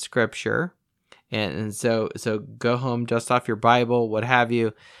passage from Scripture. And so go home, dust off your Bible, what have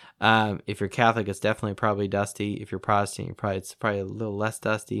you. If you're Catholic, it's definitely probably dusty. If you're Protestant, it's probably a little less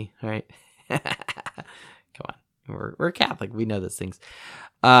dusty, right? Come on. We're Catholic. We know those things.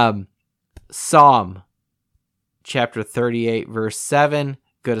 Psalm chapter 38, verse 7.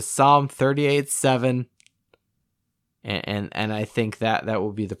 Go to Psalm 38:7. And I think that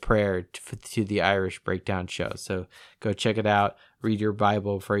will be the prayer to the Irish Breakdown show. So go check it out. Read your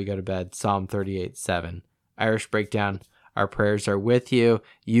Bible before you go to bed. Psalm 38:7. Irish Breakdown, Our prayers are with you.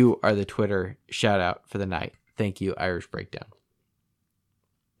 You are the Twitter shout out for the night. Thank you, Irish Breakdown.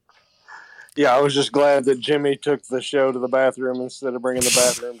 Yeah, I was just glad that Jimmy took the show to the bathroom instead of bringing the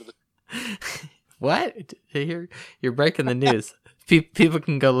bathroom to the. What? You're breaking the news. People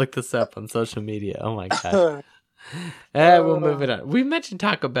can go look this up on social media. Oh my god. We'll move it on. We mentioned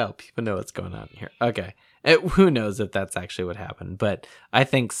Taco Bell. People know what's going on here. Okay. Who knows if that's actually what happened, but I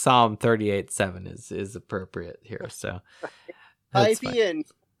think Psalm 38:7 is appropriate here. So, Ivy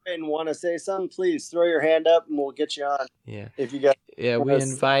and want to say something, please throw your hand up and we'll get you on. Yeah. If you got. Yeah, we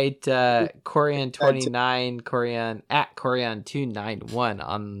invite Corian29, Corian at Corian291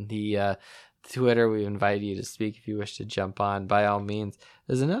 on the Twitter. We invite you to speak if you wish to jump on. By all means,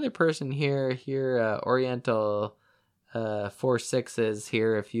 there's another person here. Oriental 46 is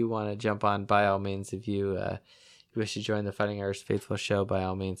here. If you want to jump on, by all means. If you wish to join the Fighting Irish Faithful show, by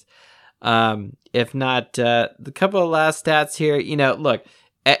all means. If not, the couple of last stats here. Look.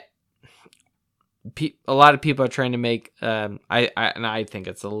 A lot of people are trying to make I think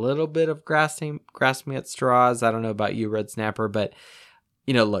it's a little bit of grasping at straws. I don't know about you, Red Snapper, but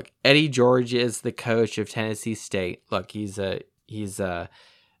look, Eddie George is the coach of Tennessee State. Look, he's a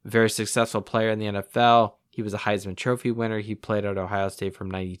very successful player in the NFL. He was a Heisman Trophy winner. He played at Ohio State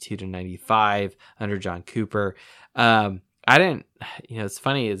from 92 to 95 under John Cooper. I didn't, it's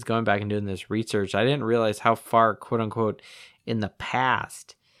funny, is going back and doing this research, I didn't realize how far, quote unquote, in the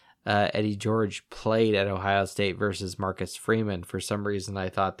past Eddie George played at Ohio State versus Marcus Freeman. For some reason, I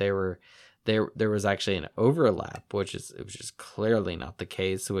thought there was actually an overlap, which is clearly not the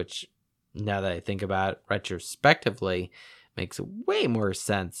case. Which, now that I think about it retrospectively, makes way more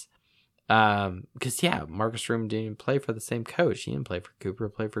sense. Because Marcus Freeman didn't even play for the same coach. He didn't play for Cooper,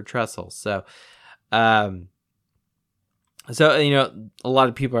 played for Tressel. So, a lot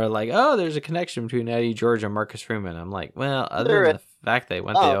of people are like, "Oh, there's a connection between Eddie George and Marcus Freeman." I'm like, well, other than the fact they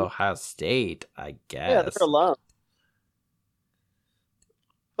went to Ohio State, I guess. Yeah, they're alone.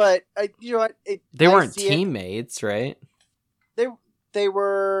 But they weren't teammates, right? They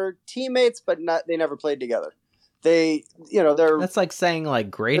were teammates, but they never played together. They're. That's like saying like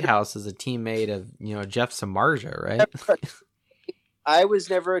Greathouse is a teammate of Jeff Samardzija, right? I was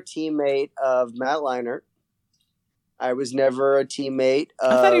never a teammate of Matt Leinart. I was never a teammate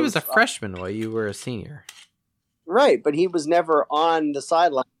of... I thought he was a freshman while you were a senior. Right, but he was never on the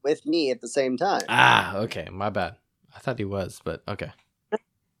sideline with me at the same time. Ah, okay, my bad. I thought he was, but okay.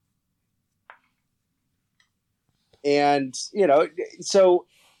 And, so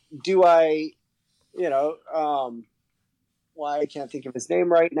do I, why I can't think of his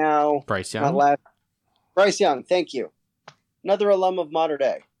name right now. Bryce Young? Bryce Young, thank you. Another alum of Mater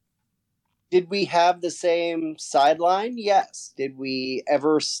Dei. Did we have the same sideline? Yes. Did we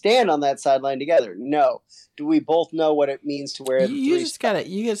ever stand on that sideline together? No. Do we both know what it means to wear the you just gotta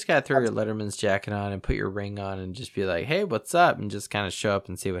throw your Letterman's jacket on and put your ring on and just be like, hey, what's up? And just kind of show up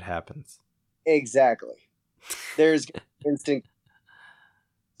and see what happens. Exactly. There's instinct.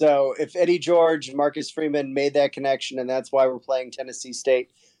 So if Eddie George, Marcus Freeman made that connection and that's why we're playing Tennessee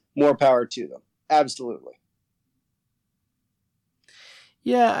State, more power to them. Absolutely.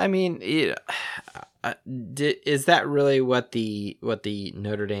 Yeah, I mean, is that really what the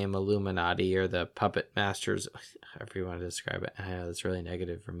Notre Dame Illuminati or the puppet masters, however you want to describe it? I know it's really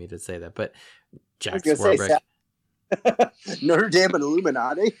negative for me to say that, but Jack Swarbrick. Notre Dame and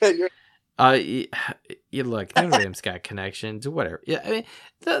Illuminati. You look, Notre Dame's got connections, whatever. Yeah, I mean,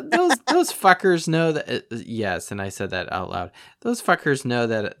 those fuckers know that. Yes, and I said that out loud. Those fuckers know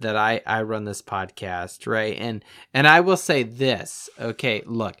that I run this podcast, right? And I will say this, okay?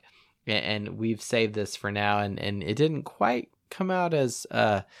 Look, and we've saved this for now, and it didn't quite come out as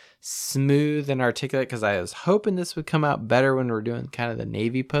smooth and articulate because I was hoping this would come out better when we're doing kind of the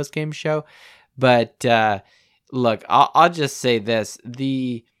Navy postgame show. But look, I'll just say this: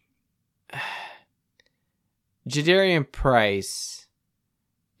 Jadarian Price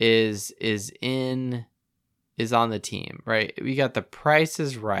is on the team, right? We got the Price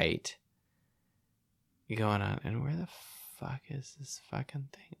is Right going on, and where the fuck is this fucking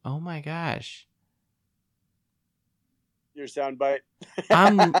thing? Oh my gosh! Your soundbite.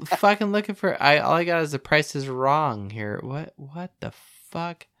 I'm fucking looking for. All I got is the Price is Wrong here. What the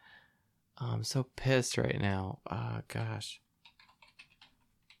fuck? Oh, I'm so pissed right now. Oh gosh.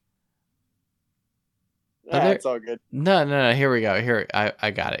 It's all good. No. Here we go. Here,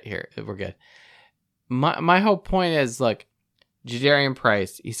 I got it. Here, we're good. My whole point is, look, Jadarian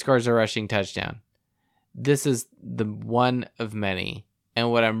Price, he scores a rushing touchdown. This is the one of many,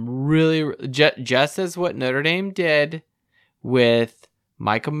 and what I'm really just as what Notre Dame did with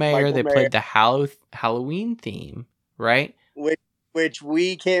Michael Mayer, they played the Halloween theme, right? Which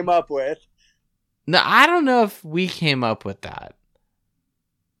we came up with. No, I don't know if we came up with that.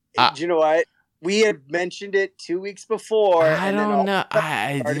 Do you know what? We had mentioned it 2 weeks before. I don't know.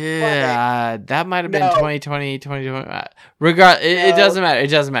 That might have been No. 2020, 2020. It doesn't matter. It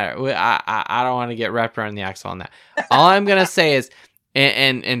doesn't matter. I don't want to get wrapped around the axle on that. All I'm gonna say is,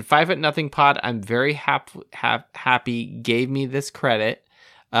 and 5 Foot Nothing Pod, I'm very happy gave me this credit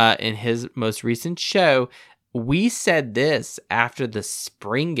in his most recent show. We said this after the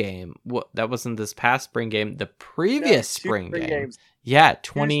spring game. That wasn't this past spring game. The previous spring game. Games. Yeah,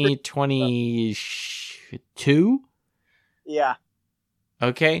 2022. Yeah.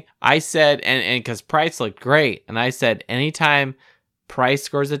 Okay. I said, and because Price looked great, and I said, anytime Price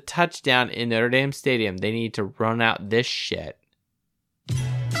scores a touchdown in Notre Dame Stadium, they need to run out this shit.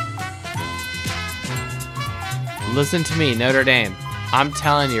 Listen to me, Notre Dame. I'm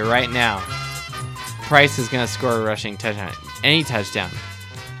telling you right now, Price is going to score a rushing touchdown. Any touchdown.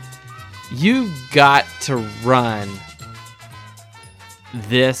 You've got to run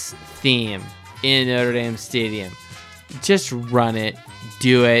this theme in Notre Dame Stadium. Just run it.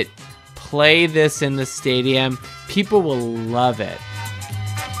 Do it. Play this in the stadium. People will love it.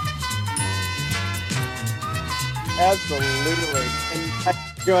 Absolutely. And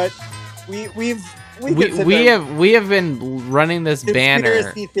you know what? We have been running this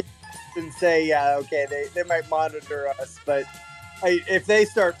banner. And say, yeah, okay, they might monitor us, but if they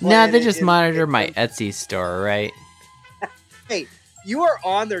start playing... No, they just monitor my Etsy store, right? Hey, you are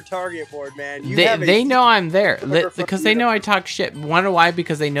on their target board, man. They know I'm there because they know I talk shit. Wonder why?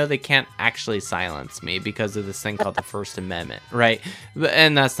 Because they know they can't actually silence me because of this thing called the First Amendment, right?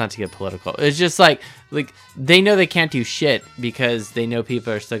 And that's not to get political. It's just like they know they can't do shit because they know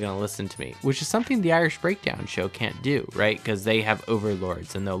people are still going to listen to me, which is something the Irish Breakdown show can't do, right? Because they have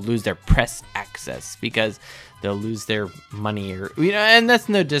overlords and they'll lose their press access because they'll lose their money, or and that's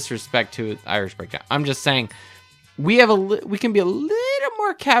no disrespect to Irish Breakdown. I'm just saying. We can be a little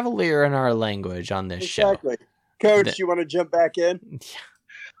more cavalier in our language on this show. Exactly. Coach, you want to jump back in? Yeah.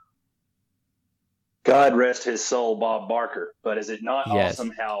 God rest his soul, Bob Barker. But is it not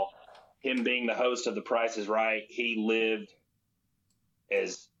awesome how him being the host of The Price is Right, he lived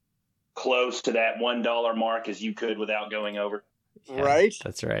as close to that $1 mark as you could without going over? Yeah, right?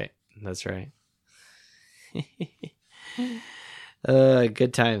 That's right.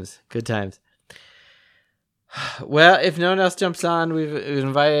 Good times. Good times. Well, if no one else jumps on, we've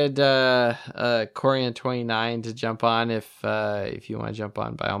invited Corian29 to jump on. If you want to jump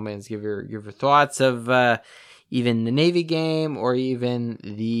on, by all means, give your thoughts of even the Navy game or even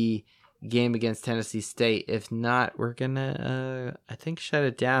the game against Tennessee State. If not, we're gonna I think shut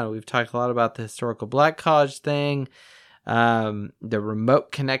it down. We've talked a lot about the historical Black College thing, the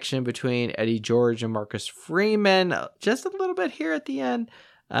remote connection between Eddie George and Marcus Freeman, just a little bit here at the end.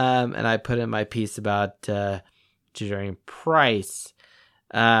 And I put in my piece about Jadarian Price.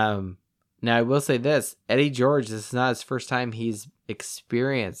 Now, I will say this. Eddie George, this is not his first time he's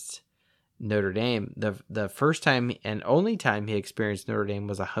experienced Notre Dame. The first time and only time he experienced Notre Dame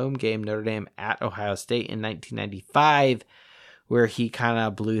was a home game, Notre Dame at Ohio State in 1995, where he kind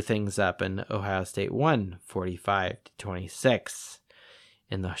of blew things up, and Ohio State won 45-26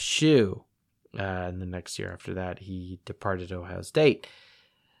 in the shoe. And the next year after that, he departed Ohio State.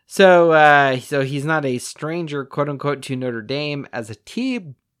 So he's not a stranger, quote unquote, to Notre Dame as a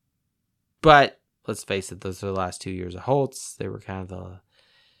team, but let's face it, those are the last 2 years of Holtz. They were kind of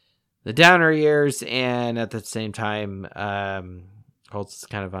the downer years, and at the same time, Holtz is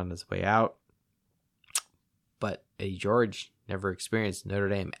kind of on his way out. But Eddie George never experienced Notre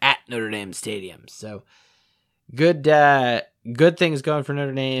Dame at Notre Dame Stadium, so good things going for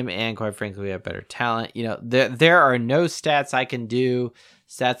Notre Dame, and quite frankly, we have better talent. There are no stats I can do.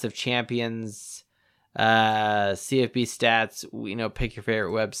 Stats of champions, CFB stats. Pick your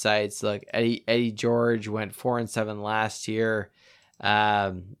favorite websites. Look, Eddie George went 4-7 last year.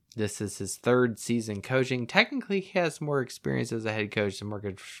 This is his third season coaching. Technically, he has more experience as a head coach than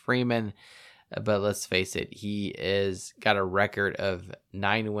Marcus Freeman, but let's face it, he is got a record of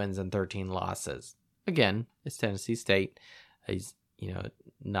 9 wins and 13 losses. Again, it's Tennessee State. He's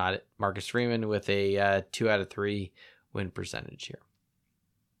not Marcus Freeman with a 2 out of 3 win percentage here.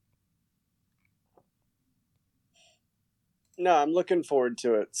 No, I'm looking forward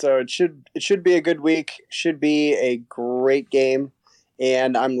to it. So it should be a good week. Should be a great game,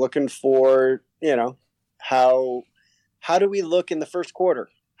 and I'm looking for how do we look in the first quarter?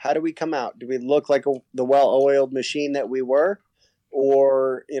 How do we come out? Do we look like the well-oiled machine that we were,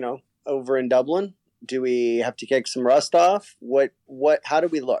 or over in Dublin? Do we have to kick some rust off? How do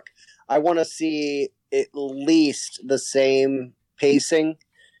we look? I want to see at least the same pacing,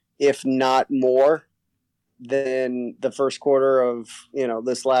 if not more, than the first quarter of,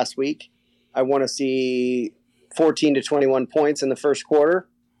 this last week. I want to see 14 to 21 points in the first quarter.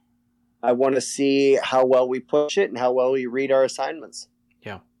 I want to see how well we push it and how well we read our assignments.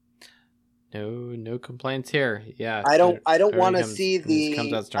 Yeah. No complaints here. Yeah. I don't want to see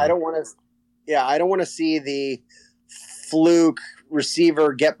I don't want to see the fluke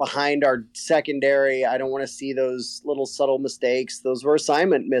receiver get behind our secondary. I don't want to see those little subtle mistakes. Those were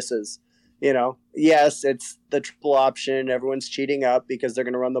assignment misses. Yes, it's the triple option. Everyone's cheating up because they're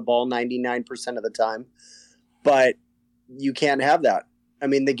going to run the ball 99% of the time. But you can't have that. I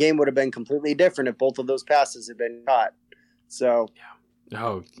mean, the game would have been completely different if both of those passes had been caught. So,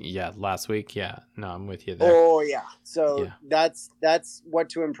 oh yeah, last week, yeah. No, I'm with you there. Oh yeah. So that's what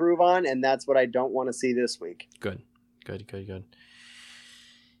to improve on, and that's what I don't want to see this week. Good.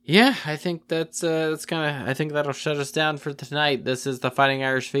 Yeah, I think that's I think that'll shut us down for tonight. This is the Fighting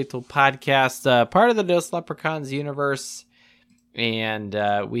Irish Faithful podcast, part of the Dos Leprechauns universe. And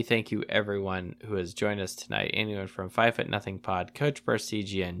we thank you, everyone who has joined us tonight. Anyone from 5 Foot Nothing Pod, Coach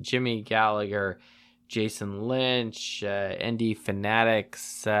Barcigian, Jimmy Gallagher, Jason Lynch, ND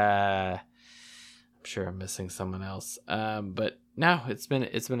Fanatics. I'm sure I'm missing someone else. But no, it's been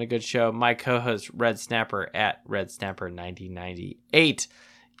a good show. My co-host Red Snapper at Red Snapper 9098.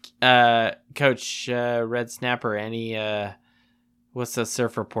 Coach Red Snapper, any what's the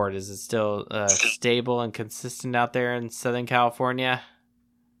surf report? Is it still stable and consistent out there in Southern California?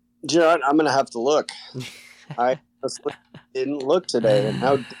 John, I'm going to have to look. I didn't look today, and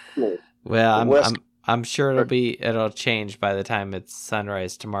how dare me? Well, I'm sure it'll change by the time it's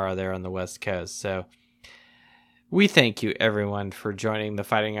sunrise tomorrow there on the West Coast. So we thank you, everyone, for joining the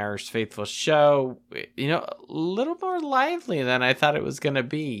Fighting Irish Faithful show. A little more lively than I thought it was going to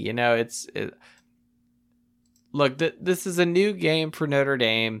be. Look, this is a new game for Notre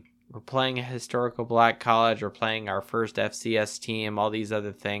Dame. We're playing a historical black college. We're playing our first FCS team, all these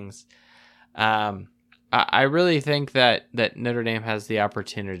other things. I really think that Notre Dame has the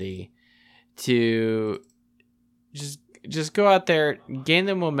opportunity to just go out there, gain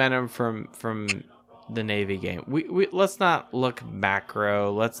the momentum from the Navy game. We let's not look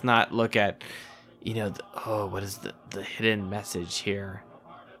macro. Let's not look at, what is the hidden message here?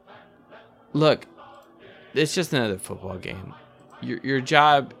 Look, it's just another football game. Your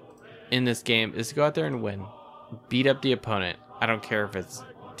job in this game is to go out there and win. Beat up the opponent. I don't care if it's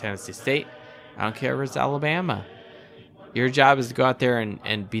Tennessee State. I don't care if it's Alabama. Your job is to go out there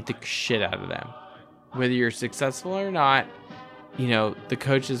and beat the shit out of them. Whether you're successful or not, the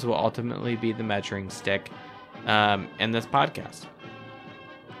coaches will ultimately be the measuring stick in this podcast.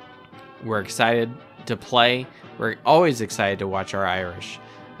 We're excited to play. We're always excited to watch our Irish.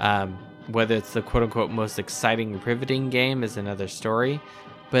 Whether it's the quote-unquote most exciting, riveting game is another story.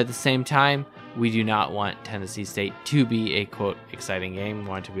 But at the same time, we do not want Tennessee State to be a, quote, exciting game. We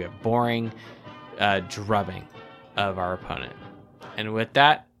want it to be a boring drubbing of our opponent. And with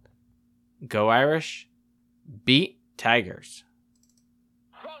that, go Irish, beat Tigers.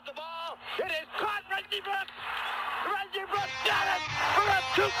 Throws the ball. It is caught. Reggie Brooks. Reggie Brooks got it for a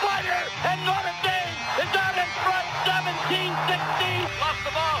two-pointer. And Notre Dame is out in front, 17-16. Lost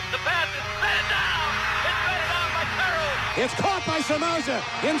the ball. The pass is batted down. It's batted down by Carroll. It's caught by Samaja.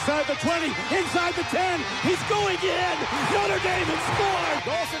 Inside the 20. Inside the 10. He's going in. Notre Dame has scored.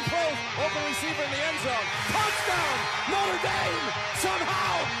 Golson throws. Open receiver in the end zone. Touchdown. Notre Dame.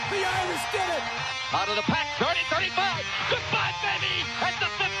 Somehow the Irish did it. Out of the pack, 30, 35. Goodbye, baby. At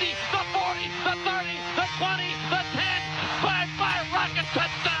the 50, the 40, the 30, the 20, the 10. 5-5 rocket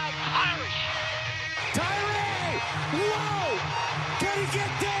touchdown. Irish. Tyree. Whoa. Can he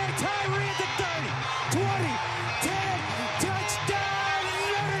get there? Tyree at the 30, 20, 10. Touchdown,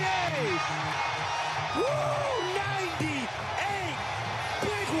 Notre Dame. Woo. 98.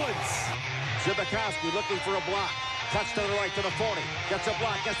 Big ones. Zibikowski looking for a block. Cuts to the right to the 40. Gets a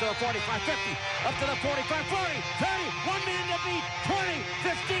block. Gets to the 45, 50. Up to the 45, 40, 30. One man to beat. 20,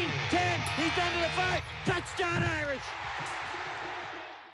 15, 10. He's down to the 5. Touchdown, Irish.